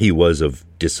 He was of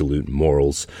dissolute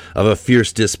morals, of a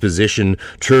fierce disposition,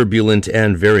 turbulent,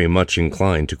 and very much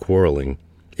inclined to quarreling,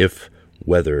 if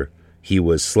whether he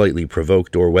was slightly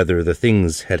provoked, or whether the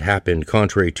things had happened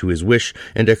contrary to his wish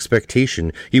and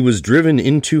expectation, he was driven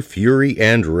into fury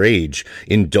and rage,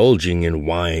 indulging in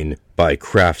wine, by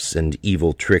crafts and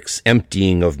evil tricks,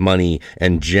 emptying of money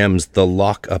and gems the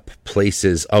lock-up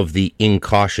places of the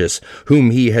incautious, whom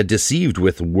he had deceived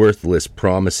with worthless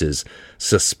promises,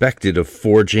 suspected of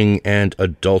forging and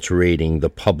adulterating the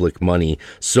public money,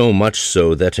 so much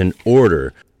so that an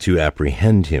order to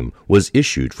apprehend him was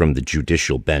issued from the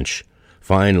judicial bench.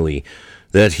 Finally,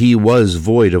 that he was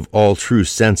void of all true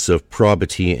sense of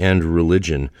probity and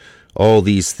religion. All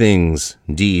these things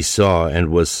Dee saw and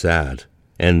was sad,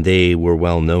 and they were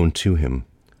well known to him.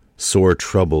 Sore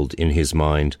troubled in his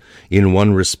mind, in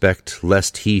one respect,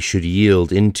 lest he should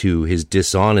yield into his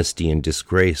dishonesty and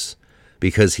disgrace,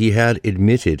 because he had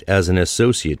admitted as an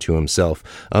associate to himself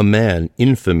a man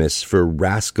infamous for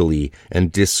rascally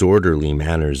and disorderly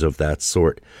manners of that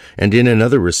sort, and in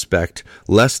another respect,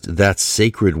 lest that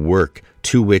sacred work,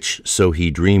 to which, so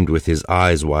he dreamed with his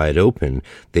eyes wide open,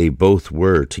 they both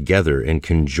were together and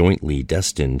conjointly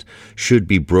destined, should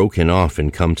be broken off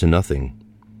and come to nothing.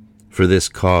 For this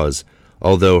cause,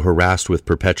 although harassed with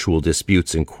perpetual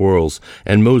disputes and quarrels,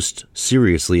 and most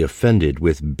seriously offended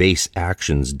with base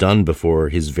actions done before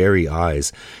his very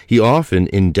eyes, he often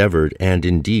endeavored, and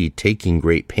indeed taking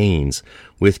great pains,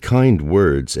 with kind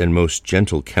words and most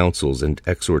gentle counsels and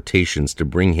exhortations to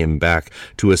bring him back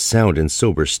to a sound and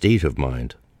sober state of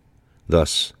mind.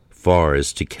 Thus far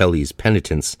as to Kelly's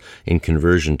penitence in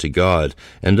conversion to God,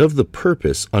 and of the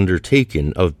purpose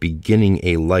undertaken of beginning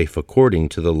a life according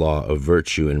to the law of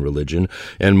virtue and religion,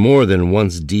 and more than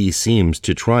once Dee seems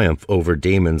to triumph over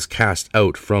demons cast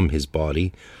out from his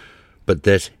body, but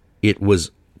that it was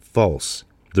false.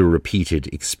 The repeated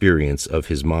experience of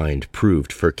his mind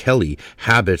proved for Kelly,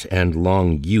 habit and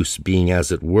long use being,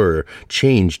 as it were,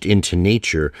 changed into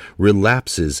nature,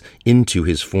 relapses into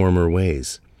his former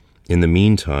ways. In the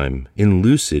meantime, in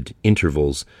lucid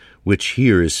intervals, which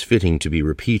here is fitting to be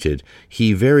repeated,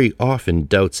 he very often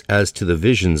doubts as to the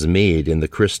visions made in the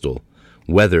crystal,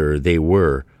 whether they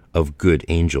were of good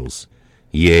angels.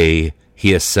 Yea,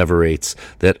 he asseverates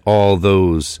that all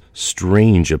those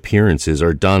strange appearances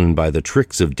are done by the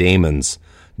tricks of demons,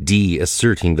 Dee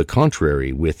asserting the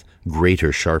contrary with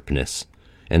greater sharpness,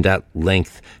 and at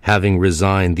length, having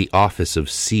resigned the office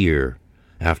of seer,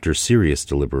 after serious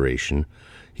deliberation,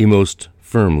 he most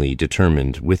firmly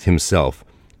determined with himself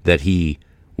that he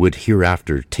would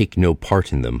hereafter take no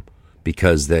part in them,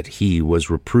 because that he was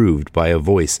reproved by a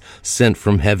voice sent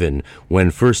from heaven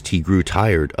when first he grew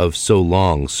tired of so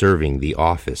long serving the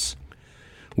office.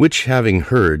 Which having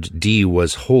heard, Dee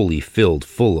was wholly filled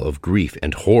full of grief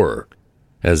and horror,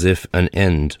 as if an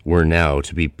end were now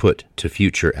to be put to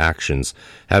future actions,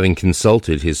 having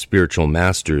consulted his spiritual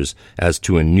masters as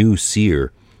to a new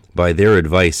seer, by their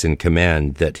advice and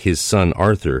command that his son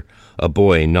Arthur, a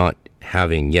boy not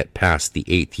having yet passed the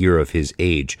 8th year of his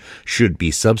age, should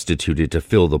be substituted to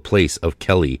fill the place of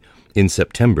Kelly in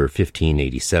September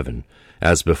 1587,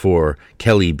 as before,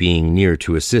 Kelly being near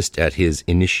to assist at his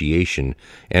initiation,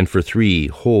 and for 3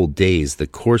 whole days the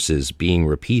courses being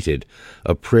repeated,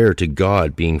 a prayer to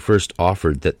God being first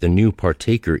offered that the new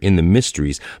partaker in the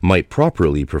mysteries might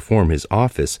properly perform his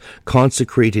office,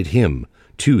 consecrated him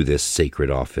to this sacred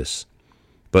office,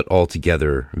 but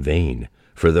altogether vain,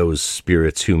 for those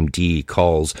spirits whom Dee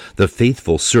calls the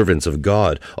faithful servants of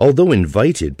God, although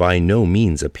invited, by no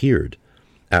means appeared.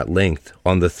 At length,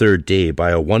 on the 3rd day, by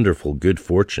a wonderful good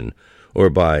fortune, or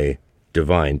by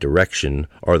divine direction,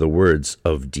 are the words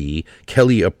of Dee,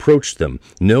 Kelly approached them,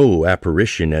 no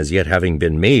apparition as yet having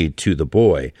been made to the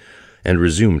boy, and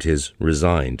resumed his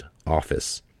resigned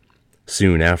office.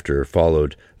 Soon after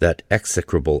followed that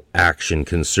execrable action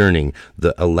concerning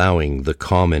the allowing the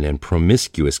common and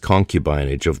promiscuous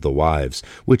concubinage of the wives,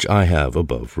 which I have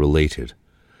above related.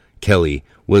 Kelly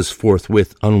was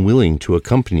forthwith unwilling to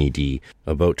accompany Dee,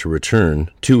 about to return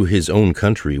to his own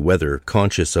country, whether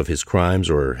conscious of his crimes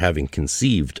or having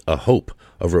conceived a hope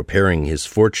of repairing his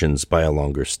fortunes by a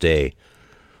longer stay.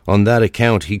 On that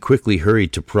account he quickly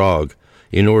hurried to Prague,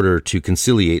 in order to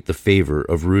conciliate the favor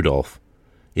of Rudolph.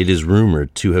 It is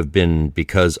rumored to have been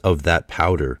because of that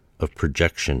powder of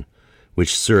projection,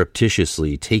 which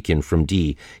surreptitiously taken from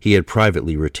Dee he had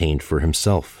privately retained for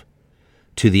himself.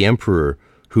 To the emperor,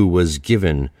 who was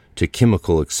given to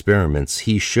chemical experiments,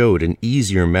 he showed an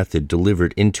easier method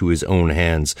delivered into his own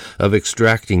hands of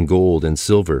extracting gold and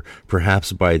silver,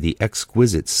 perhaps by the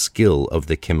exquisite skill of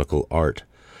the chemical art,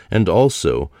 and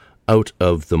also out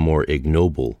of the more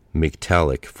ignoble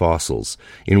metallic fossils,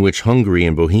 in which Hungary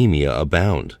and Bohemia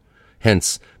abound.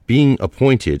 Hence, being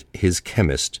appointed his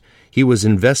chemist, he was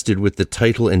invested with the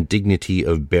title and dignity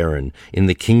of baron in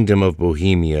the kingdom of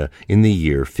Bohemia in the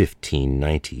year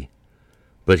 1590.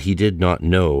 But he did not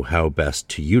know how best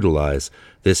to utilize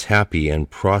this happy and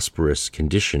prosperous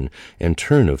condition and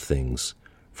turn of things,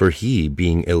 for he,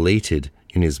 being elated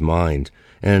in his mind,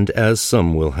 and, as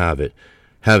some will have it,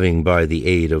 having by the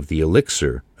aid of the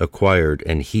elixir acquired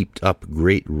and heaped up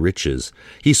great riches,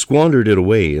 he squandered it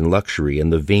away in luxury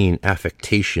and the vain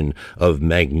affectation of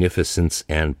magnificence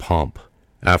and pomp.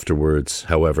 Afterwards,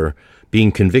 however,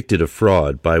 being convicted of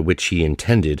fraud, by which he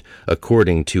intended,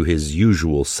 according to his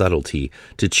usual subtlety,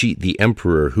 to cheat the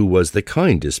emperor, who was the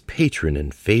kindest patron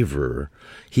and favourer,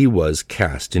 he was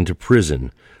cast into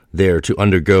prison, there to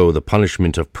undergo the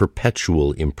punishment of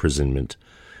perpetual imprisonment.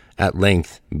 At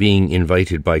length, being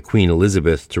invited by Queen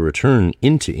Elizabeth to return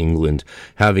into England,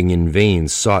 having in vain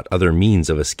sought other means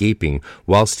of escaping,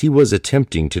 whilst he was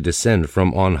attempting to descend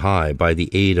from on high by the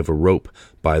aid of a rope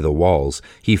by the walls,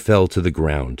 he fell to the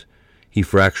ground. He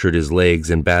fractured his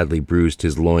legs and badly bruised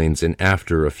his loins, and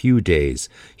after a few days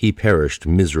he perished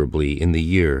miserably in the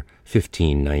year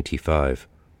 1595.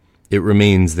 It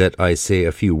remains that I say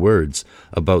a few words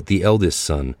about the eldest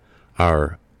son,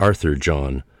 our Arthur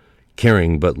John,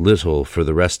 caring but little for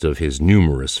the rest of his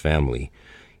numerous family.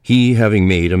 He, having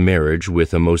made a marriage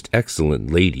with a most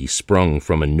excellent lady sprung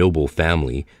from a noble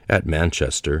family at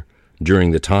Manchester,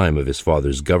 during the time of his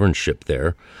father's governorship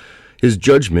there, his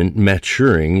judgment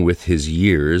maturing with his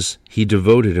years, he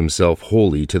devoted himself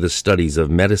wholly to the studies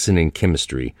of medicine and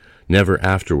chemistry, never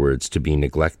afterwards to be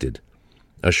neglected.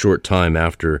 A short time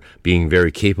after, being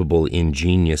very capable in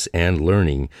genius and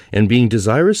learning, and being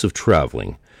desirous of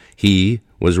travelling, he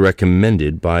was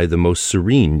recommended by the most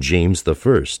serene James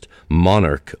I,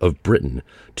 monarch of Britain,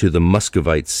 to the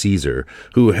Muscovite Caesar,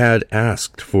 who had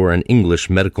asked for an English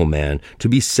medical man to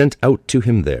be sent out to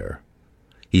him there.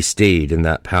 He stayed in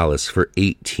that palace for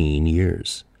 18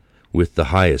 years, with the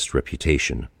highest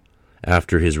reputation.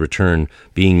 After his return,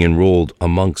 being enrolled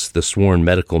amongst the sworn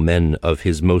medical men of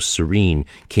his most serene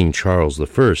King Charles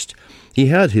I, he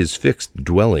had his fixed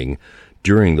dwelling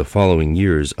during the following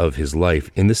years of his life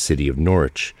in the city of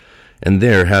Norwich, and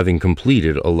there, having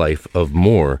completed a life of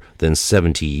more than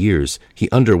 70 years, he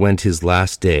underwent his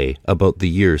last day about the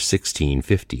year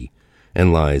 1650,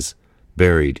 and lies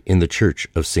buried in the church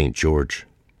of St. George.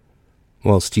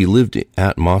 Whilst he lived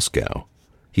at Moscow,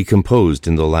 he composed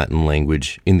in the Latin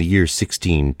language, in the year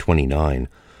 1629,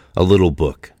 a little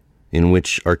book, in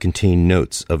which are contained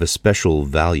notes of especial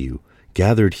value,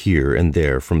 gathered here and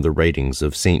there from the writings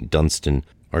of St. Dunstan,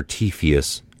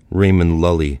 Artephius, Raymond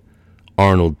Lully,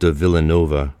 Arnold de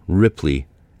Villanova, Ripley,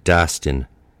 Daston,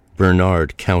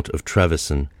 Bernard Count of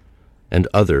Trevisan, and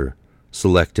other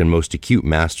select and most acute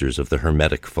masters of the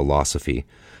Hermetic philosophy,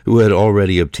 who had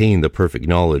already obtained the perfect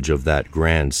knowledge of that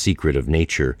grand secret of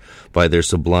nature by their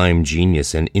sublime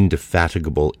genius and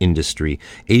indefatigable industry,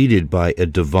 aided by a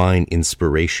divine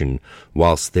inspiration,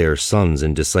 whilst their sons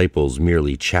and disciples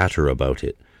merely chatter about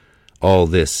it. All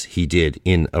this he did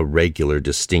in a regular,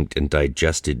 distinct, and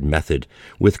digested method,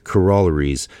 with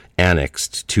corollaries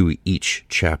annexed to each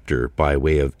chapter by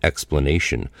way of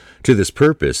explanation, to this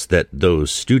purpose that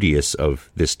those studious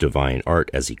of this divine art,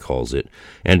 as he calls it,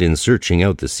 and in searching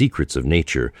out the secrets of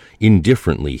nature,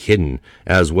 indifferently hidden,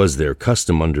 as was their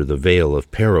custom under the veil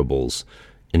of parables,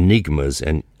 enigmas,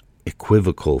 and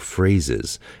equivocal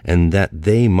phrases, and that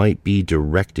they might be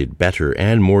directed better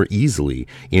and more easily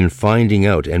in finding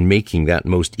out and making that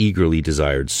most eagerly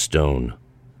desired stone.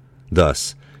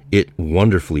 Thus, it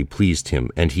wonderfully pleased him,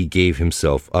 and he gave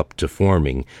himself up to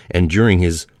forming, and during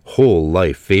his whole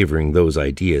life favoring those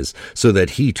ideas, so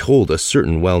that he told a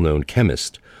certain well-known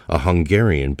chemist, a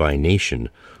Hungarian by nation,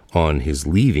 on his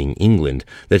leaving England,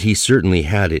 that he certainly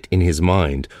had it in his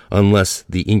mind, unless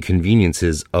the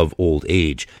inconveniences of old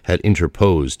age had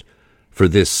interposed, for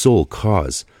this sole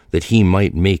cause, that he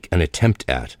might make an attempt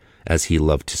at, as he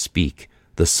loved to speak,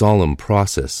 the solemn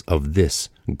process of this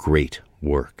great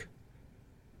work.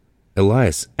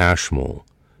 Elias Ashmole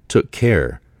took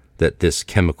care that this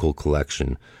chemical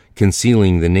collection,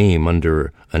 concealing the name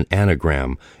under an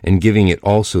anagram and giving it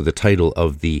also the title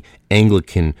of the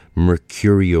Anglican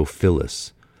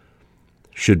Mercuriophilus,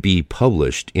 should be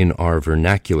published in our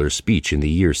vernacular speech in the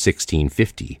year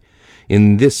 1650.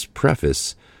 In this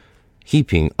preface,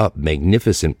 heaping up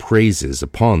magnificent praises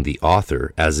upon the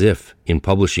author, as if, in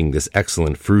publishing this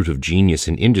excellent fruit of genius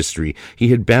and industry, he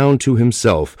had bound to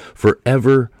himself for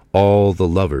ever all the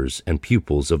lovers and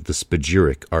pupils of the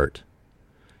spagyric art.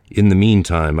 In the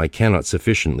meantime, I cannot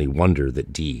sufficiently wonder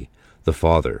that Dee, the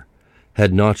father,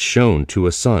 had not shown to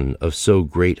a son of so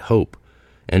great hope,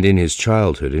 and in his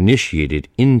childhood initiated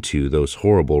into those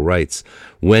horrible rites.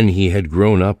 When he had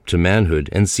grown up to manhood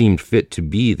and seemed fit to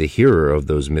be the hearer of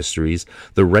those mysteries,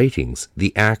 the writings,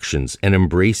 the actions, and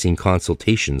embracing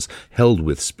consultations held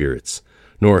with spirits,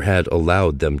 nor had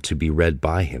allowed them to be read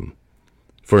by him.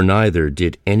 For neither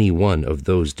did any one of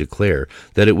those declare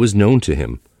that it was known to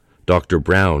him, Dr.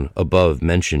 Brown above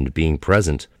mentioned being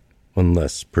present,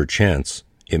 unless, perchance,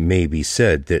 it may be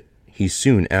said that he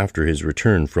soon after his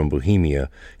return from Bohemia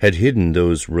had hidden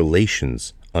those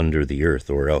relations under the earth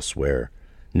or elsewhere,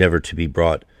 never to be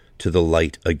brought to the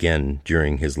light again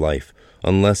during his life,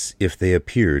 unless if they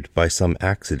appeared by some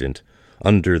accident,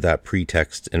 under that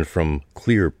pretext and from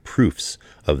clear proofs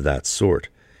of that sort,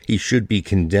 he should be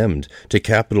condemned to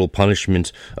capital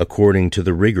punishment according to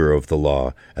the rigor of the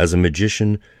law, as a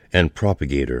magician and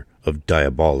propagator of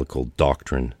diabolical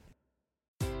doctrine.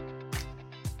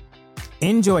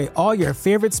 Enjoy all your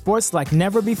favorite sports like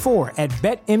never before at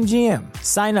BetMGM.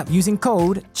 Sign up using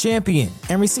code CHAMPION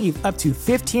and receive up to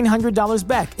 $1,500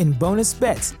 back in bonus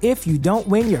bets if you don't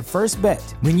win your first bet.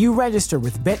 When you register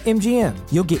with BetMGM,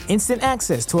 you'll get instant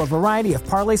access to a variety of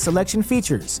parlay selection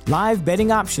features, live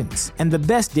betting options, and the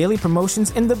best daily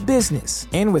promotions in the business.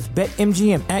 And with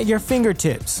BetMGM at your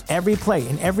fingertips, every play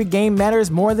and every game matters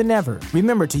more than ever.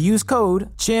 Remember to use code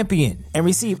CHAMPION and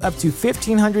receive up to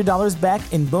 $1,500 back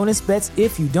in bonus bets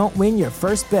if you don't win your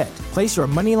first bet. Place your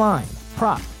money line,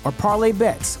 prop, or parlay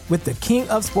bets with the king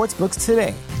of sportsbooks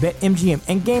today. BetMGM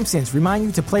and GameSense remind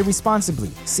you to play responsibly.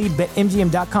 See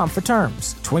BetMGM.com for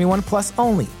terms. 21 plus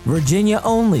only. Virginia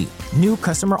only. New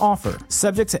customer offer.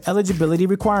 Subject to eligibility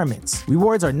requirements.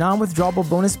 Rewards are non-withdrawable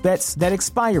bonus bets that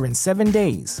expire in 7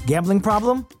 days. Gambling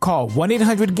problem? Call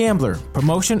 1-800-GAMBLER.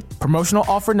 Promotional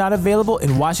offer not available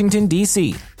in Washington,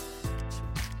 D.C.